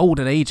like a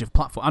golden age of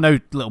platform. I know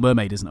Little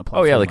Mermaid isn't a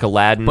platform. Oh yeah, like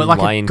Aladdin, but like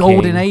Lion a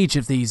golden King. age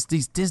of these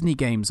Disney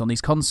games on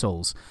these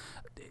consoles.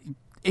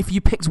 If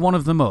you picked one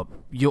of them up,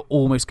 you're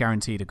almost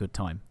guaranteed a good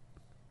time.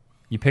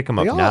 You pick them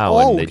up They are now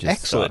all and they just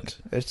excellent.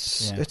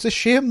 suck. It's a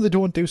shame they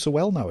don't do so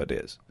well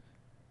nowadays.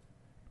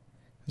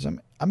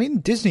 I mean,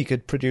 Disney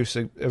could produce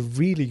a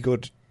really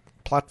good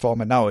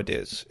platformer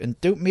nowadays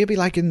and do maybe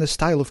like in the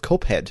style of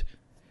Cuphead.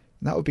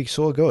 That would be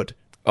so good.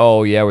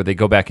 Oh yeah, where they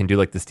go back and do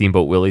like the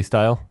Steamboat Willie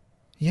style.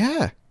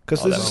 Yeah,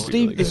 because there's a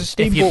really good.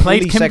 Steamboat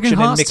played Willie Kingdom section in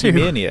Hearts Mickey 2.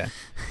 Mania.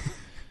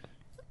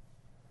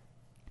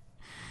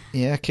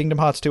 Yeah, Kingdom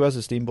Hearts 2 has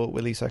a Steamboat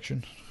Willie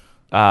section.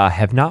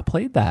 Have not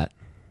played that.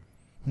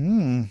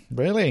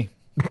 Really?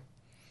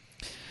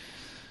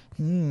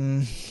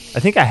 I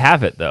think I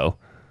have it though.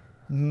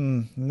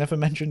 Never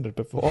mentioned it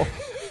before.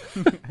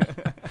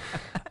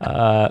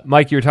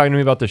 Mike, you were talking to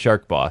me about the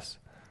shark boss.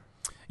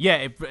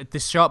 Yeah,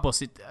 this shark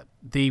boss,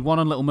 the one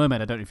on Little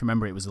Mermaid, I don't know if you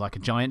remember, it was like a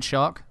giant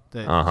shark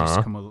that used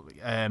to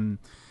come.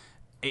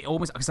 It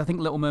almost, because I think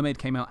Little Mermaid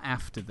came out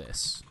after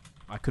this.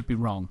 I could be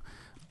wrong,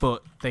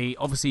 but they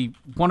obviously,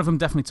 one of them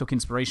definitely took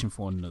inspiration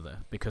from one another,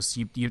 because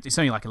it's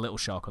only like a little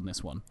shark on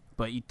this one,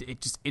 but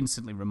it just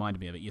instantly reminded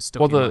me of it. You're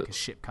stuck in like a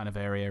ship kind of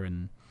area,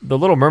 and the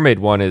Little Mermaid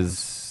one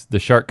is the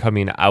shark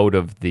coming out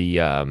of the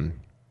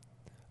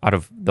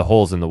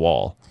holes in the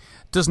wall.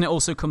 Doesn't it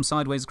also come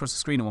sideways across the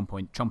screen at one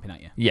point, chomping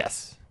at you?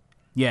 Yes.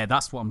 Yeah,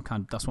 that's what I'm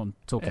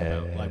talking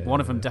about. Like,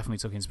 one of them definitely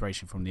took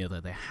inspiration from the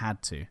other. They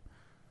had to.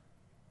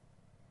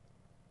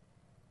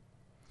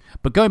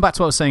 But going back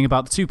to what I was saying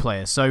about the two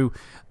player, so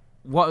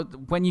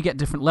when you get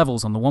different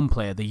levels on the one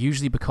player, they're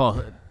usually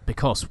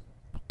because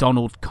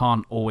Donald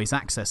can't always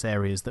access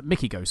areas that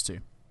Mickey goes to.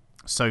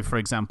 So, for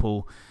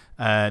example,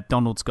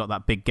 Donald's got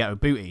that big ghetto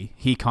booty.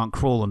 He can't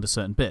crawl under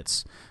certain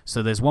bits.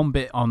 So there's one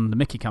bit on the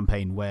Mickey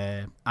campaign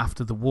where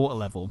after the water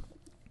level,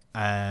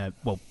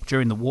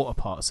 during the water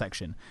part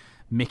section,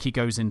 Mickey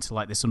goes into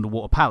like this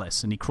underwater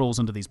palace and he crawls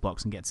under these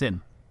blocks and gets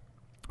in.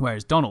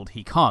 Whereas Donald,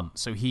 he can't.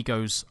 So he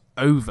goes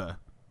over,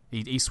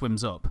 he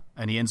swims up,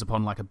 and he ends up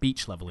on like a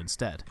beach level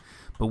instead.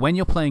 But when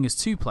you're playing as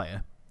two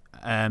player,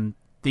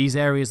 these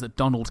areas that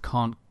Donald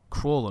can't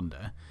crawl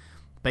under,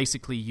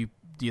 basically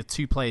your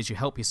two players, you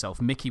help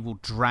yourself. Mickey will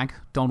drag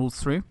Donald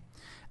through,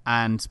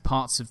 and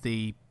parts of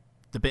the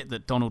bit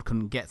that Donald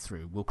couldn't get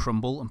through will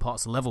crumble, and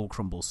parts of the level will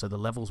crumble, so the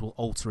levels will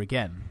alter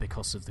again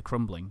because of the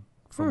crumbling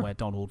from where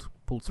Donald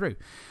pulled through.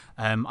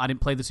 I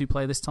didn't play the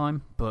two-player this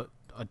time,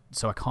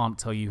 so I can't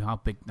tell you how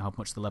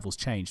much the levels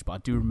changed, but I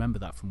do remember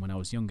that from when I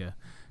was younger,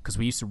 because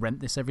we used to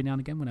rent this every now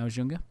and again when I was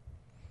younger.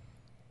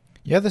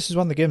 Yeah, this is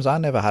one of the games I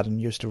never had and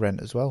used to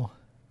rent as well.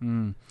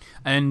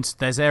 And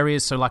there's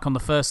areas, so like on the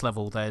first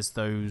level, there's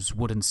those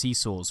wooden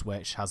seesaws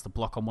which has the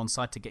block on one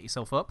side to get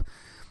yourself up.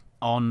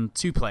 On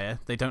two-player,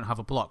 they don't have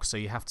a block, so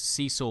you have to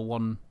seesaw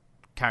one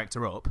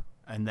character up,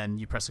 and then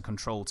you press a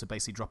control to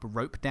basically drop a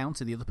rope down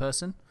to the other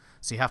person.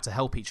 So you have to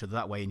help each other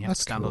that way, and you have to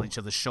That's stand cool. on each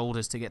other's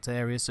shoulders to get to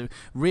areas. So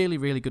really,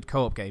 really good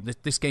co-op game.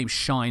 This game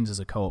shines as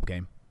a co-op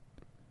game.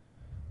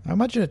 I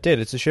imagine it did.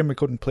 It's a shame we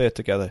couldn't play it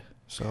together.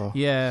 So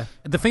Yeah.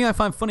 The thing I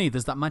find funny,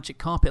 there's that magic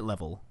carpet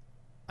level,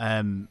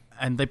 and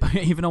they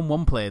even on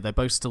one player, they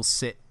both still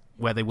sit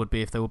where they would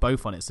be if they were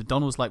both on it. So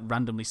Donald's like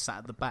randomly sat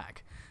at the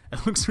back.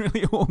 It looks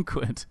really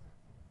awkward.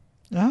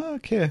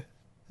 okay.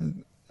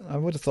 I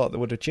would have thought they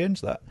would have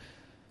changed that.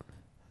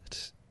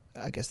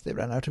 I guess they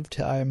ran out of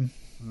time.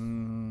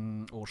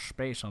 Or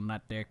space on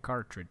that there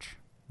cartridge.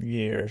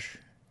 Years.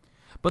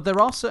 But there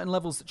are certain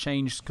levels that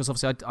change, because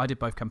obviously I did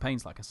both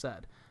campaigns, like I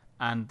said,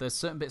 and there's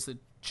certain bits that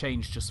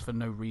change just for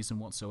no reason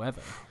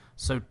whatsoever.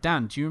 So,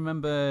 Dan, do you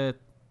remember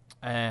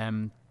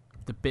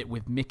the bit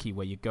with Mickey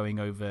where you're going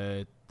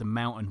over the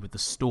mountain with the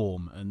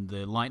storm and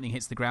the lightning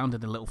hits the ground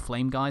and the little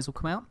flame guys will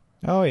come out?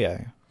 Oh,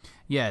 yeah.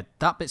 Yeah,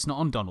 that bit's not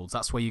on Donald's.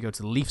 That's where you go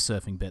to the leaf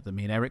surfing bit that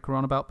me and Eric were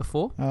on about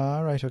before.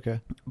 Right, okay.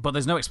 But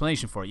there's no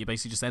explanation for it. You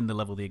basically just end the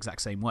level the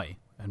exact same way.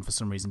 And for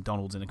some reason,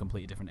 Donald's in a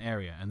completely different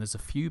area. And there's a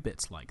few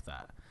bits like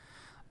that.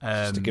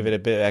 Just to give it a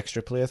bit of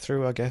extra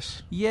playthrough, I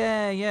guess.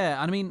 Yeah.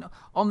 And I mean,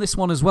 on this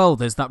one as well,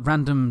 there's that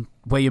random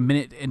where you're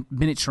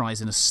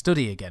miniaturizing a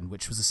study again,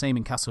 which was the same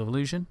in Castle of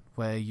Illusion,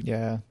 where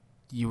you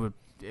were.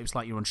 It was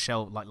like you're on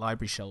like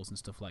library shelves and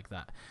stuff like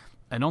that.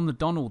 And on the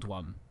Donald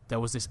one, there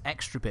was this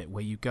extra bit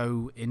where you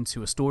go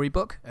into a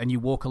storybook and you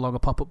walk along a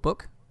pop-up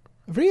book.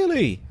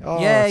 Really?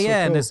 Oh, yeah. so cool.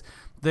 And there's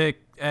the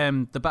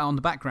on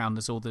the background.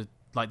 There's all the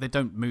like they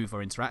don't move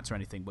or interact or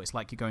anything, but it's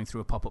like you're going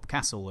through a pop-up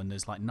castle and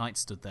there's like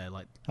knights stood there,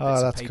 like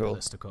bits of paper cool.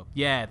 that stuck up.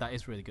 Yeah, that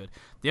is really good.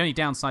 The only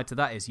downside to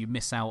that is you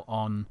miss out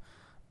on.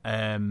 Do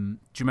you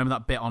remember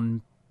that bit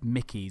on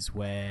Mickey's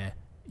where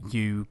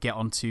you get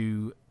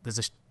onto? There's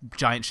a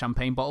giant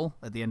champagne bottle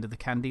at the end of the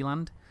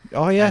Candyland.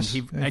 Oh, yes.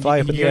 And Fly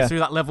you up in the go air. through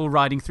that level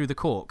riding through the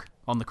cork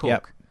on the cork.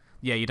 Yep.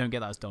 Yeah, you don't get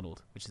that as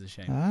Donald, which is a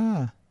shame.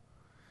 Ah.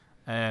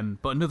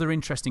 But another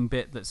interesting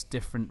bit that's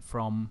different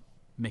from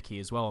Mickey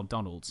as well on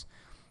Donald's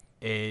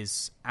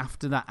is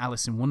after that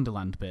Alice in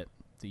Wonderland bit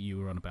that you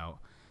were on about,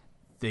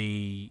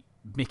 the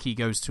Mickey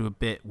goes to a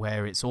bit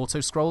where it's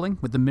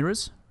auto-scrolling with the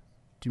mirrors.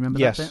 Do you remember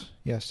that bit?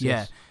 Yes.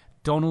 Yeah.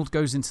 Donald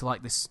goes into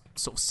like this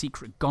sort of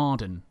secret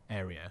garden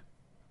area,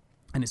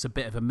 and it's a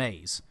bit of a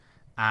maze,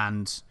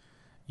 and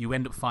you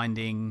end up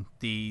finding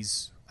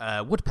these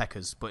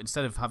woodpeckers, but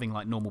instead of having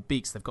like normal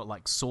beaks, they've got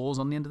like saws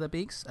on the end of their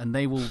beaks, and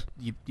they will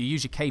you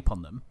use your cape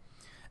on them.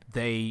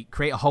 They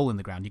create a hole in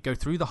the ground. You go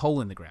through the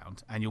hole in the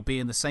ground, and you'll be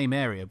in the same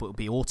area, but it'll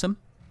be autumn.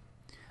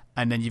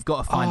 And then you've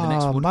got to find the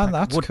next woodpecker. Man,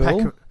 that's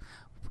cool.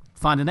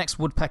 Find the next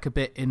woodpecker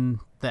bit in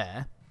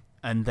there,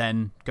 and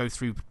then go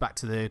through back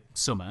to the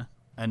summer,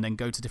 and then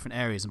go to different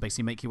areas and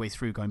basically make your way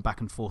through, going back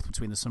and forth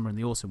between the summer and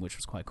the autumn, which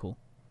was quite cool.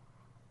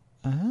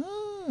 I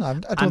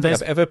don't think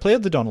I've ever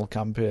played the Donald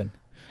campaign.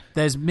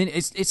 There's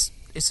it's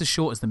as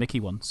short as the Mickey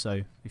one,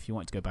 so if you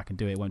want to go back and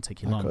do it, it won't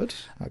take you long.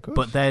 I could.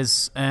 But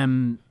there's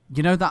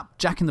you know that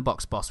Jack in the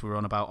Box boss we were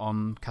on about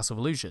on Castle of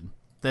Illusion?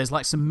 There's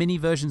like some mini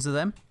versions of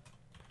them.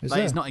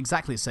 It's not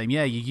exactly the same.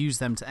 Yeah, you use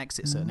them to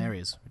exit certain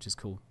areas, which is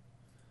cool.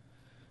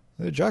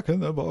 The Jack in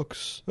the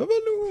Box of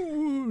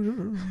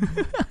Illusion.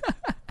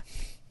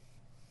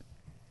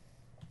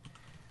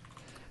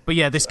 But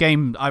yeah, this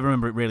game, I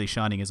remember it really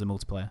shining as a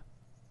multiplayer.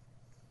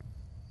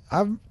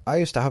 I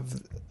used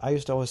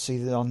to always see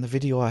that on the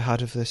video I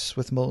had of this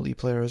with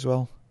multiplayer as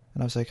well,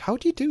 and I was like, how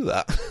do you do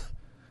that?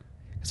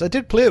 Because I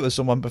did play it with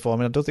someone before. I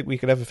mean, I don't think we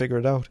could ever figure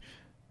it out.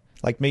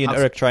 Like me and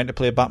Eric trying to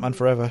play Batman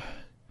Forever.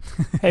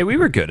 Hey, we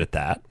were good at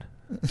that.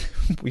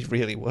 We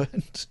really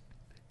weren't.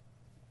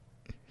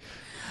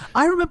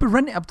 I remember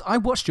I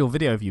watched your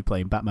video of you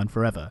playing Batman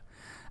Forever,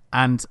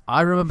 and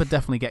I remember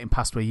definitely getting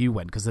past where you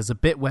went, because there's a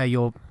bit where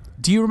you're...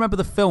 Do you remember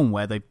the film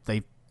where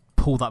they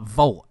pull that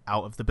vault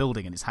out of the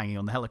building and it's hanging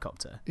on the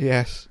helicopter?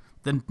 Yes.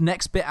 The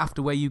next bit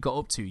after where you got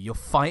up to, you're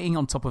fighting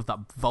on top of that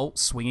vault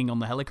swinging on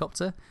the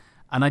helicopter,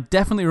 and I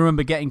definitely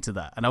remember getting to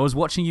that, and I was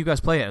watching you guys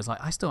play it. I was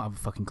like, I still don't have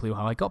a fucking clue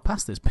how I got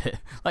past this bit.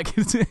 Like,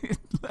 it's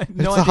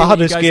the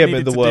hardest game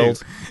in the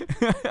world.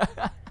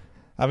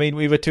 I mean,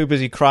 we were too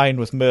busy crying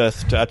with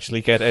mirth to actually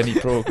get any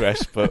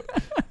progress, but...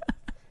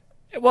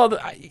 Well,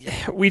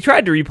 we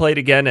tried to replay it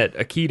again at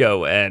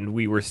Aikido, and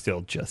we were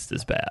still just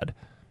as bad.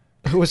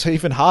 It was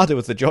even harder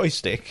with the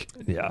joystick.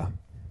 Yeah.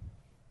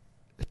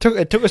 It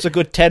took us a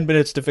good 10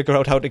 minutes to figure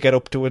out how to get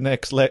up to a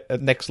next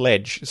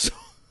ledge. So.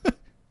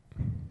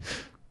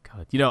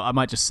 God, I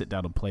might just sit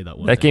down and play that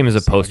one. That game is a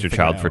See if I can poster figure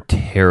child it for out.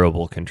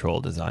 terrible control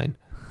design.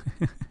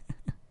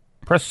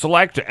 Press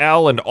select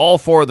L and all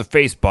 4 of the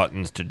face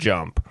buttons to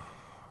jump.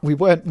 We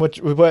weren't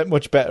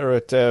much better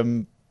at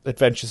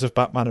Adventures of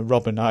Batman and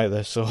Robin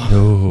either, so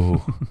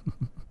No.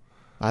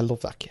 I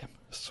love that game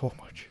so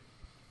much.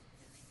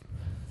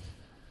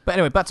 But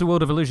anyway, back to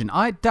World of Illusion.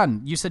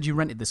 Dan, you said you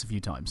rented this a few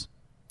times.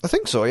 I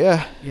think so,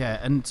 yeah. Yeah,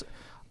 and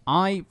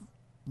I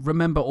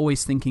remember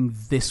always thinking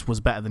this was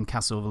better than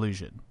Castle of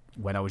Illusion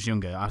when I was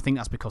younger. I think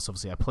that's because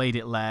obviously I played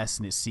it less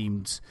and it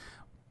seemed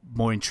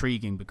more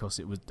intriguing because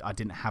I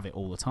didn't have it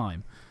all the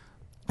time.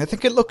 I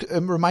think it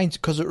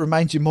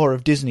reminds you more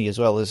of Disney as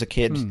well as a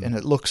kid, and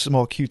it looks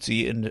more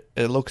cutesy and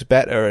it looks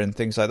better and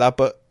things like that.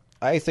 But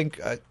I think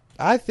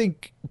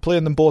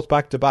playing them both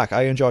back to back,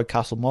 I enjoyed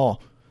Castle more.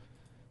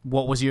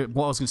 What I was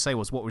going to say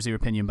was, what was your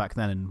opinion back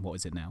then, and what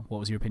is it now? What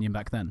was your opinion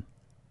back then?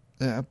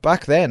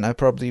 Back then, I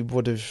probably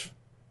would have.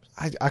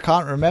 I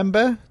can't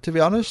remember, to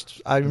be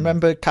honest. I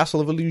remember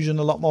Castle of Illusion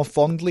a lot more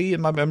fondly in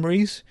my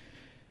memories,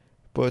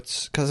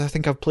 but because I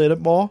think I've played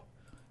it more.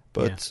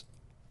 But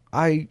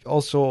I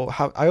also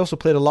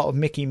played a lot of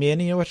Mickey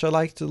Mania, which I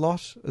liked a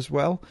lot as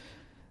well.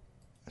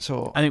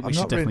 So I think we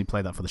should definitely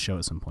play that for the show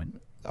at some point.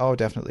 Oh,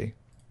 definitely.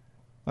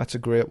 That's a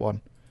great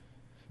one.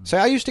 So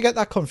I used to get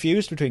that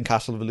confused between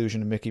Castle of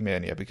Illusion and Mickey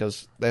Mania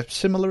because they're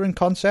similar in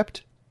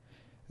concept.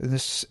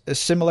 There's a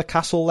similar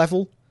castle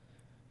level.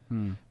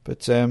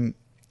 But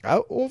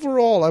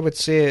overall, I would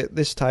say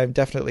this time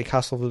definitely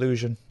Castle of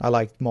Illusion I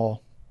liked more.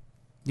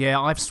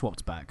 Yeah, I've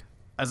swapped back.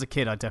 As a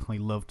kid, I definitely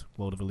loved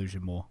World of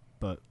Illusion more.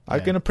 But I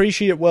can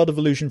appreciate World of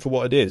Illusion for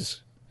what it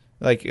is.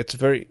 Like it's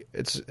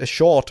a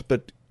short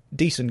but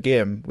decent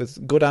game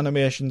with good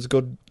animations,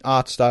 good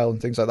art style,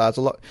 and things like that.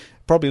 It's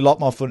probably a lot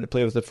more fun to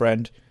play with a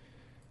friend.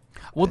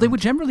 Well, they were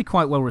generally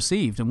quite well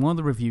received, and one of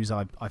the reviews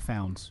I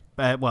found,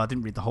 I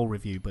didn't read the whole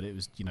review, but it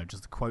was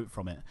just a quote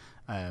from it.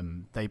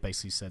 They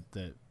basically said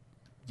that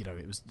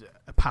it was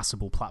a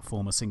passable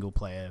platformer, single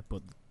player,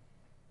 but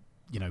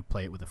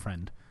play it with a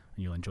friend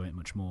and you'll enjoy it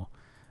much more.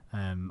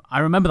 I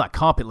remember that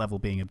carpet level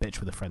being a bitch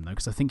with a friend though,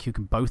 because I think you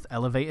can both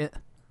elevate it.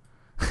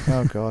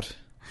 Oh god.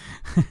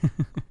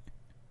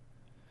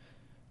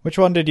 Which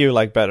one did you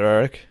like better,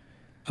 Eric?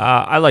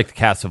 I liked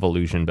Castle of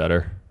Illusion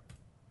better.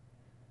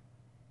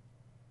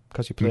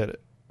 Because you played it.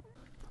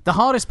 The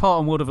hardest part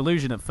on World of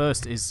Illusion at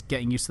first is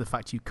getting used to the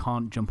fact you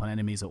can't jump on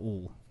enemies at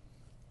all.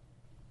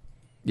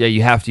 Yeah,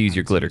 you have to use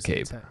your glitter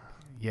cape.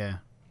 Yeah.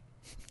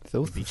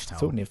 So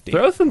nifty.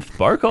 Throw some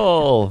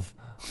sparkles.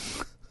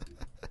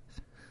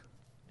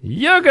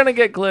 You're going to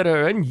get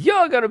glitter and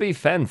you're going to be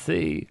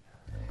fancy.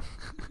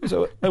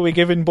 So are we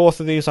giving both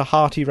of these a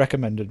hearty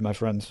recommended, my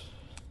friends?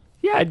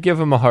 Yeah, I'd give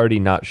them a hearty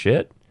not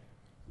shit.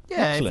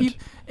 Yeah,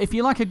 if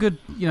you like a good,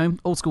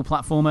 old school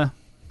platformer,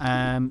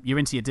 you're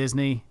into your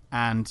Disney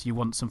and you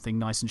want something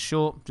nice and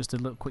short, just a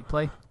little quick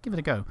play, give it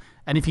a go.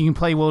 And if you can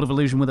play World of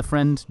Illusion with a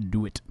friend,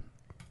 do it.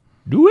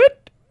 Do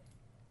it.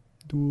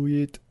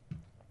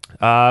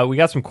 We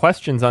got some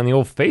questions on the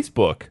old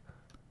Facebook.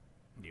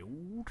 The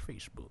old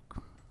Facebook.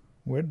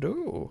 We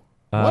do.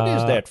 What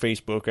is that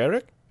Facebook,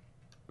 Eric?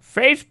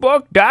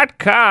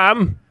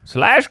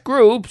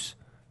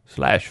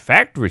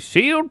 Facebook.com/groups/Factory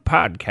Sealed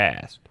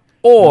Podcast.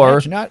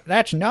 Or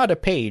that's not a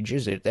page,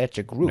 is it? That's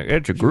a group.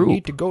 It's a group. You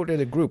need to go to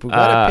the group. We've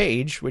got a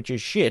page, which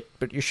is shit,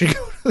 but you should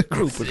go to the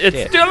group.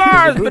 It's still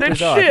ours, but it's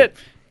shit.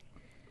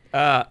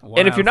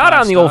 And if you're not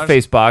on the old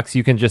Facebox,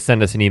 you can just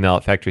send us an email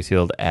at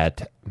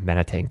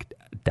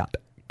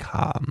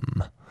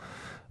factorysealed@manatank.com.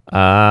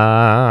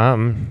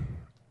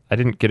 I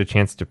didn't get a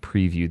chance to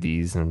preview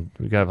these, and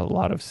we have a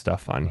lot of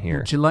stuff on here.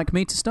 Would you like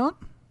me to start?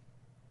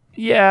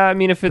 Yeah, I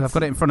mean, if it's... I've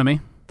got it in front of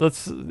me.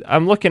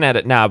 I'm looking at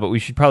it now, but we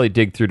should probably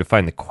dig through to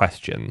find the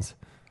questions.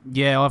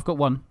 Yeah, I've got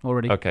one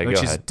already. Okay, which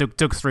go is ahead.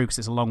 Dug through because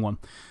it's a long one.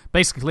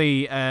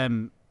 Basically,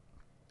 Zach,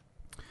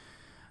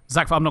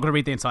 I'm not going to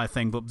read the entire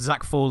thing, but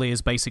Zach Fawley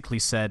has basically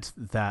said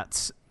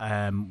that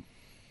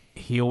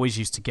he always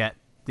used to get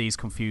these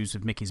confused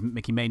with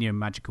Mickey Mania and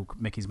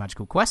Mickey's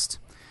Magical Quest.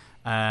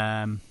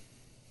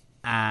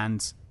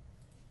 And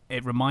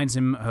it reminds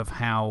him of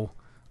how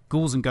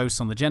Ghouls and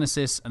Ghosts on the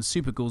Genesis and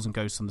Super Ghouls and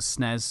Ghosts on the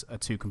SNES are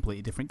two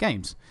completely different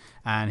games.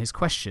 And his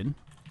question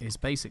is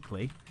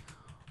basically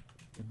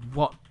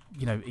what,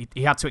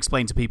 he had to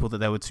explain to people that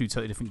there were two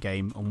totally different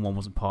games and one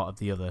wasn't part of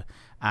the other.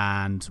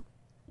 And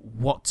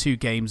what two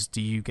games do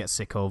you get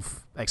sick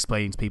of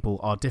explaining to people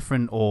are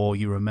different or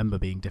you remember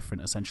being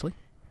different, essentially?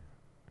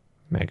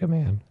 Mega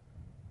Man.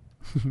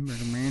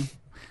 Mega Man.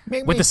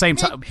 With the same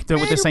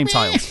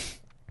titles.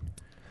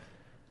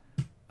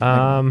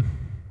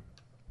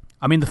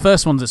 I mean, the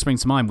first ones that spring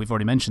to mind, we've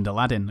already mentioned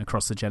Aladdin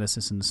across the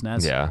Genesis and the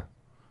SNES. Yeah.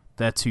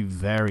 They're two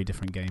very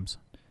different games.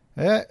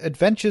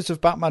 Adventures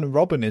of Batman and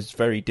Robin is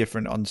very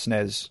different on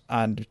SNES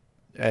and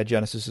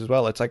Genesis as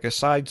well. It's like a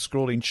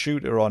side-scrolling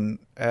shooter on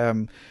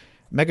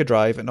Mega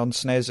Drive, and on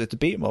SNES it's a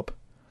beat-em-up.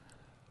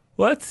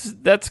 Well,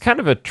 that's kind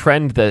of a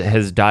trend that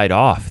has died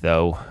off,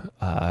 though.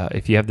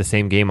 If you have the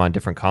same game on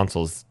different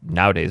consoles,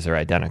 nowadays they're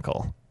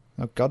identical.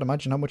 Oh, God,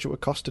 imagine how much it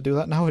would cost to do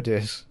that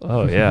nowadays.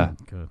 Oh, yeah.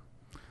 Good.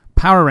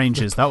 Power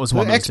Rangers, that was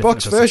one. The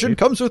Xbox version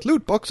comes with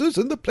loot boxes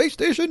and the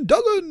PlayStation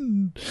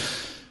doesn't.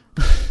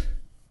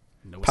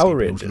 Power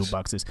Rangers. Loot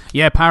boxes.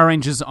 Yeah, Power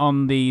Rangers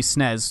on the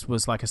SNES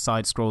was like a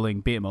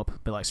side-scrolling beat-em-up, a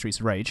bit like Streets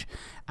of Rage.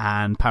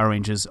 And Power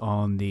Rangers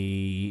on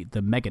the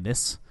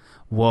Megadis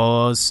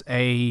was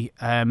a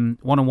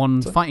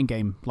one-on-one fighting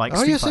game like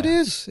Street Fighter.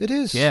 It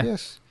is. Yeah.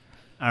 Yes.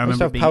 I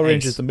remember being Power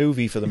Rangers the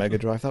movie for the Mega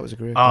Drive. That was a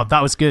great game.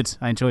 That was good.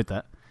 I enjoyed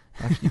that.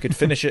 You could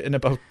finish it in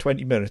about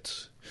 20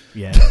 minutes.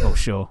 Yeah,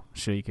 sure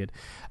you could.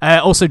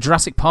 Also,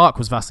 Jurassic Park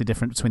was vastly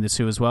different between the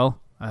two as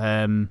well.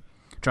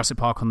 Jurassic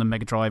Park on the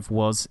Mega Drive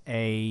was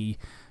a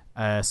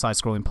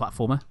side-scrolling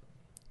platformer,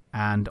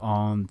 and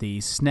on the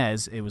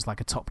SNES it was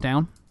like a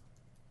top-down,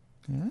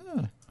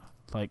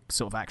 like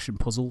sort of action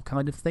puzzle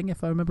kind of thing,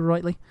 if I remember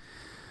rightly.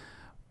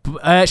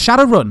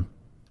 Shadowrun.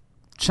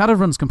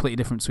 Shadowrun's completely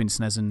different between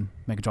SNES and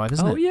Mega Drive,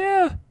 isn't it? Oh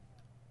yeah.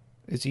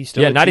 Is he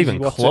still? Yeah, a not cheesy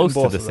even What's It in close to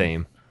both the of them?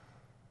 same.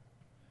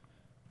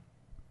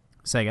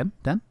 Say again,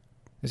 Dan?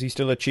 Is he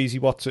still a cheesy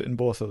what's it in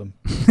both of them?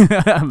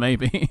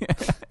 Maybe.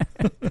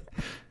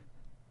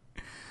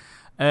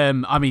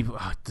 I mean,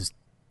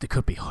 there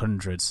could be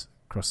hundreds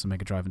across the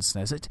Mega Drive and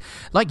SNES.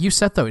 Like you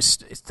said, though,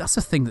 that's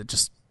a thing that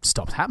just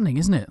stopped happening,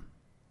 isn't it?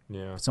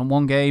 Yeah. It's on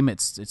one game,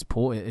 it's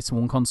ported. It's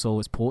one console,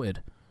 it's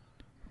ported.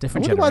 I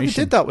Different wonder why they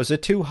generation. did that. Was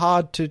it too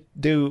hard to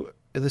do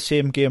the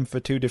same game for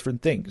two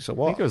different things, or I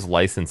what? think it was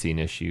licensing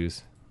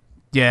issues.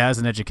 Yeah, as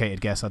an educated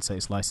guess, I'd say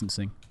it's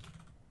licensing.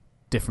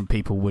 Different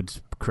people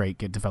would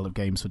develop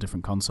games for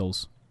different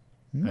consoles,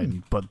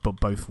 but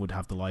both would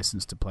have the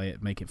license to play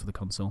it, make it for the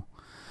console.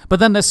 But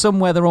then there's some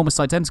where they're almost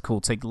identical.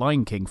 Take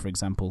Lion King, for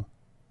example.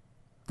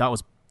 There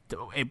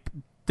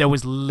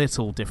was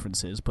little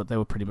differences, but they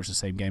were pretty much the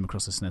same game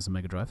across the SNES and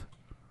Mega Drive.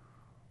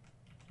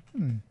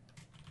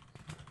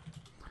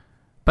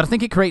 But I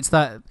think it creates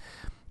that.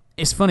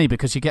 It's funny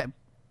because you get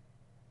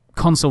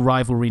console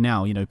rivalry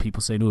now. You know,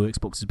 people saying, "Oh,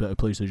 Xbox is better,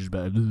 PlayStation is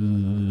better."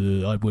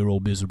 We're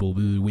all miserable.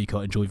 We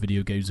can't enjoy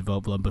video games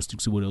without busting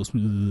someone else.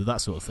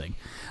 That sort of thing.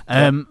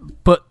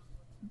 But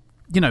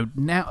you know,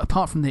 now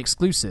apart from the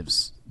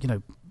exclusives, you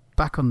know,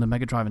 back on the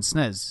Mega Drive and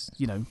SNES,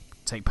 you know,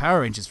 take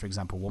Power Rangers for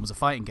example. One was a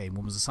fighting game,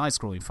 one was a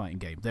side-scrolling fighting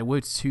game. There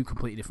were two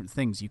completely different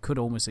things. You could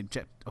almost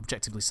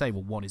objectively say,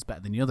 well, one is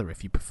better than the other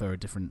if you prefer a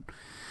different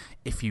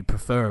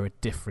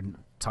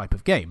type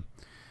of game.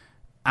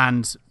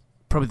 And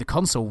probably the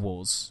console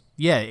wars,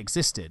 yeah, it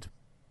existed.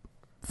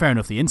 Fair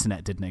enough, the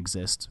internet didn't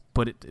exist,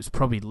 but it's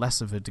probably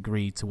less of a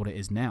degree to what it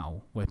is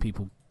now, where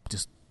people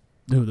just,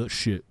 no, that's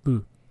shit.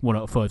 1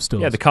 out of 5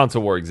 stars. Yeah, the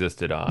console war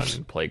existed on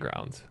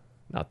playgrounds,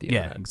 not the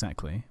internet. Yeah,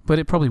 exactly. But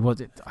it probably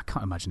was. I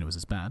can't imagine it was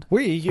as bad.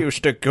 We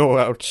used to go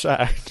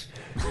outside.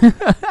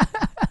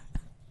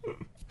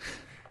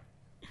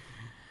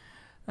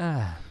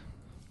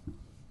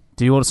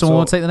 Do you want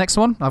someone to take the next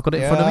one? I've got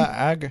it in front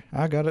of me.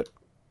 I got it.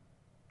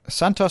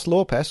 Santos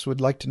Lopez would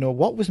like to know,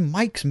 what was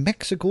Mike's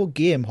Mexico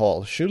game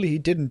haul? Surely he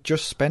didn't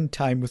just spend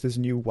time with his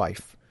new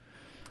wife.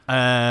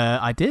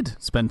 I did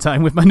spend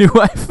time with my new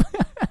wife.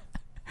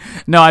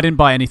 No, I didn't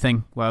buy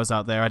anything while I was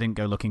out there. I didn't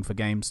go looking for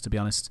games, to be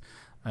honest.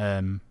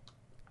 Did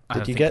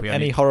you get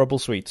any horrible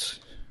sweets?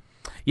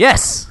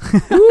 Yes.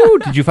 Ooh,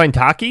 did you find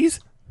Takis?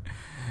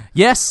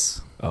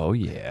 Yes. Oh,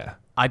 yeah.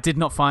 I did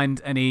not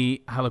find any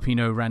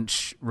jalapeno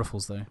ranch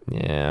ruffles, though.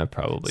 Yeah,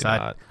 probably So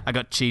not. I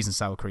got cheese and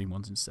sour cream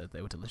ones instead.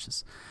 They were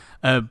delicious.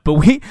 But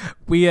we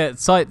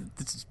this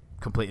is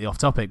completely off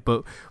topic,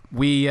 but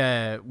we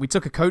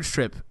took a coach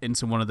trip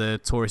into one of the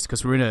tourists,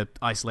 because we're in an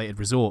isolated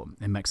resort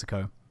in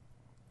Mexico.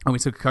 And we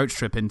took a coach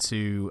trip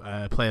into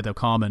Playa del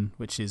Carmen,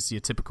 which is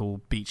your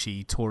typical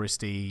beachy,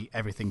 touristy,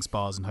 everything's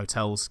bars and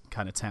hotels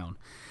kind of town.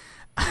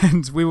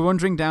 And we were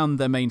wandering down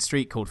the main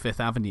street called Fifth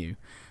Avenue,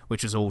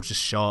 which was all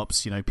just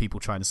shops, you know, people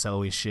trying to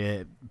sell your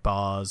shit,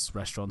 bars,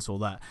 restaurants, all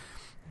that.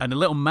 And a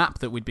little map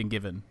that we'd been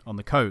given on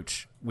the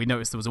coach, we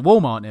noticed there was a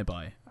Walmart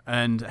nearby.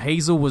 And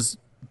Hazel was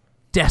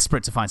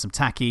desperate to find some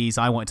Takis.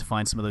 I wanted to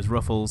find some of those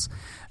ruffles,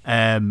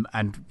 and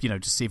you know,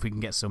 just see if we can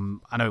get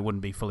some. I know it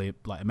wouldn't be fully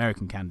like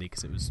American candy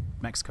because it was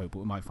Mexico, but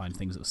we might find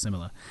things that were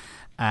similar.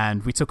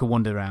 And we took a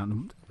wander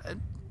around,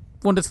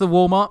 wandered to the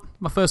Walmart.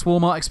 My first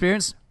Walmart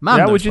experience. Man,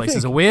 Yeah, those what'd you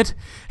places think? are weird.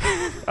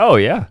 Oh,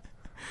 yeah.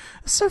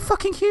 So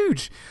fucking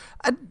huge.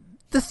 And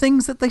the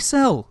things that they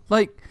sell,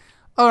 like,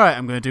 all right,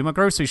 I'm going to do my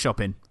grocery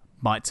shopping.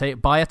 Might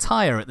buy a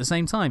tire at the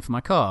same time for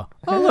my car.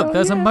 Oh, look,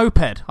 there's a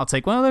moped. I'll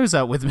take one of those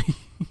out with me.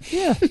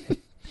 Yeah.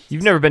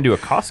 You've never been to a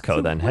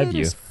Costco then, have you?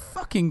 Weirdest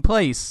fucking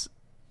place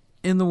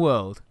in the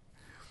world.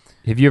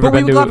 Have you ever But we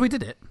been were to glad we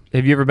did it.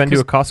 Have you ever been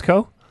to a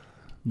Costco?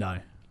 No.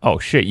 Oh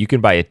shit, you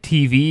can buy a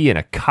TV and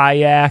a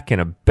kayak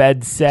and a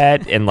bed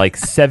set and like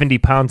 70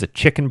 pounds of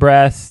chicken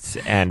breasts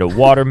and a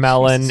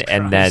watermelon Jesus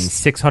and then Christ.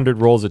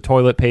 600 rolls of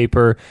toilet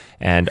paper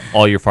and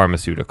all your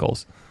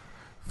pharmaceuticals.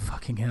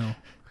 Fucking hell.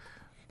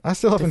 I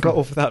still haven't got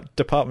over that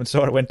department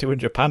store I went to in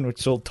Japan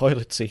which sold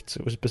toilet seats.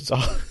 It was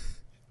bizarre.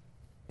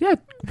 Yeah,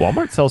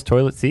 Walmart sells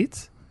toilet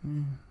seats.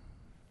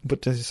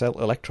 But does it sell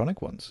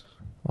electronic ones?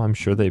 Well, I'm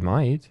sure they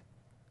might.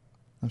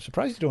 I'm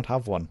surprised you don't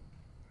have one.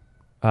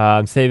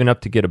 I'm saving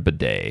up to get a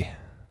bidet.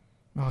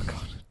 Oh,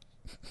 God.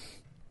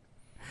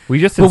 We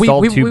just Well,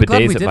 installed two we're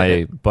glad we bidets at did my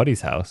it.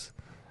 buddy's house.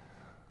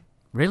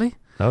 Really?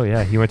 Oh,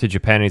 yeah. He went to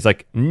Japan and he's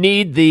like,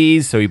 need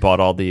these. So he bought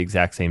all the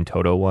exact same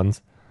Toto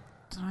ones.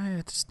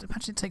 I just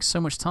imagine it takes so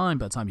much time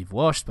by the time you've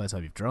washed, by the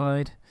time you've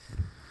dried.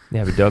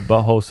 Yeah, but the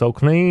butthole so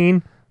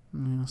clean.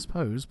 I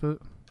suppose, but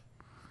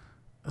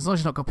as long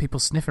as you've not got people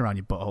sniffing around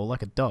your butthole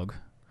like a dog.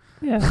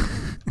 Yeah.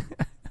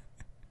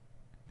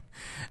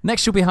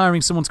 Next, you'll be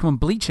hiring someone to come and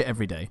bleach it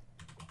every day.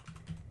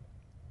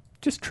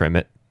 Just trim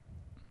it.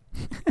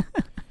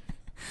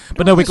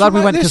 But no, we're glad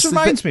we went. This 'cause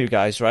reminds me,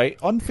 guys, right?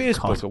 On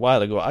Facebook God. a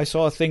while ago, I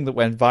saw a thing that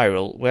went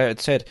viral where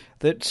it said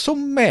that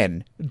some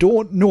men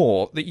don't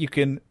know that you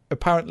can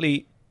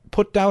apparently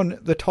put down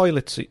the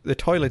toilet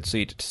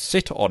seat to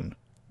sit on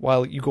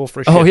while you go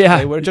for a shit. Oh, yeah.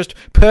 They were just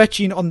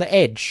perching on the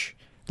edge,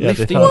 Yeah, they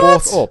lifting thought-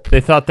 both up.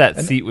 They thought that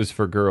seat was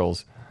for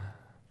girls.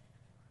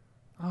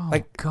 Oh,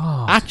 like,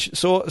 God.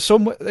 So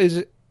some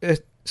is a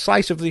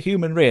slice of the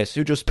human race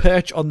who just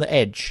perch on the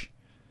edge.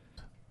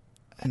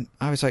 And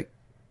I was like,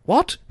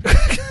 what?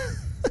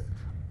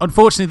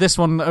 Unfortunately, this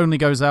one only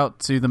goes out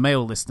to the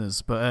male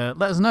listeners, but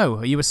let us know.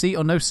 Are you a seat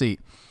or no seat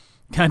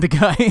kind of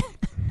guy?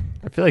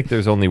 I feel like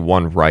there's only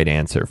one right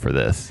answer for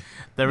this.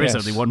 There is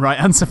Yes. only one right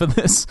answer for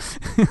this.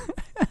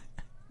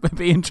 It'd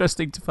be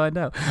interesting to find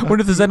out. I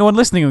wonder if there's anyone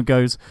listening who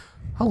goes,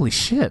 holy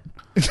shit.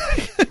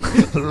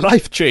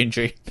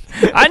 Life-changing.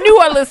 I knew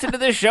I listened to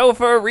this show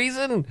for a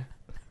reason.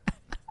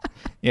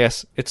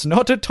 Yes, it's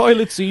not a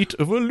toilet seat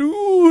of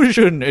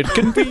illusion. It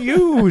can be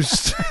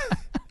used.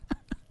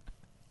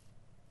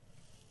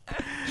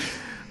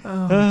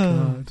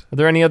 God. Are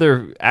there any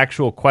other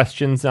actual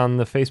questions on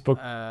the Facebook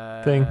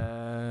thing?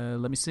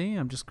 Let me see.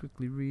 I'm just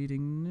quickly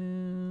reading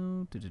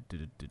now.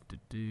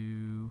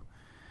 Do-do-do-do-do-do.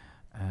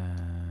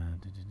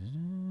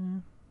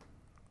 Do-do-do-do.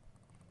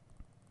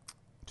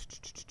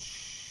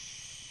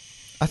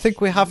 I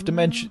think we have to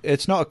mention,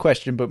 it's not a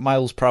question, but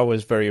Miles Prower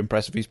is very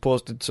impressive. He's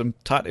posted some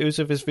tattoos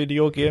of his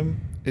video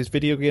game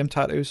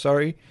tattoos,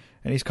 sorry.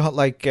 And he's got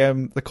like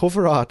the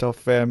cover art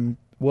of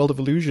World of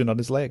Illusion on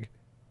his leg.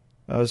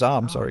 His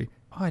arm, sorry.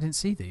 Oh, I didn't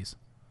see these.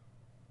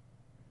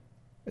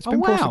 It's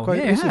been posted quite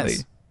it recently.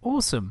 has.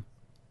 Awesome.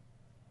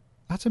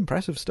 That's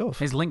impressive stuff.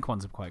 His Link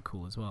ones are quite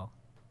cool as well.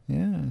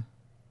 Yeah.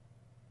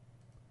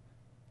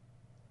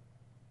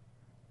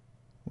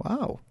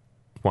 Wow.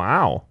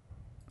 Wow.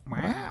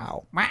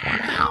 Wow.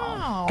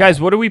 Guys,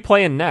 what are we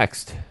playing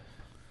next?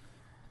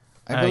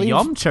 I believe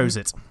Yom chose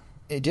it.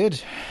 it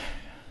did.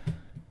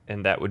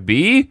 And that would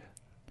be...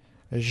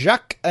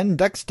 Jacques and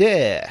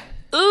Daxter.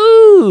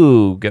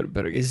 Ooh!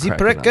 Better get The cracking on that.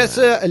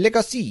 Precursor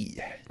Legacy.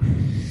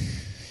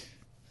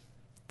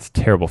 It's a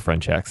terrible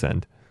French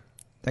accent.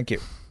 Thank you.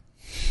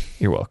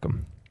 You're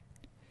welcome.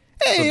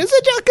 Hey, it's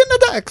a Jack and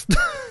the Dax.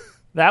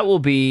 That will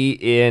be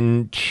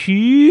in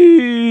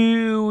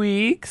 2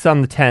 weeks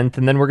on the 10th,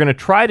 and then we're going to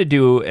try to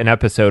do an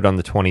episode on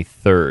the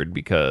 23rd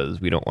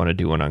because we don't want to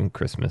do one on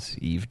Christmas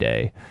Eve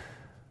day.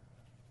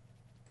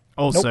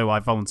 Also, I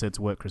volunteered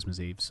to work Christmas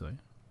Eve, so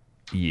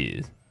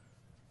Yes.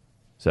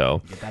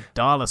 So. get that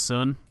dollar,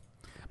 son.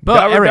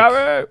 But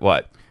Eric,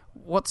 What?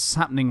 what's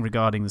happening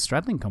regarding the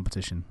straddling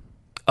competition?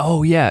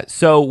 Oh, yeah.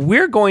 So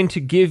we're going to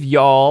give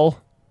y'all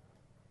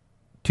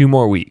 2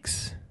 more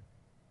weeks.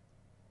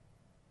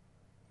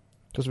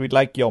 Because we'd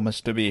like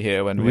Yomus to be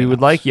here when We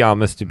would like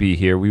Yamas to be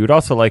here. We would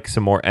also like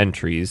some more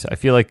entries. I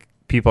feel like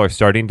people are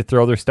starting to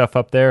throw their stuff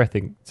up there. I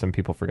think some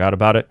people forgot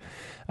about it.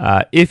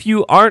 If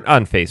you aren't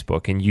on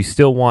Facebook and you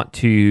still want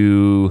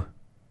to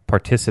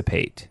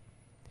participate,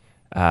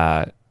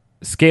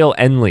 Scale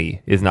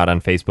Enley is not on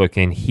Facebook,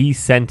 and he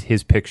sent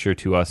his picture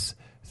to us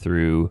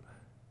through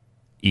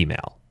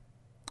email.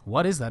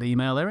 What is that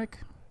email, Eric?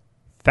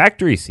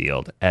 Factory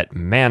sealed at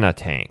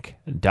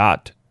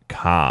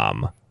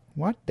manatank.com.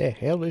 What the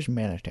hell is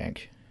Mana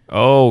Tank?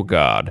 Oh,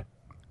 God.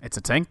 It's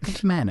a tank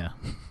of mana.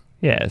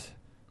 Yes,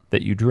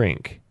 that you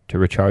drink to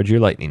recharge your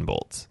lightning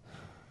bolts.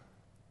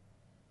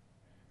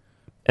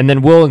 And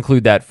then we'll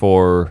include that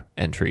for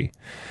entry.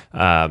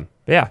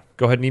 Yeah,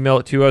 go ahead and email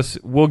it to us.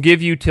 We'll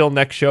give you till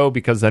next show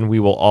because then we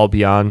will all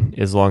be on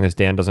as long as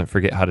Dan doesn't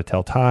forget how to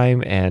tell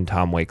time and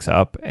Tom wakes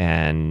up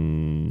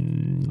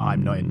and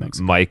I'm not in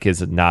Mexico. Mike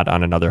is not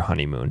on another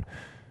honeymoon.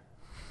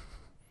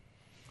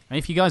 And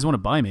if you guys want to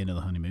buy me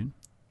another honeymoon,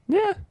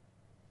 Yeah.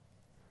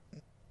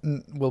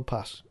 We'll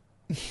pass.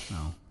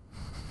 oh.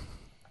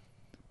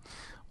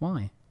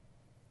 Why?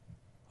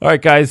 All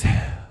right, guys.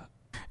 Are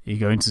you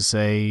going to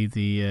say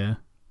the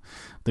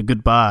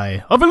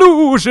goodbye of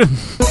illusion?